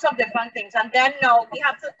sorts of different things. And then now we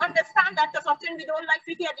have to understand that because often we don't like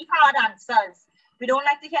to hear the hard answers. We don't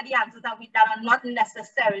like to hear the answers that are not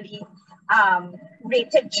necessarily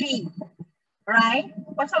rated G, right?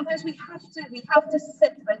 But sometimes we have to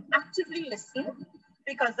sit and actively listen,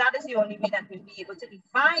 because that is the only way that we'll be able to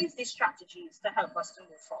devise the strategies to help us to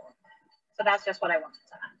move forward. So that's just what I wanted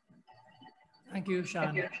to add. Thank you,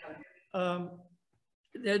 Shan.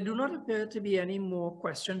 There do not appear to be any more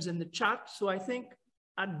questions in the chat. So I think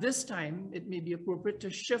at this time, it may be appropriate to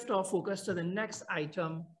shift our focus to the next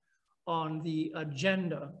item on the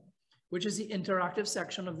agenda, which is the interactive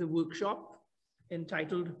section of the workshop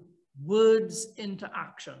entitled Words into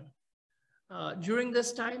Action. During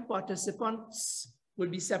this time, participants will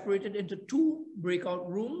be separated into 2 breakout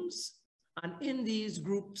rooms. And in these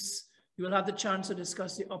groups, you will have the chance to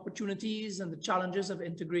discuss the opportunities and the challenges of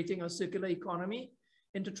integrating a circular economy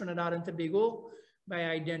into Trinidad and Tobago by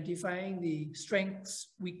identifying the strengths,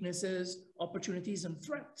 weaknesses, opportunities, and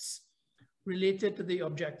threats related to the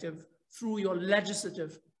objective through your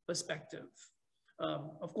legislative perspective.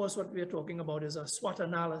 Of course, what we are talking about is a SWOT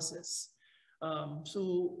analysis.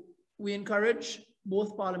 So we encourage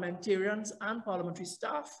both parliamentarians and parliamentary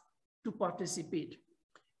staff to participate.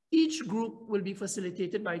 Each group will be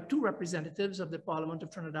facilitated by 2 representatives of the Parliament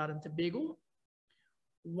of Trinidad and Tobago,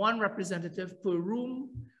 1 representative per room,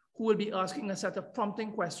 who will be asking a set of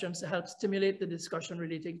prompting questions to help stimulate the discussion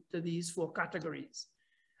relating to these 4 categories.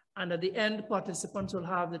 And at the end, participants will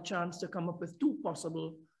have the chance to come up with 2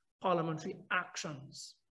 possible parliamentary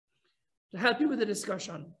actions. To help you with the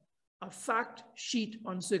discussion, a fact sheet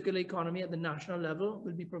on circular economy at the national level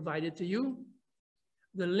will be provided to you.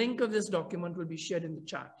 The link of this document will be shared in the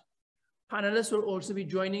chat. Panelists will also be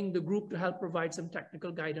joining the group to help provide some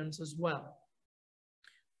technical guidance as well.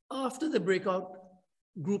 After the breakout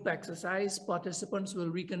group exercise, participants will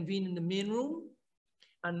reconvene in the main room,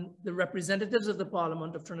 and the representatives of the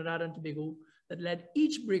Parliament of Trinidad and Tobago that led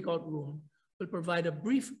each breakout room will provide a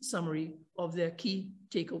brief summary of their key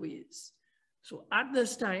takeaways. So at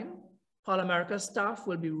this time, ParlAmericas staff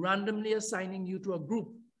will be randomly assigning you to a group.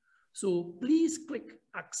 So please click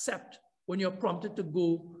accept when you're prompted to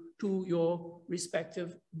go to your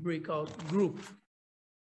respective breakout group.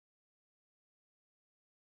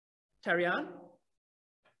 Tarian?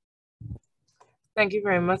 Thank you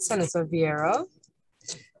very much, Senator Vieira.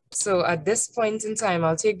 So at this point in time,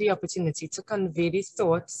 I'll take the opportunity to convey the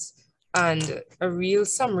thoughts and a real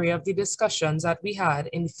summary of the discussions that we had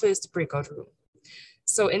in the first breakout room.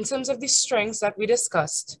 So in terms of the strengths that we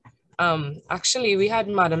discussed, actually we had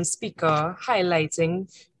Madam Speaker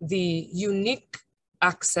highlighting the unique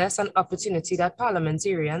access and opportunity that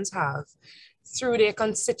parliamentarians have through their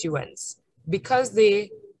constituents, because they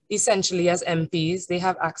essentially, as MPs, they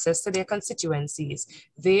have access to their constituencies.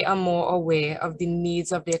 They are more aware of the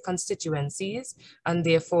needs of their constituencies, and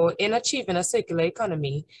therefore, in achieving a circular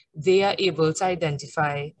economy, they are able to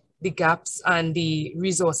identify the gaps and the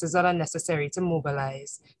resources that are necessary to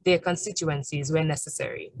mobilize their constituencies where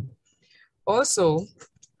necessary. Also,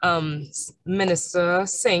 Minister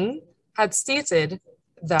Singh had stated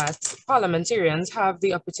that parliamentarians have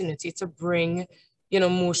the opportunity to bring,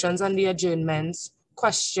 motions on the adjournments,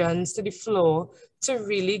 questions to the floor, to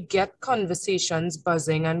really get conversations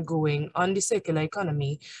buzzing and going on the circular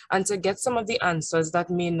economy, and to get some of the answers that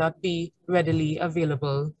may not be readily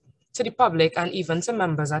available to the public and even to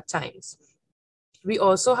members at times. We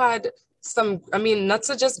also had some, not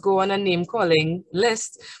to just go on a name calling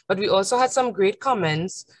list, but we also had some great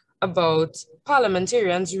comments about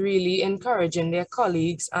parliamentarians really encouraging their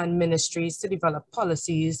colleagues and ministries to develop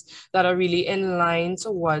policies that are really in line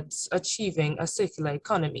towards achieving a circular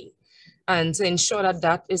economy, and to ensure that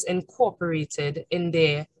that is incorporated in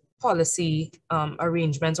their policy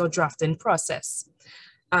arrangements or drafting process.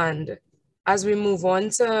 And as we move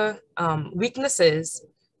on to weaknesses,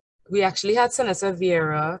 we actually had Senator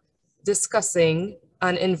Vieira discussing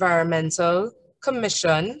an environmental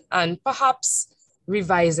commission and perhaps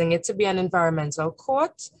revising it to be an environmental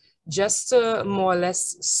court, just to more or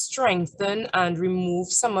less strengthen and remove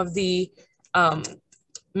some of the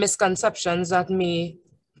misconceptions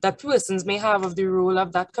that persons may have of the role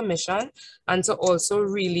of that commission, and to also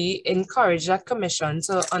really encourage that commission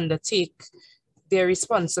to undertake their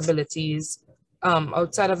responsibilities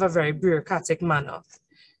outside of a very bureaucratic manner.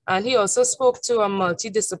 And he also spoke to a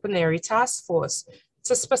multidisciplinary task force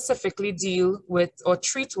to specifically deal with or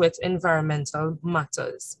treat with environmental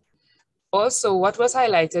matters. Also, what was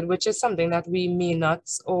highlighted, which is something that we may not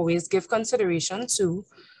always give consideration to,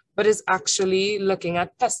 but is actually looking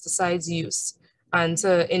at pesticides use, and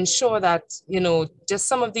to ensure that, just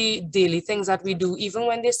some of the daily things that we do, even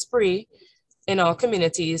when they spray in our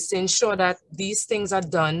communities, to ensure that these things are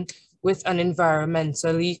done with an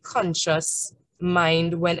environmentally conscious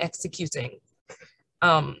mind when executing.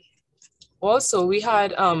 Also, we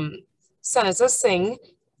had Senator Singh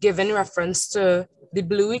giving reference to the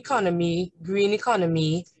blue economy, green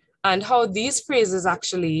economy, and how these phrases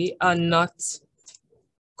actually are not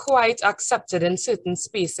quite accepted in certain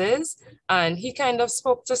spaces. And he kind of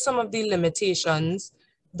spoke to some of the limitations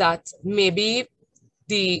that maybe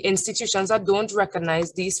the institutions that don't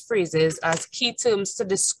recognize these phrases as key terms to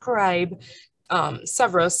describe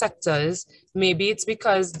several sectors. Maybe it's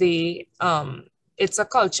because it's a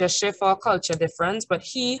culture shift or a culture difference, but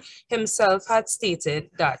he himself had stated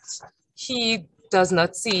that he does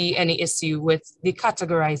not see any issue with the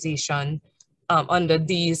categorization under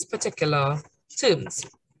these particular terms.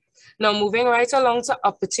 Now, moving right along to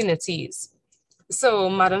opportunities. So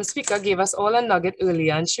Madam Speaker gave us all a nugget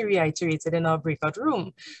earlier, and she reiterated in our breakout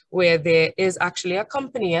room, where there is actually a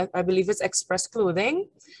company, I believe it's Express Clothing,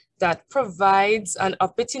 that provides an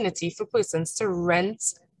opportunity for persons to rent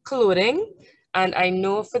clothing. And I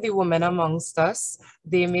know for the women amongst us,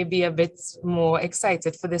 they may be a bit more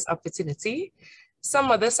excited for this opportunity. Some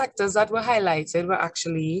other sectors that were highlighted were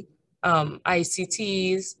actually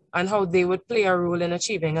ICTs and how they would play a role in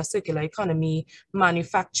achieving a circular economy,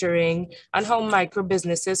 manufacturing, and how micro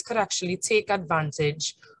businesses could actually take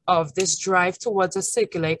advantage of this drive towards a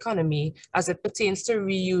circular economy as it pertains to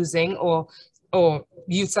reusing or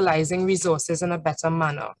utilizing resources in a better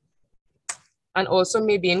manner. And also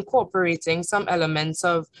maybe incorporating some elements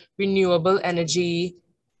of renewable energy,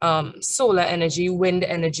 solar energy, wind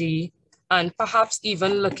energy, and perhaps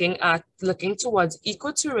even looking towards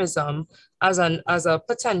ecotourism as a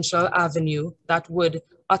potential avenue that would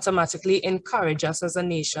automatically encourage us as a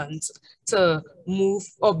nation to move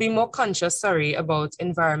or be more conscious, about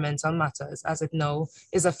environmental matters, as it now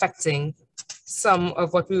is affecting some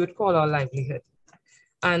of what we would call our livelihood.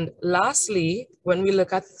 And lastly, when we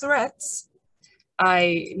look at threats,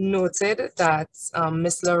 I noted that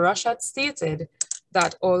Ms. LaRoche had stated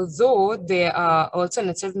that although there are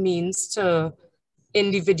alternative means to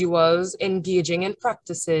individuals engaging in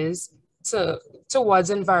practices towards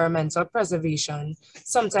environmental preservation,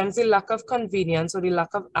 sometimes the lack of convenience or the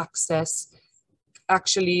lack of access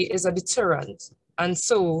actually is a deterrent. And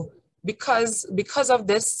so because of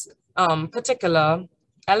this particular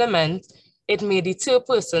element, it may deter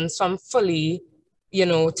persons from fully,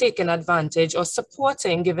 taking advantage or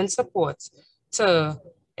giving support to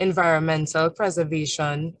environmental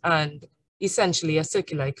preservation and essentially a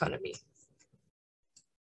circular economy.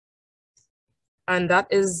 And that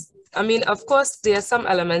is, of course, there are some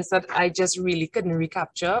elements that I just really couldn't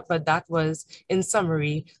recapture, but that was, in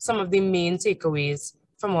summary, some of the main takeaways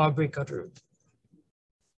from our breakout room.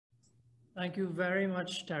 Thank you very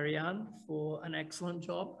much, Tarianne, for an excellent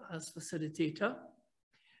job as facilitator.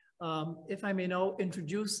 If I may now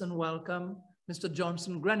introduce and welcome Mr.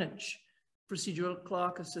 Johnson Greenwich, Procedural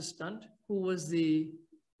Clerk Assistant, who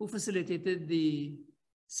facilitated the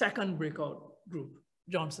second breakout group.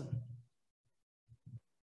 Johnson.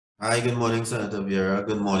 Hi, good morning, Senator Vieira.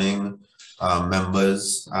 Good morning,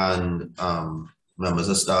 members and members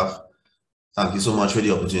of staff. Thank you so much for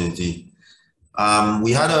the opportunity.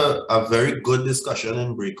 We had a very good discussion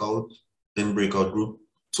in breakout group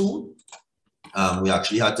 2. We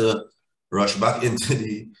actually had to rush back into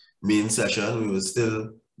the main session. We were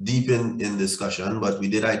still deep in discussion, but we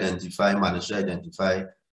did manage to identify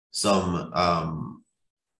some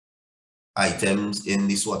items in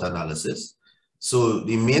the SWOT analysis. So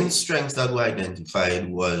the main strengths that were identified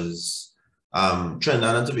was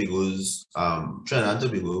Trinidad and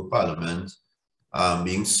Tobago Parliament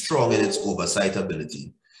being strong in its oversight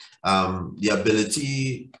ability. The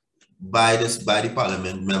ability by the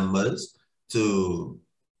Parliament members to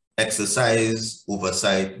exercise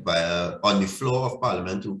oversight on the floor of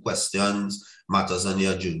Parliament through questions, matters on the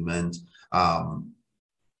adjournment,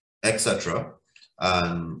 etc.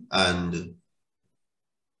 And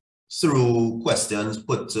through questions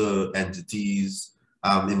put to entities,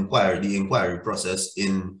 the inquiry process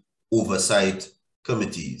in oversight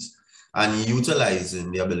committees, and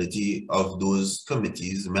utilizing the ability of those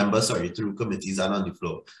committees, through committees and on the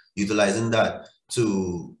floor, utilizing that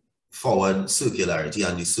to forward circularity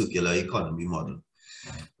and the circular economy model,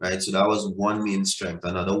 right? So that was one main strength.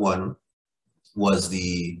 Another one was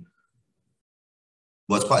the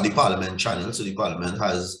Parliament channel. So the Parliament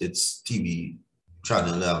has its TV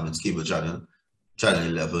channel, its cable channel, channel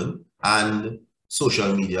 11, and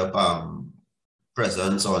social media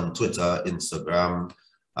presence on Twitter, Instagram,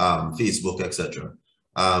 Facebook, etc.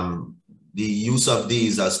 The use of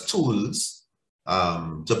these as tools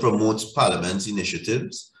to promote Parliament's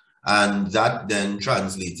initiatives, and that then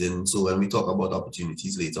translating, so when we talk about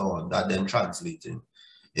opportunities later on, that then translating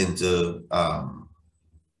into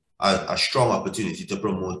a strong opportunity to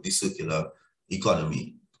promote the circular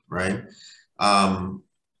economy, right?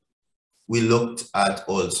 We looked at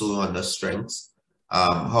also under strengths,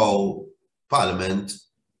 how Parliament,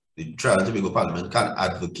 the Trinidad and Tobago Parliament, can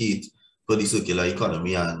advocate for the circular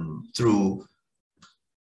economy, and through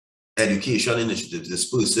education initiatives,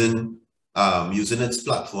 dispersing, using its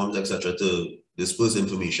platforms, etc., to disperse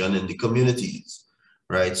information in the communities,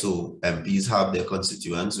 right? So MPs have their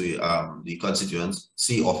constituents. The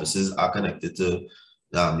constituency offices are connected to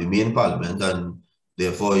the main Parliament, and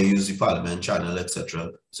therefore you use the Parliament channel,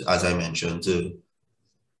 etc., as I mentioned, to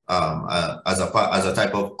as a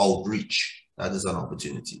type of outreach. That is an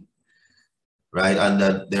opportunity, right? And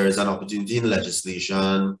that there is an opportunity in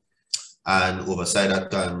legislation and oversight that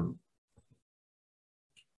can,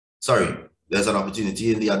 there's an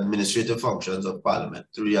opportunity in the administrative functions of Parliament,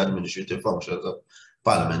 through the administrative functions of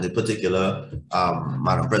Parliament. In particular,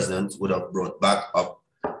 Madam President would have brought back up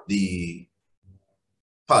the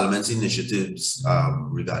Parliament's initiatives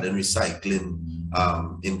regarding recycling,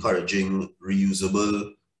 encouraging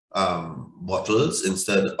reusable bottles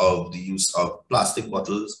instead of the use of plastic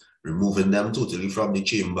bottles, removing them totally from the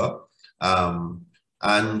chamber,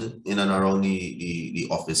 and in and around the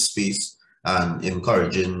office space, and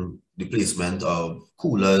encouraging the placement of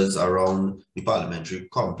coolers around the parliamentary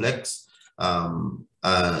complex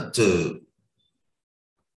to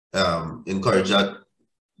encourage that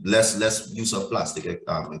less use of plastic,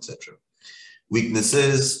 etc.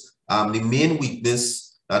 Weaknesses, the main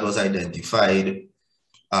weakness that was identified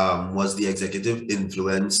was the executive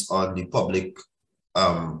influence on the public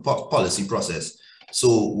policy process.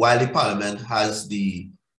 So while the Parliament has the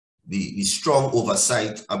strong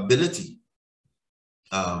oversight ability,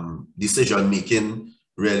 decision-making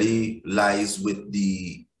really lies with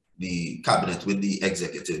the cabinet, with the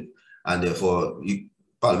executive, and therefore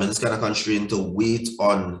Parliament is kind of constrained to wait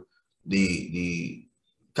on the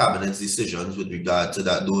cabinet's decisions with regard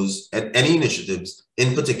to any initiatives,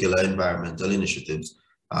 in particular environmental initiatives,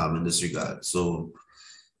 in this regard. So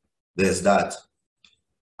there's that.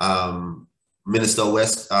 Minister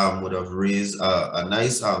West would have raised a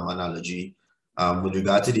nice analogy with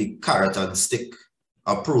regard to the carrot and stick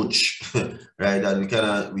approach, right?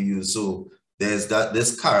 That we use. So there's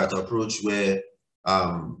this carrot approach where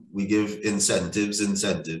we give incentives.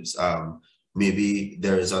 Maybe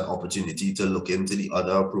there is an opportunity to look into the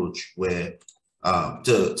other approach where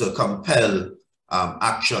to compel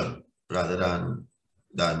action rather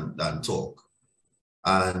than talk.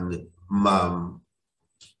 And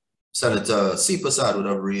Senator C. Prasad would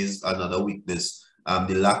have raised another weakness,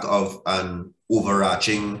 the lack of an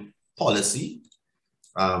overarching policy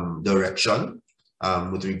direction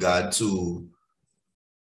with regard to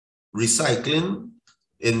recycling,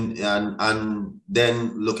 and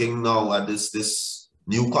then looking now at this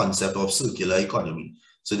new concept of circular economy.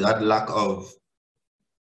 So that lack of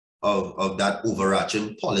that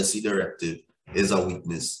overarching policy directive is a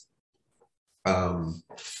weakness From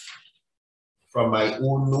my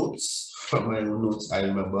own notes, I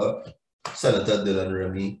remember Senator Dylan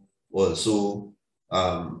Remy also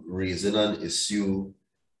raising an issue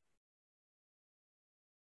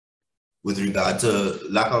with regard to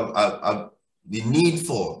lack of the need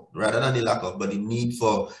for, rather than the lack of, but the need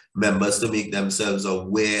for members to make themselves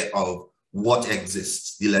aware of what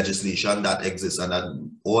exists, the legislation that exists, and that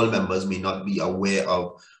all members may not be aware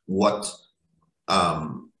of what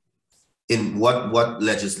what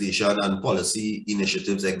legislation and policy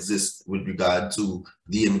initiatives exist with regard to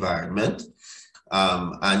the environment,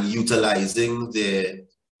 and utilizing the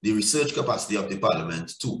research capacity of the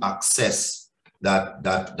Parliament to access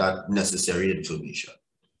that necessary information.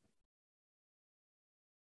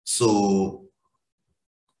 So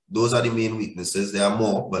those are the main weaknesses. There are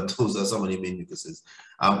more, but those are some of the main weaknesses.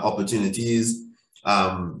 Opportunities,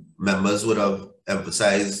 members would have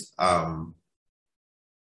emphasized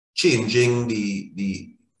changing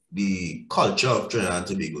the culture of Trinidad and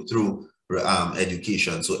Tobago through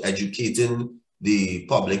education. So educating the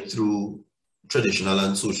public through traditional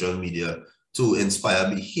and social media to inspire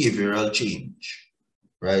behavioral change,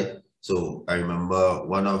 right? So I remember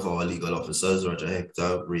one of our legal officers, Roger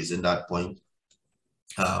Hector, raising that point.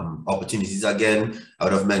 Opportunities, again, I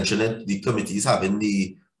would have mentioned it, the committees having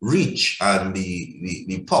the reach and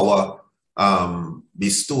the power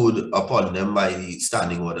bestowed upon them by the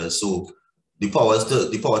standing orders. So the power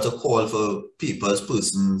to call for papers,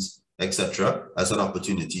 persons, etc., as an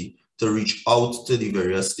opportunity to reach out to the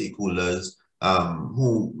various stakeholders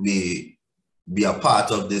who may be a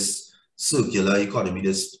part of this circular economy,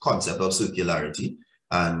 this concept of circularity,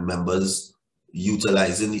 and members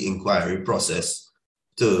utilizing the inquiry process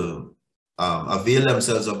to avail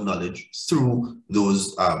themselves of knowledge through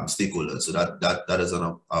those stakeholders. So that is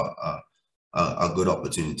a good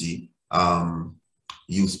opportunity.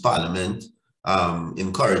 Youth Parliament,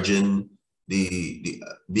 encouraging the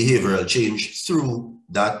behavioral change through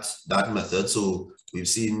that method. So we've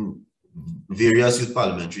seen various youth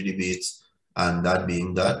parliamentary debates, and that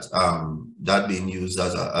being used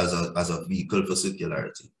as a vehicle for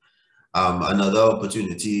circularity. Another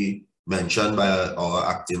opportunity mentioned by our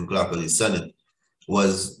acting clerk of the Senate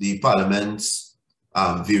was the Parliament's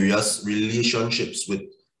various relationships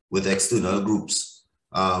with external groups.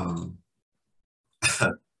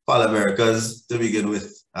 ParlAmericas, to begin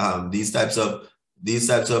with, these types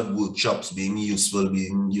of workshops being useful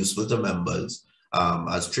to members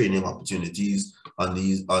as training opportunities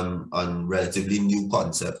on relatively new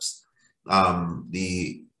concepts.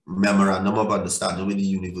 The memorandum of understanding with the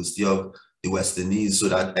University of the West Indies, so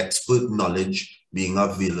that expert knowledge being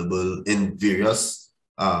available in various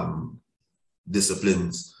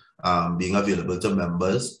disciplines, being available to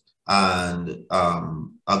members, and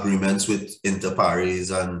agreements with inter-parliamentary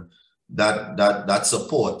and that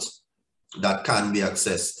support that can be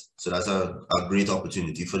accessed. So that's a great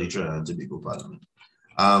opportunity for the Trinidad and Tobago Parliament.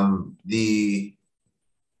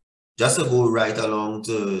 Just to go right along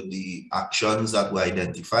to the actions that were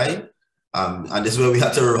identified, and this is where we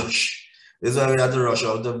had to rush. This is where we had to rush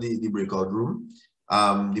out of the breakout room.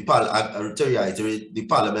 To reiterate, the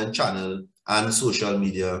Parliament channel and social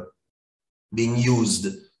media being used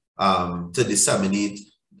to disseminate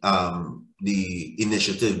the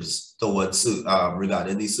initiatives towards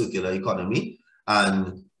regarding the circular economy,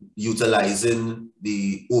 and utilizing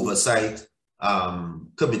the oversight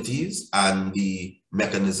committees and the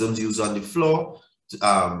mechanisms used on the floor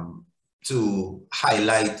to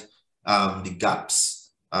highlight the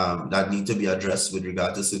gaps that need to be addressed with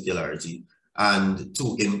regard to circularity, and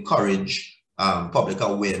to encourage public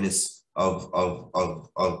awareness of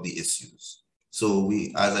the issues. So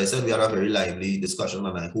as I said, we had a very lively discussion,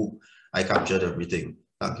 and I hope I captured everything.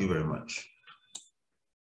 Thank you very much.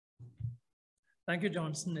 Thank you,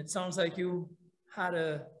 Johnson. It sounds like you had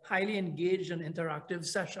a highly engaged and interactive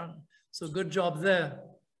session. So good job there.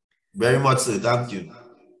 Very much so, thank you.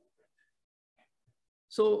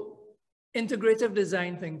 So integrative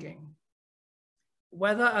design thinking,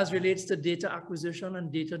 whether as relates to data acquisition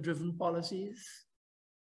and data-driven policies,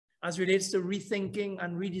 as relates to rethinking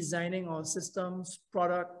and redesigning our systems,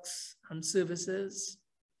 products, and services,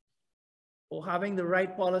 or having the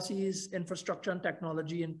right policies, infrastructure, and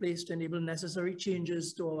technology in place to enable necessary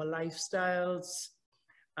changes to our lifestyles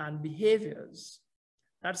and behaviors,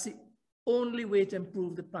 that's the only way to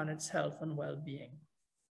improve the planet's health and well-being.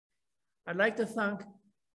 I'd like to thank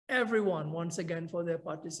everyone once again for their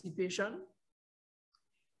participation.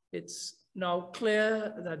 It's now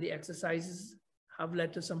clear that the exercises have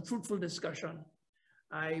led to some fruitful discussion.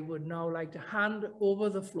 I would now like to hand over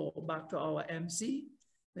the floor back to our MC,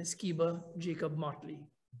 Ms. Kiba Jacob Motley.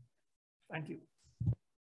 Thank you.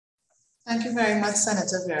 Thank you very much,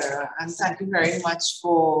 Senator Vera, and thank you very much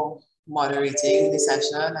for moderating the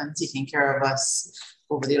session and taking care of us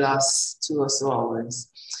over the last 2 or so hours.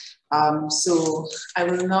 So I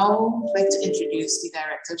will now like to introduce the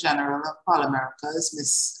Director General of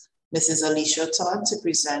ParlAmericas, Mrs. Alicia Todd, to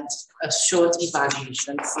present a short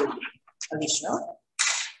evaluation for Alicia.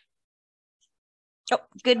 Oh,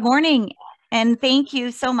 good morning, and thank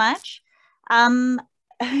you so much.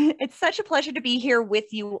 It's such a pleasure to be here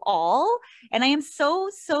with you all, and I am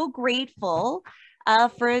so grateful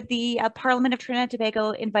for the Parliament of Trinidad and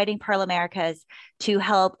Tobago inviting ParlAmericas to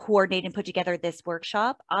help coordinate and put together this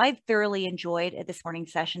workshop. I've thoroughly enjoyed this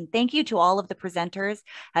morning's session. Thank you to all of the presenters,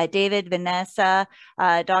 David, Vanessa,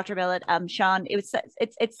 Dr. Millet, Sean. It's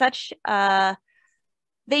such,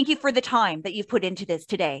 thank you for the time that you've put into this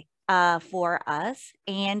today for us.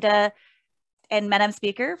 And Madam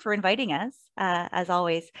Speaker for inviting us, as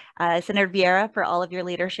always, Senator Vieira for all of your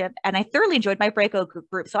leadership. And I thoroughly enjoyed my breakout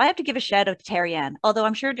group. So I have to give a shout out to Terry Ann, although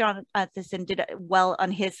I'm sure John Thison did well on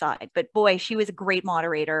his side, but boy, she was a great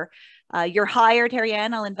moderator. You're hired, Terry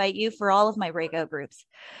Ann. I'll invite you for all of my breakout groups.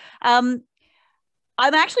 I'm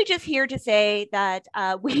actually just here to say that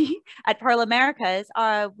we at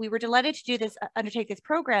ParlAmericas, we were delighted to do this, undertake this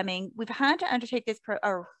programming. We've had to undertake this,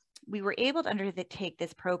 we were able to undertake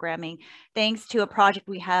this programming thanks to a project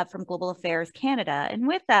we have from Global Affairs Canada. And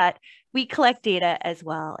with that, we collect data as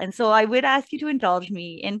well. And so I would ask you to indulge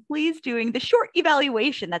me in please doing the short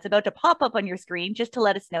evaluation that's about to pop up on your screen, just to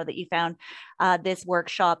let us know that you found this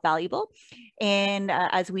workshop valuable. And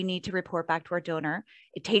as we need to report back to our donor,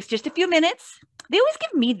 it takes just a few minutes. They always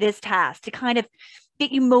give me this task to kind of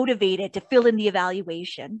get you motivated to fill in the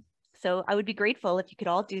evaluation. So I would be grateful if you could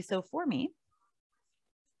all do so for me.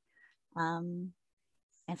 And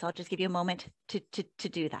so I'll just give you a moment to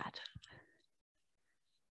do that.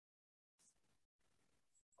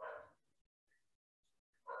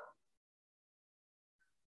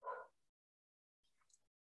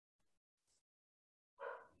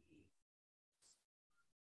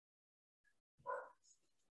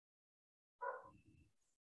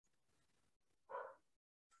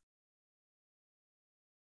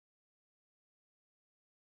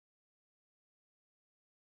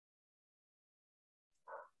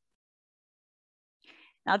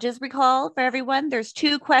 I'll just recall for everyone, there's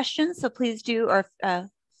 2 questions, so please do, or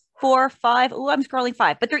 4, 5, oh, I'm scrolling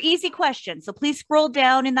 5, but they're easy questions. So please scroll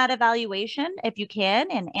down in that evaluation if you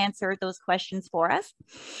can and answer those questions for us.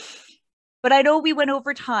 But I know we went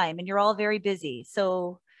over time and you're all very busy.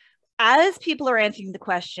 So as people are answering the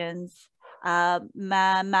questions,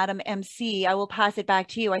 Madam MC, I will pass it back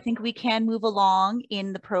to you. I think we can move along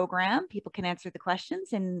in the program. People can answer the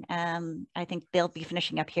questions, and I think they'll be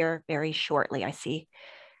finishing up here very shortly. I see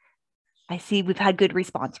we've had good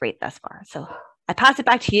response rate thus far. So I pass it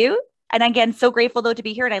back to you. And again, so grateful though to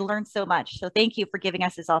be here, and I learned so much. So thank you for giving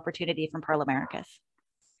us this opportunity from ParlAmericas.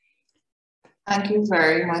 Thank you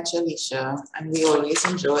very much, Alicia. And we always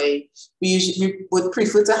enjoy, we would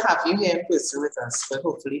prefer to have you here in person with us, but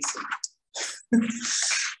hopefully soon.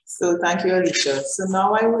 So thank you, Alicia. So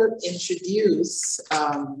now I will introduce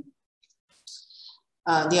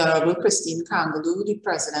the Honorable Christine Kangaloo, the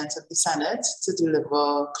President of the Senate, to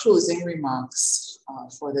deliver closing remarks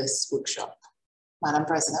for this workshop. Madam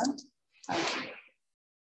President, thank you.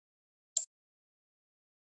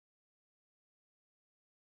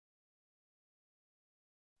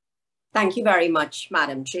 Thank you very much,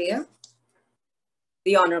 Madam Chair.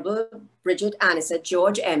 The Honorable Bridget Anisette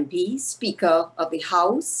George MP, Speaker of the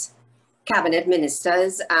House, Cabinet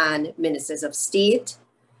Ministers and Ministers of State,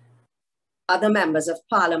 other members of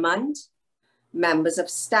Parliament, members of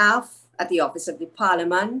staff at the Office of the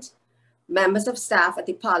Parliament, members of staff at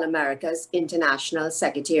the ParlAmericas International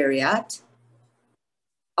Secretariat,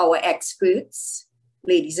 our experts,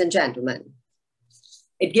 ladies and gentlemen.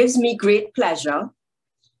 It gives me great pleasure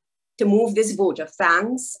to move this vote of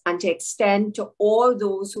thanks and to extend to all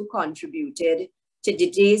those who contributed to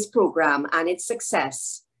today's program and its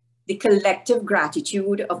success, the collective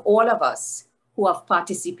gratitude of all of us who have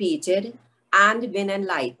participated and been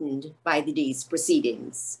enlightened by the day's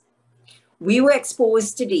proceedings. We were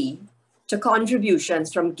exposed today to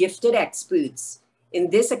contributions from gifted experts in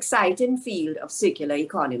this exciting field of circular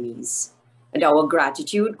economies, and our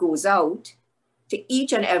gratitude goes out to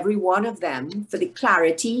each and every one of them for the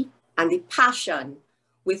clarity and the passion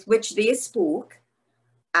with which they spoke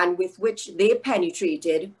and with which they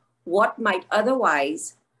penetrated what might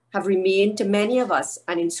otherwise have remained to many of us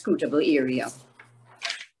an inscrutable area.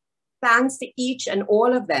 Thanks to each and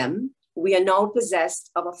all of them, we are now possessed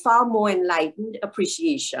of a far more enlightened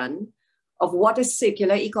appreciation of what a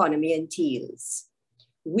circular economy entails.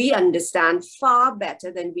 We understand far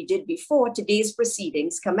better than we did before today's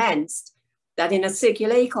proceedings commenced that in a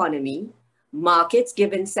circular economy, markets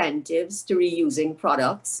give incentives to reusing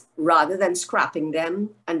products rather than scrapping them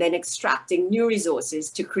and then extracting new resources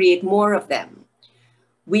to create more of them.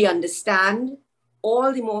 We understand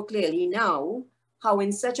all the more clearly now how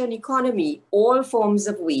in such an economy, all forms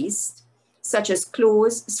of waste, such as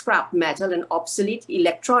clothes, scrap metal, and obsolete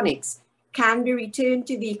electronics, can be returned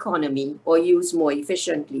to the economy or used more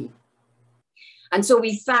efficiently. And so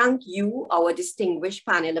we thank you, our distinguished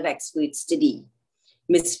panel of experts today,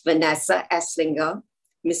 Ms. Vanessa Esslinger,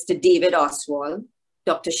 Mr. David Oswald,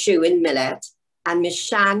 Dr. Sherwin Millett, and Ms.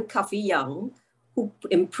 Shan Cuffey-Young, who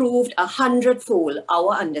improved 100-fold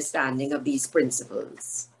our understanding of these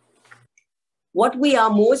principles. What we are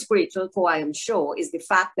most grateful for, I am sure, is the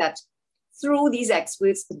fact that through these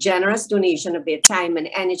experts' generous donation of their time and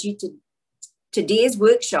energy to today's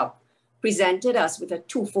workshop presented us with a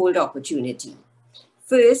twofold opportunity.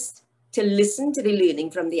 First, to listen to the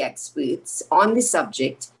learning from the experts on the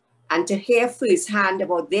subject and to hear firsthand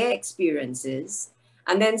about their experiences.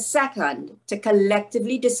 And then second, to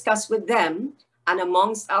collectively discuss with them and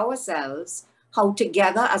amongst ourselves how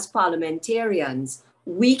together as parliamentarians,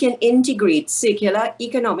 we can integrate circular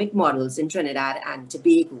economic models in Trinidad and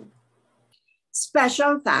Tobago.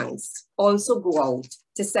 Special thanks also go out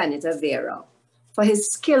to Senator Vera for his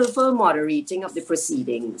skillful moderating of the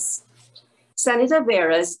proceedings. Senator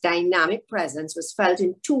Vera's dynamic presence was felt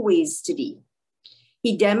in two ways today.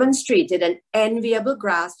 He demonstrated an enviable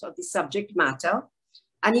grasp of the subject matter,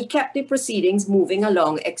 and he kept the proceedings moving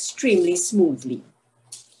along extremely smoothly.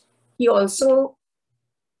 He also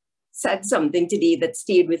said something today that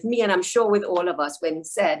stayed with me, and I'm sure with all of us, when he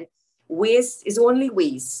said, waste is only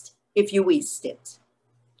waste if you waste it.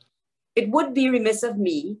 It would be remiss of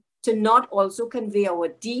me to not also convey our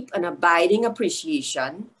deep and abiding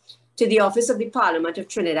appreciation to the Office of the Parliament of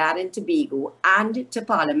Trinidad and Tobago and to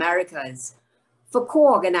ParlAmericas for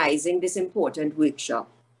co-organizing this important workshop.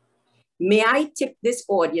 May I tip this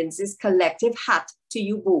audience's collective hat to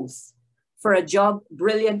you both for a job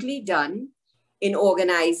brilliantly done in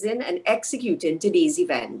organizing and executing today's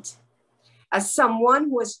event. As someone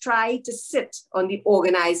who has tried to sit on the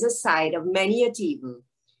organizer's side of many a table,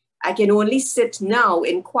 I can only sit now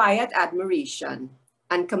in quiet admiration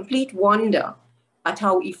and complete wonder at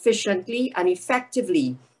how efficiently and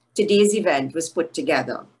effectively today's event was put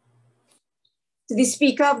together. To the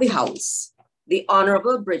Speaker of the House, the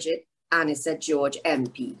Honorable Bridget Anisette George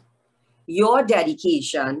MP, your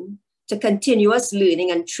dedication to continuous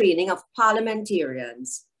learning and training of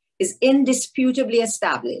parliamentarians is indisputably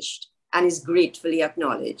established and is gratefully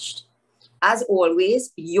acknowledged. As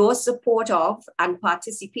always, your support of and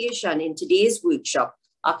participation in today's workshop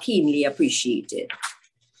are keenly appreciated.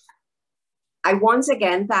 I once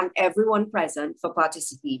again thank everyone present for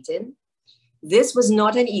participating. This was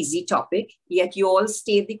not an easy topic, yet you all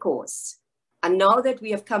stayed the course. And now that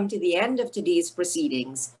we have come to the end of today's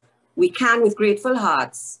proceedings, we can with grateful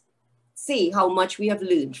hearts say how much we have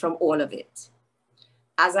learned from all of it.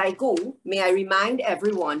 As I go, may I remind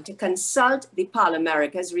everyone to consult the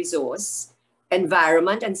ParlAmericas resource,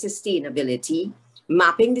 Environment and Sustainability,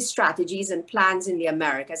 Mapping the Strategies and Plans in the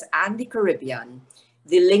Americas and the Caribbean,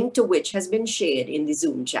 the link to which has been shared in the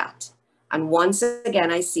Zoom chat. And once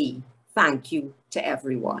again, I say thank you to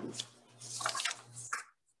everyone.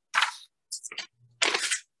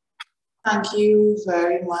 Thank you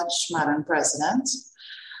very much, Madam President.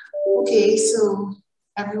 Okay, so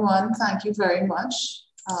everyone, thank you very much.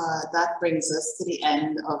 That brings us to the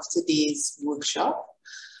end of today's workshop.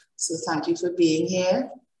 So thank you for being here.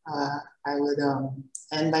 I would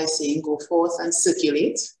end by saying go forth and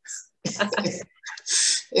circulate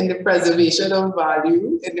in the preservation of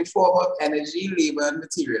value in the form of energy, labor, and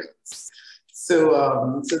materials.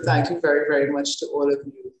 So, so thank you very, very much to all of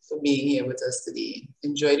you for being here with us today.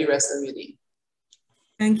 Enjoy the rest of your day.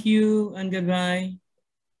 Thank you and goodbye.